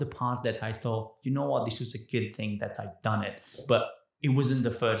that was the part that I thought, you know what, this was a good thing that I've done it. But it wasn't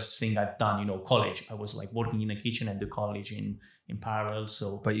the first thing I've done, college. I was like working in a kitchen and the college in parallel.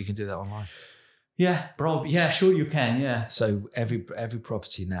 So, but you can do that online. Yeah, probably. Yeah, sure you can. Yeah. So every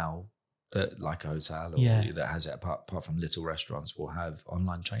property now, like a hotel or that has it, apart from little restaurants, will have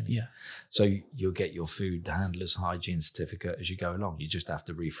online training. Yeah. So you'll get your food handler's hygiene certificate as you go along. You just have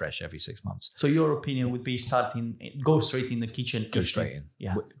to refresh every 6 months. So your opinion would be go straight in the kitchen. Go straight in.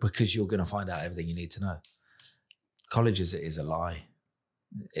 Yeah. Because you're going to find out everything you need to know. College is a lie.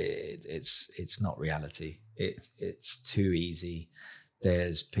 It's not reality. It's too easy.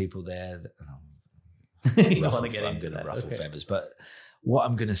 There's people there that you don't want to get into that. Ruffle feathers. But what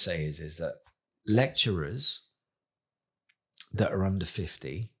I'm going to say is that lecturers that are under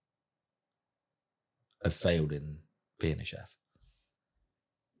 50 have failed in being a chef.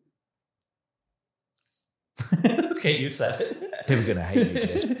 Okay, you said it. People are going to hate me for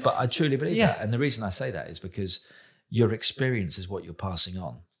this, but I truly believe that. And the reason I say that is because your experience is what you're passing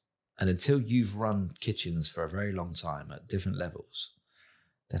on. And until you've run kitchens for a very long time at different levels,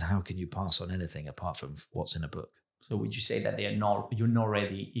 then how can you pass on anything apart from what's in a book? So would you say that you're not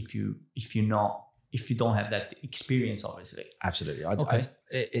ready if you don't have that experience, obviously? Absolutely. Okay.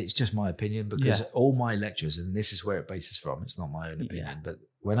 It's just my opinion because all my lectures, and this is where it bases from, it's not my own opinion, but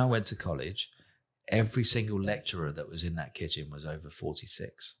when I went to college, every single lecturer that was in that kitchen was over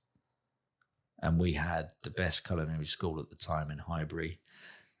 46. And we had the best culinary school at the time in Highbury.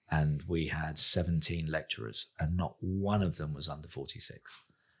 And we had 17 lecturers, and not one of them was under 46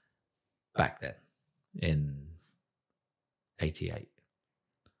 back then in 88.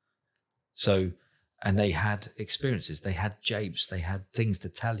 So, and they had experiences. They had japes. They had things to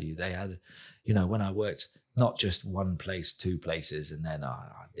tell you. They had, when I worked, not just one place, two places, and then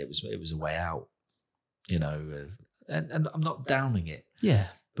it was a way out, and I'm not downing it. Yeah.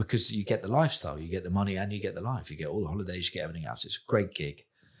 Because you get the lifestyle, you get the money, and you get the life. You get all the holidays, you get everything else. It's a great gig.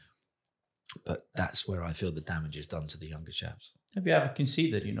 But that's where I feel the damage is done to the younger chefs. Have you ever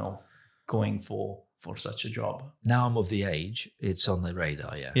considered, going for such a job? Now I'm of the age, it's on the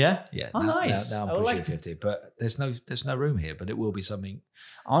radar, yeah. Yeah? Yeah. Oh, nice. Now I'm pushing 50, but there's no room here, but it will be something.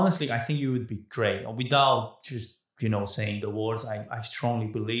 Honestly, I think you would be great. Without just, saying the words, I strongly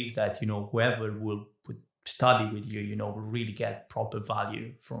believe that, whoever would study with you, will really get proper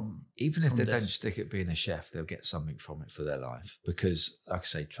value from. Even if they don't stick at being a chef, they'll get something from it for their life. Because, like I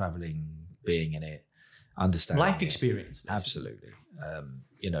say, traveling, being in it, understanding life experience. Basically. Absolutely.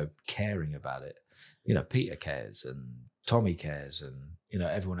 Caring about it. Peter cares and Tommy cares and,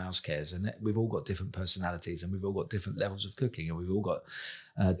 everyone else cares. And we've all got different personalities and we've all got different levels of cooking and we've all got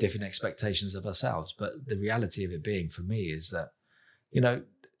different expectations of ourselves. But the reality of it being for me is that,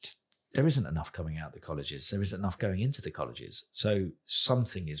 there isn't enough coming out of the colleges. There isn't enough going into the colleges. So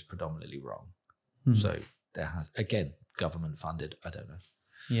something is predominantly wrong. So there has, again, government funded. I don't know.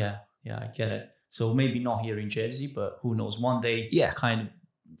 Yeah, I get it. So maybe not here in Jersey, but who knows? One day, kind of,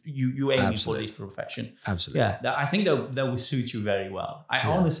 you aiming for this profession. Absolutely. Yeah, I think that will suit you very well. I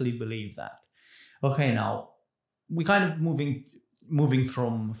honestly believe that. Okay, now we kind of moving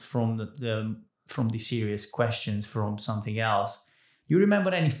from the serious questions from something else. You remember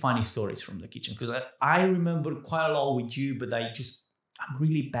any funny stories from the kitchen? Because I remember quite a lot with you, but I'm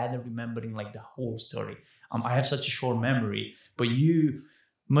really bad at remembering like the whole story. I have such a short memory, but you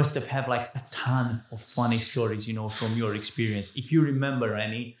must have had like a ton of funny stories, from your experience. If you remember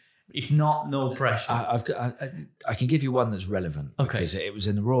any, if not, no pressure. I can give you one that's relevant. Okay. Because it was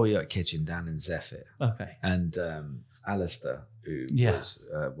in the Royal York Kitchen down in Zephyr. Okay. And Alistair, who was,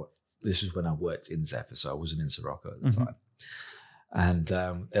 this was when I worked in Zephyr, so I wasn't in Sirocco at the time. And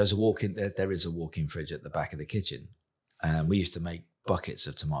there is a walk-in fridge at the back of the kitchen. And we used to make buckets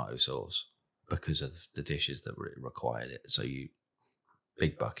of tomato sauce because of the dishes that required it. So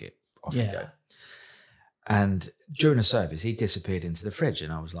big bucket, off you go. And during a service, he disappeared into the fridge.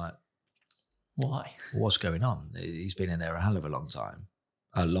 And I was like, why? What's going on? He's been in there a hell of a long time.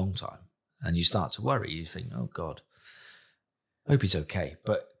 And you start to worry. You think, oh, God. Opie's okay,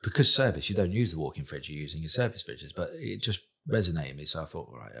 but because service, you don't use the walk-in fridge, you're using your service fridges, but it just resonated with me, so I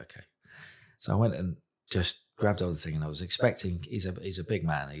thought, right, okay. So I went and just grabbed all the thing, and I was expecting, he's a big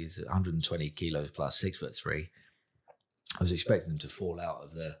man, he's 120 kilos plus, 6'3". I was expecting him to fall out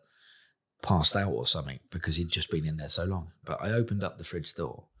of the, passed out or something, because he'd just been in there so long. But I opened up the fridge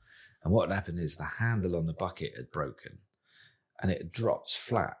door, and what had happened is the handle on the bucket had broken, and it dropped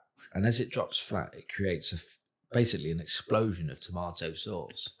flat. And as it drops flat, it creates basically an explosion of tomato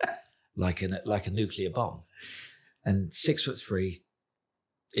sauce, like a nuclear bomb. And 6'3",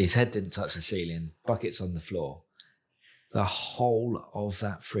 his head didn't touch the ceiling, buckets on the floor. The whole of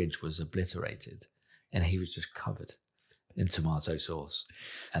that fridge was obliterated, and he was just covered in tomato sauce.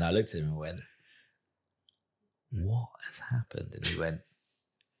 And I looked at him and went, "What has happened?" And he went,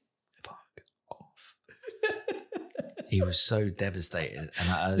 "Fuck off." He was so devastated,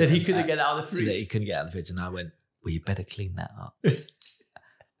 and that he couldn't get out of the fridge. That he couldn't get out of the fridge, and I went, "Well, you better clean that up."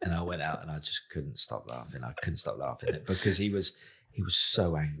 And I went out, and I just couldn't stop laughing. I couldn't stop laughing because he was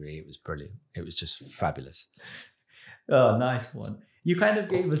so angry. It was brilliant. It was just fabulous. Oh, nice one. You kind of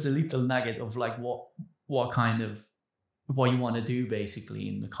gave us a little nugget of like what you want to do basically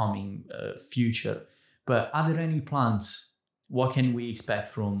in the coming future. But are there any plans? What can we expect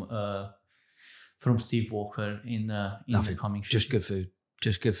from Steve Walker in the coming future?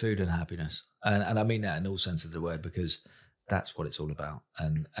 Just good food and happiness, and I mean that in all sense of the word, because that's what it's all about.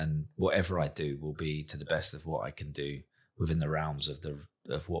 And whatever I do will be to the best of what I can do within the realms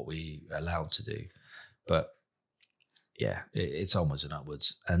of what we are allowed to do. But yeah, it's onwards and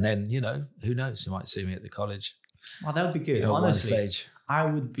upwards. And then, who knows? You might see me at the college. Well, that would be good. Honestly, I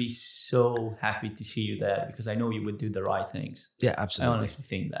would be so happy to see you there, because I know you would do the right things. Yeah, absolutely. I honestly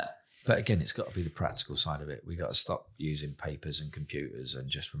think that. But again, it's got to be the practical side of it. We got to stop using papers and computers and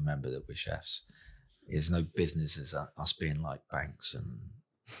just remember that we're chefs. There's no business as us being like banks, and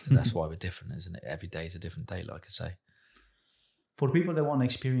that's why we're different, isn't it? Every day is a different day, like I say. For people that want to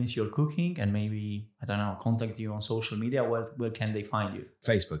experience your cooking and maybe, I don't know, contact you on social media, where can they find you?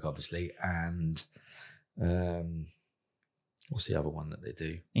 Facebook, obviously, and what's the other one that they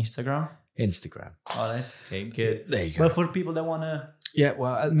do? Instagram. All right. Okay, good. There you go. Well, for people that want to... Yeah,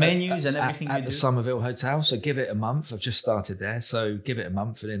 well, menus and everything at the Somerville Hotel. So give it a month. I've just started there, so give it a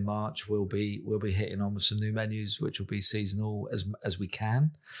month, and in March we'll be hitting on with some new menus, which will be seasonal as we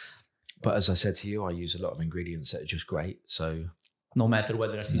can. But as I said to you, I use a lot of ingredients that are just great. So no matter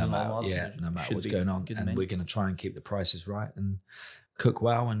whether it's seasonal or not, no matter what's going on, and we're going to try and keep the prices right and cook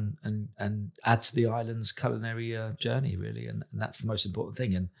well and add to the island's culinary journey, really, and that's the most important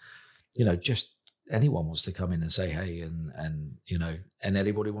thing. And just anyone wants to come in and say hey, and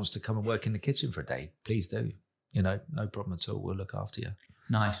anybody wants to come and work in the kitchen for a day, please do. No problem at all. We'll look after you.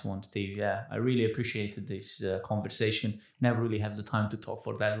 Nice one, Steve. Yeah, I really appreciated this conversation. Never really have the time to talk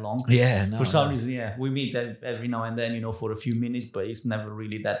for that long. Yeah, no. For some reason, yeah, we meet every now and then, for a few minutes, but it's never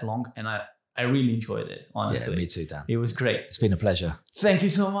really that long. And I really enjoyed it, honestly. Yeah, me too, Dan. It was great. It's been a pleasure. Thank you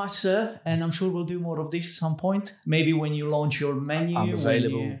so much, sir. And I'm sure we'll do more of this at some point. Maybe when you launch your menu. I'm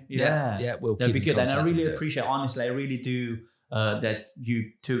available. Yeah, we'll that'd keep be good. And I really appreciate appreciate, honestly, I really do that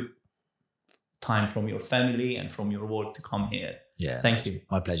you took time from your family and from your work to come here. Yeah. Thank you.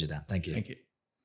 My pleasure, Dan. Thank you. Thank you.